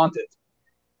not want it.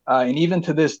 And even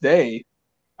to this day,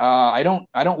 I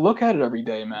don't look at it every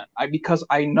day, man. Because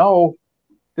I know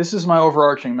this is my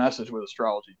overarching message with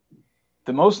astrology.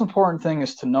 The most important thing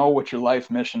is to know what your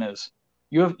life mission is.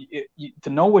 You have to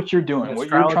know what you're doing, what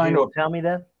you're trying to tell me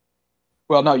that.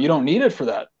 Well, no, you don't need it for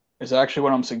that. Is actually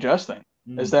what I'm suggesting.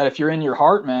 Is that if you're in your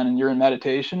heart, man, and you're in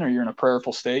meditation or you're in a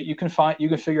prayerful state, you can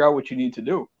figure out what you need to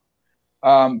do.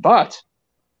 But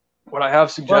what I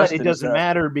have suggested, but it doesn't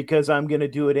matter because I'm going to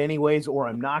do it anyways, or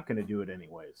I'm not going to do it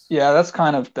anyways. Yeah, that's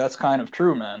kind of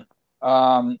true, man.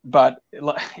 But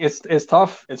it's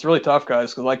tough. It's really tough,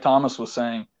 guys, because like Thomas was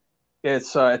saying,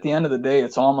 it's at the end of the day,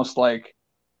 it's almost like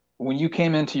when you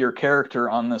came into your character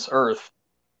on this earth,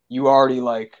 you already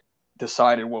like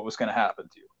decided what was going to happen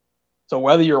to you. So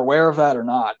whether you're aware of that or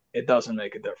not, it doesn't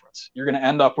make a difference. You're going to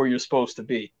end up where you're supposed to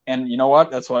be. And you know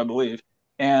what? That's what I believe.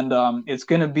 And it's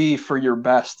going to be for your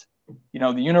best.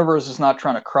 The universe is not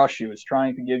trying to crush you. It's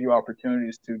trying to give you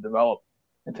opportunities to develop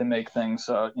and to make things,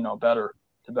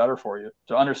 better for you,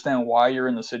 to understand why you're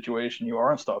in the situation you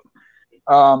are and stuff.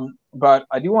 But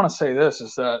I do want to say this,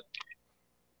 is that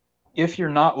if you're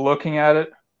not looking at it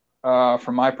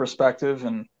from my perspective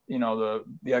and,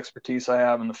 the expertise I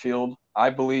have in the field, I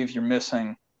believe you're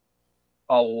missing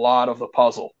a lot of the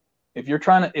puzzle. If you're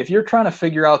trying to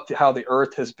figure out how the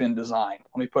earth has been designed,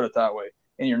 let me put it that way,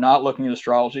 and you're not looking at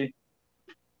astrology,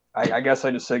 I guess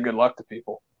I just say good luck to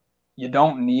people. You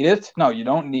don't need it. No, you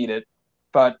don't need it,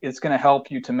 but it's going to help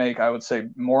you to make, I would say,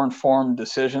 more informed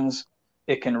decisions.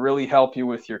 It can really help you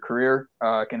with your career.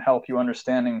 It can help you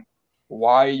understanding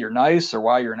why you're nice or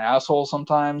why you're an asshole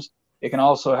sometimes. It can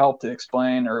also help to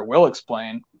explain, or it will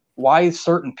explain, why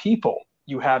certain people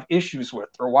you have issues with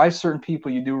or why certain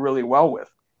people you do really well with,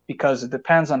 because it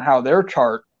depends on how their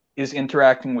chart is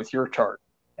interacting with your chart.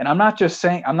 And I'm not just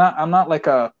saying, I'm not like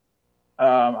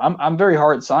I'm very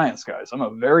hard science, guys. I'm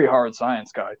a very hard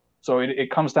science guy. So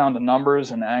it comes down to numbers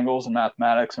and angles and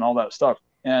mathematics and all that stuff.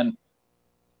 And,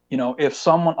 if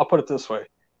someone, I'll put it this way,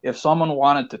 if someone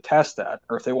wanted to test that,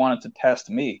 or if they wanted to test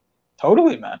me,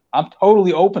 totally, man, I'm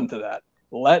totally open to that.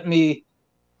 Let me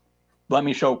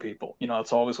show people,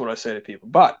 that's always what I say to people.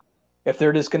 But if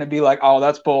they're just going to be like, oh,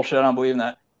 that's bullshit, I don't believe in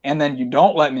that, and then you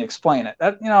don't let me explain it,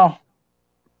 that,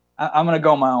 I'm going to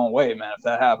go my own way, man, if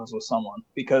that happens with someone,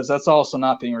 because that's also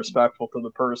not being respectful to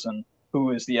the person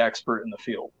who is the expert in the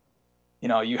field.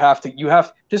 You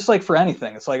have just like for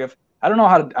anything. It's like, if I don't know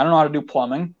how to do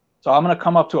plumbing, so I'm going to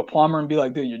come up to a plumber and be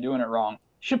like, dude, you're doing it wrong. You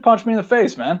should punch me in the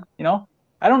face, man.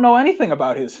 I don't know anything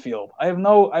about his field.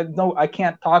 I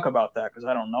can't talk about that because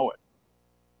I don't know it.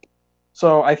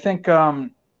 So I think,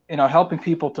 helping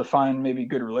people to find maybe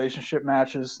good relationship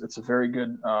matches, it's a very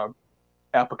good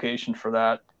application for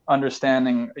that.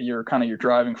 understanding your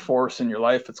driving force in your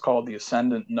life. It's called the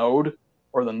ascendant node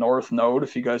or the north node,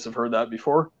 if you guys have heard that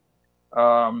before.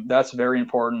 That's very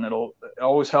important. It'll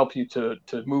always help you to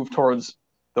move towards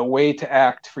the way to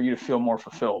act for you to feel more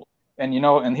fulfilled. And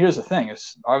and here's the thing: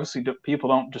 is obviously people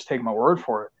don't just take my word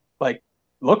for it. Like,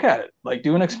 look at it, like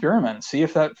do an experiment and see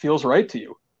if that feels right to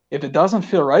you. If it doesn't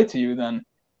feel right to you, then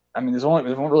there's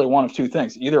really one of two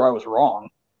things. Either I was wrong,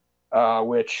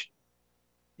 which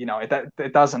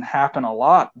it doesn't happen a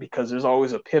lot because there's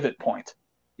always a pivot point.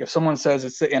 If someone says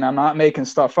it's, and I'm not making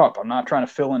stuff up, I'm not trying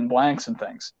to fill in blanks and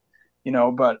things,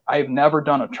 but I've never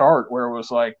done a chart where it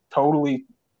was like totally,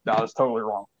 that was totally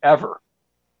wrong ever.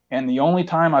 And the only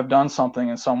time I've done something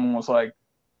and someone was like,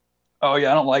 oh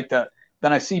yeah, I don't like that,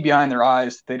 then I see behind their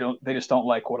eyes they just don't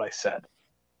like what I said.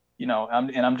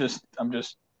 I'm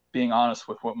just being honest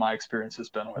with what my experience has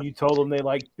been with. You told them they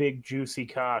like big juicy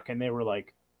cock, and they were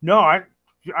like, no, I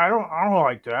don't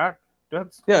like that.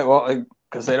 That's well,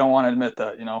 because they don't want to admit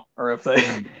that, or if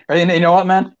they, or you know what,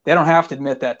 man, they don't have to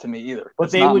admit that to me either.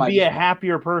 But they would be a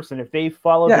happier person if they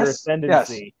followed their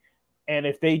ascendancy. Yes. And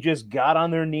if they just got on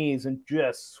their knees and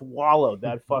just swallowed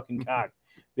that fucking cock,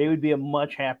 they would be a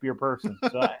much happier person.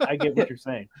 So I get what you're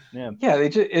saying. Yeah. Yeah.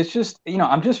 It's just,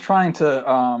 I'm just trying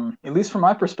to, at least from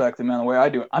my perspective, man, the way I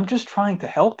do it, I'm just trying to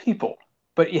help people,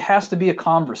 but it has to be a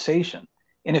conversation.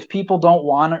 And if people don't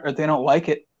want it or they don't like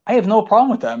it, I have no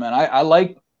problem with that, man. I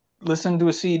like listening to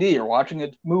a CD or watching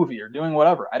a movie or doing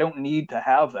whatever. I don't need to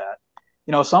have that.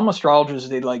 Some astrologers,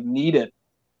 they like need it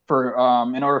for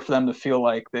in order for them to feel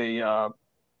like they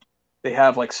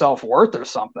have like self-worth or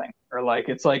something, or like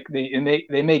it's like they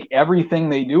make everything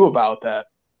they do about that.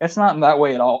 It's not in that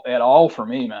way at all for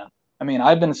me, man.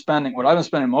 I've been spending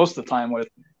most of the time with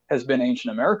has been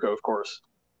ancient America, of course,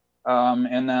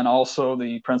 and then also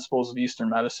the principles of Eastern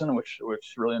medicine, which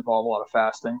really involve a lot of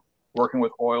fasting, working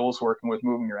with oils, working with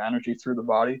moving your energy through the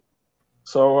body.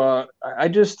 So I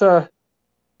just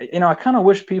I kind of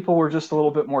wish people were just a little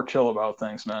bit more chill about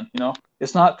things, man.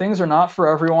 Things are not for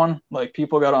everyone. Like,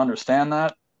 people got to understand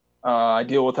that. I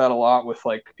deal with that a lot with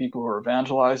like people who are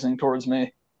evangelizing towards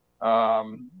me. I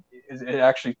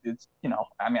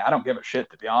don't give a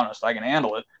shit, to be honest. I can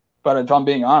handle it. But if I'm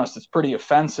being honest, it's pretty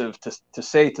offensive to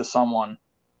say to someone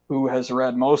who has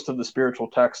read most of the spiritual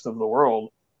text of the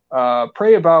world,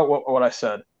 pray about what I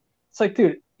said. It's like,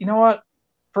 dude, you know what?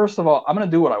 First of all, I'm going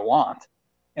to do what I want.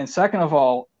 And second of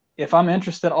all, if I'm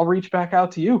interested, I'll reach back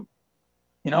out to you.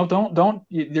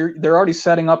 They're already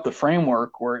setting up the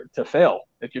framework to fail.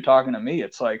 If you're talking to me,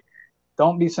 it's like,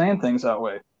 don't be saying things that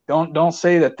way. Don't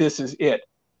say that this is it.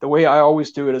 The way I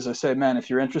always do it is I say, man, if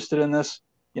you're interested in this,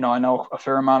 I know a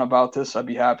fair amount about this. I'd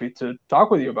be happy to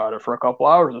talk with you about it for a couple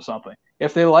hours or something.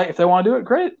 If they want to do it,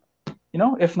 great.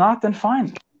 If not, then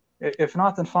fine. If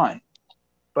not, then fine.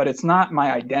 But it's not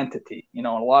my identity. A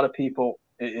lot of people,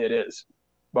 it is.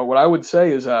 But what I would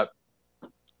say is that,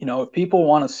 if people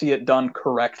want to see it done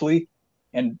correctly,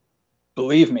 and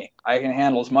believe me, I can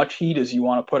handle as much heat as you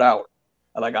want to put out.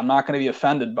 Like, I'm not going to be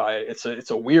offended by it.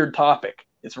 It's a weird topic.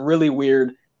 It's really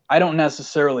weird. I don't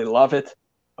necessarily love it,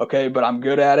 okay, but I'm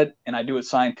good at it, and I do it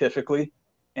scientifically.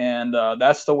 And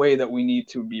that's the way that we need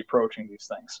to be approaching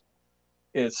these things.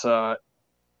 It's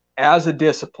as a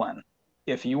discipline.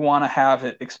 If you want to have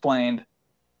it explained,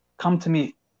 come to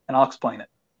me, and I'll explain it.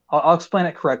 I'll explain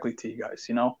it correctly to you guys,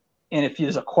 And if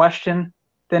there's a question,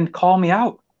 then call me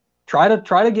out. Try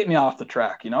to get me off the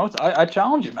track, I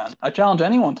challenge you, man. I challenge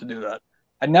anyone to do that.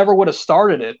 I never would have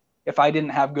started it if I didn't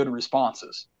have good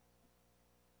responses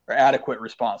or adequate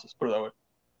responses, put it that way.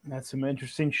 That's some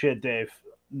interesting shit, Dave.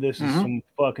 This is some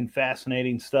fucking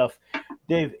fascinating stuff.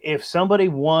 Dave, if somebody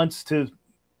wants to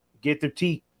get their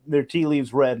tea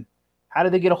leaves read, how do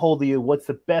they get a hold of you? What's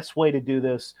the best way to do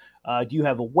this? Do you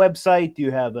have a website? Do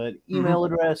you have an email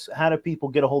address? How do people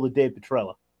get a hold of Dave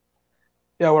Petrella?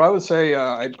 Yeah, what I would say,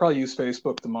 I'd probably use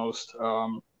Facebook the most.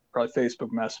 Probably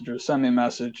Facebook Messenger. Send me a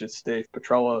message. It's Dave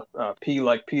Petrella, P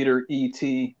like Peter,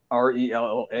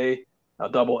 ETRELLA,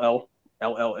 double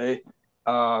LLA.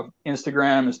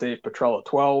 Instagram is Dave Petrella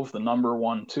 12, the number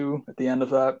 12 at the end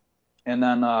of that. And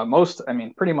then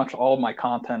pretty much all of my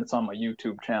content is on my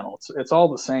YouTube channel. It's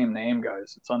all the same name,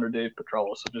 guys. It's under Dave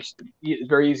Petrella, so it's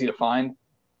very easy to find.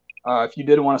 If you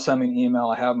did want to send me an email,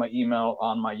 I have my email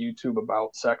on my YouTube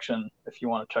About section if you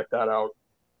want to check that out.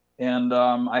 And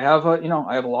I have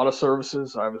a lot of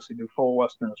services. I obviously do full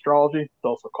Western astrology. It's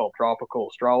also called tropical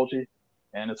astrology,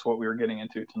 and it's what we were getting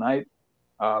into tonight.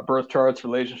 Birth charts,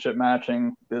 relationship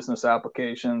matching, business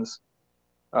applications,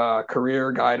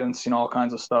 career guidance, all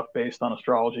kinds of stuff based on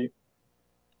astrology.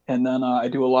 And then I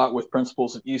do a lot with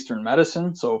principles of Eastern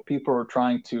medicine. So if people are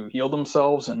trying to heal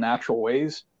themselves in natural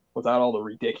ways without all the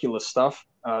ridiculous stuff,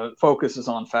 focus is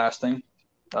on fasting.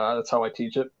 That's how I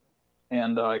teach it.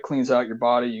 And it cleans out your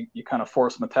body. You kind of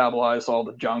force metabolize all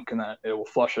the junk, and then it will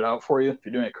flush it out for you if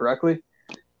you're doing it correctly.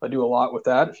 I do a lot with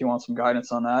that if you want some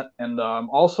guidance on that. And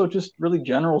also just really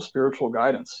general spiritual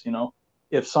guidance.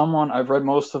 If someone, I've read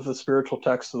most of the spiritual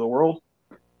texts of the world.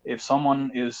 If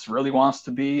someone really wants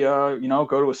to be, go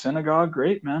to a synagogue,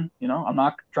 great, man. I'm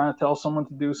not trying to tell someone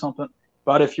to do something.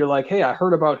 But if you're like, hey, I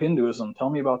heard about Hinduism,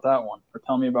 tell me about that one, or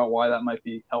tell me about why that might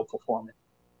be helpful for me.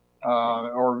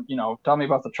 Or tell me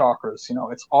about the chakras.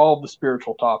 It's all the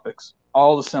spiritual topics,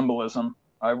 all the symbolism.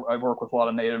 I work with a lot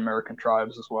of Native American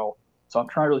tribes as well. So I'm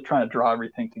trying to draw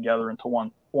everything together into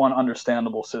one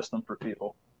understandable system for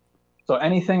people. So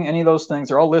any of those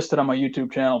things are all listed on my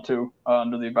YouTube channel too,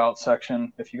 under the About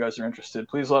section. If you guys are interested,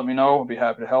 please let me know. I'll be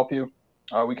happy to help you.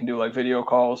 We can do like video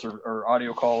calls or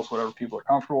audio calls, whatever people are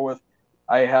comfortable with.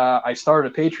 I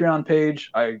started a Patreon page.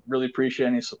 I really appreciate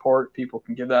any support. People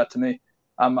can give that to me.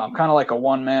 I'm kind of like a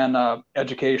one-man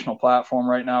educational platform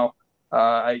right now.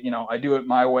 I do it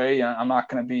my way. I'm not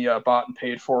going to be bought and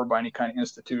paid for by any kind of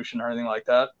institution or anything like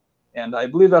that. And I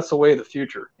believe that's the way of the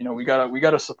future. We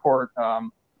gotta support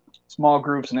small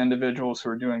groups and individuals who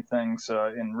are doing things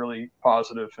in really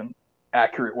positive and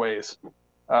accurate ways.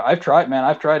 I've tried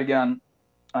to get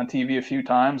on TV a few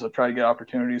times. I've tried to get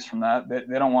opportunities from that.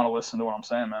 They don't want to listen to what I'm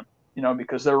saying, man.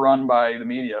 Because they're run by the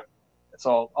media. It's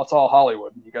all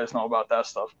Hollywood. You guys know about that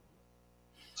stuff.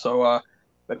 So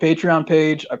my Patreon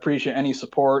page, I appreciate any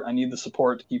support. I need the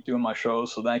support to keep doing my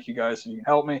shows. So thank you guys if you can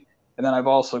help me. And then I've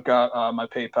also got my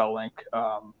PayPal link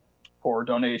for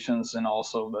donations and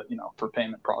also for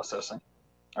payment processing.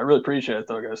 I really appreciate it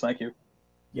though, guys. Thank you.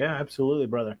 Yeah, absolutely,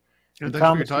 brother. Yeah, thanks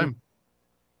for your time.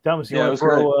 Thomas, you want to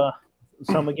throw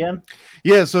some again?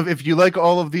 Yeah, so if you like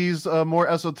all of these more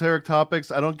esoteric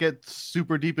topics, I don't get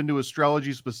super deep into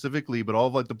astrology specifically, but all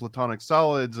of like the Platonic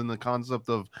solids and the concept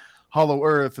of hollow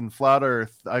earth and flat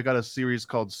earth, I got a series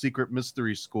called Secret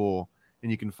Mystery School,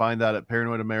 and you can find that at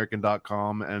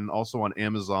paranoidamerican.com and also on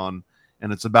Amazon.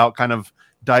 And it's about kind of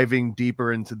diving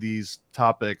deeper into these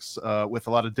topics with a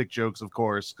lot of dick jokes, of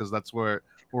course, because that's what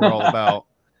we're all about.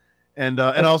 And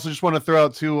I also just want to throw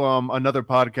out too another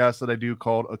podcast that I do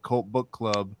called Occult Book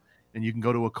Club, and you can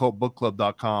go to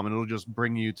occultbookclub.com and it'll just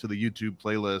bring you to the YouTube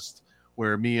playlist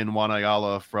where me and Juan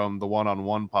Ayala from the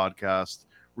One-on-One podcast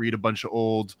read a bunch of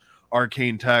old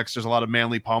arcane texts. There's a lot of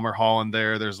Manly Palmer Hall in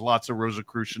there. There's lots of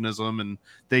Rosicrucianism, and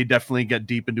they definitely get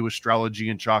deep into astrology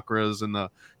and chakras and the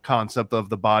concept of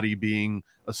the body being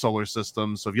a solar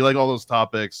system. So if you like all those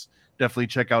topics, definitely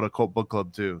check out Occult Book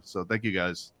Club too. So thank you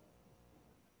guys.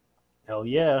 Hell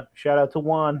yeah. Shout out to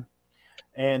Juan.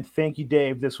 And thank you,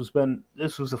 Dave. This was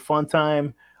a fun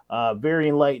time. Very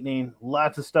enlightening.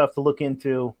 Lots of stuff to look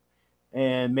into.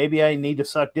 And maybe I need to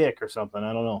suck dick or something.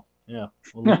 I don't know. Yeah,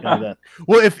 we'll look into that.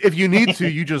 Well, if you need to,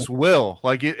 you just will.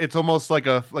 Like it's almost like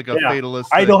a fatalist.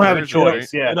 I don't have a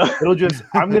choice. Right? Yeah, it'll just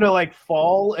I'm gonna like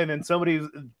fall, and then somebody's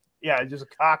just a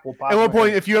cock will pop. At one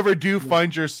point, if you ever do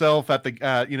find yourself at the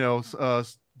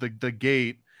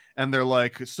gate, and they're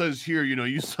like, it says here,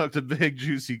 you sucked a big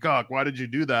juicy cock. Why did you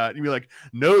do that? And you'd be like,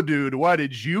 no, dude. Why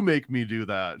did you make me do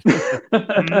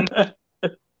that?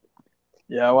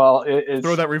 Yeah, well,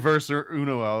 throw that reverse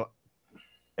Uno out.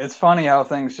 It's funny how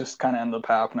things just kind of end up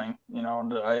happening,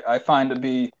 and I find to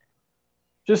be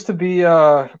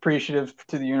appreciative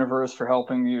to the universe for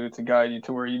helping you to guide you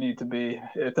to where you need to be.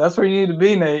 If that's where you need to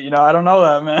be, Nate, I don't know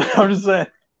that, man. I'm just saying.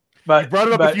 But you brought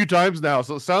it up a few times now,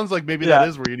 so it sounds like maybe that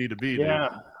is where you need to be. Yeah,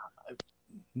 dude.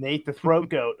 Nate the throat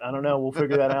goat. I don't know. We'll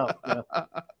figure that out.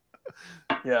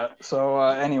 Yeah. So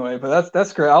anyway, but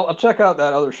that's great. I'll check out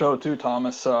that other show too,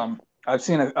 Thomas. I've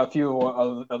seen a few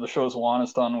of the shows Juan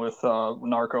has done with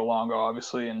Narco Longo,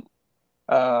 obviously, and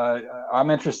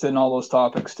I'm interested in all those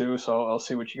topics too. So I'll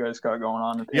see what you guys got going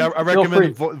on. Yeah, I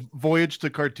recommend Voyage to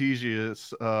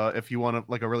Cartesius if you want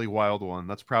like a really wild one.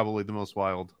 That's probably the most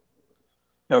wild.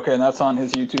 Okay, and that's on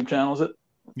his YouTube channel, is it?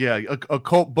 Yeah,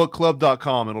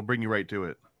 occultbookclub.com. It'll bring you right to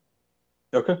it.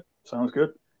 Okay, sounds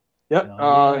good. Yep,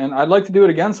 and I'd like to do it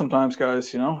again sometimes,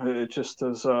 guys. It just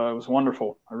was it was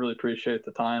wonderful. I really appreciate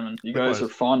the time, and you guys are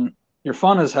fun. You're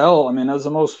fun as hell. I mean, that's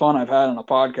the most fun I've had on a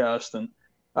podcast, and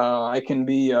I can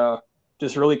be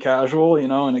just really casual,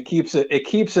 and it keeps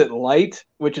it light,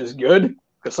 which is good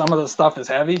because some of the stuff is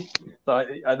heavy. So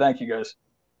I thank you guys.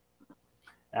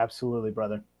 Absolutely,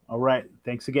 brother. All right,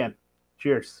 thanks again.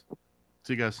 Cheers.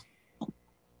 See you guys.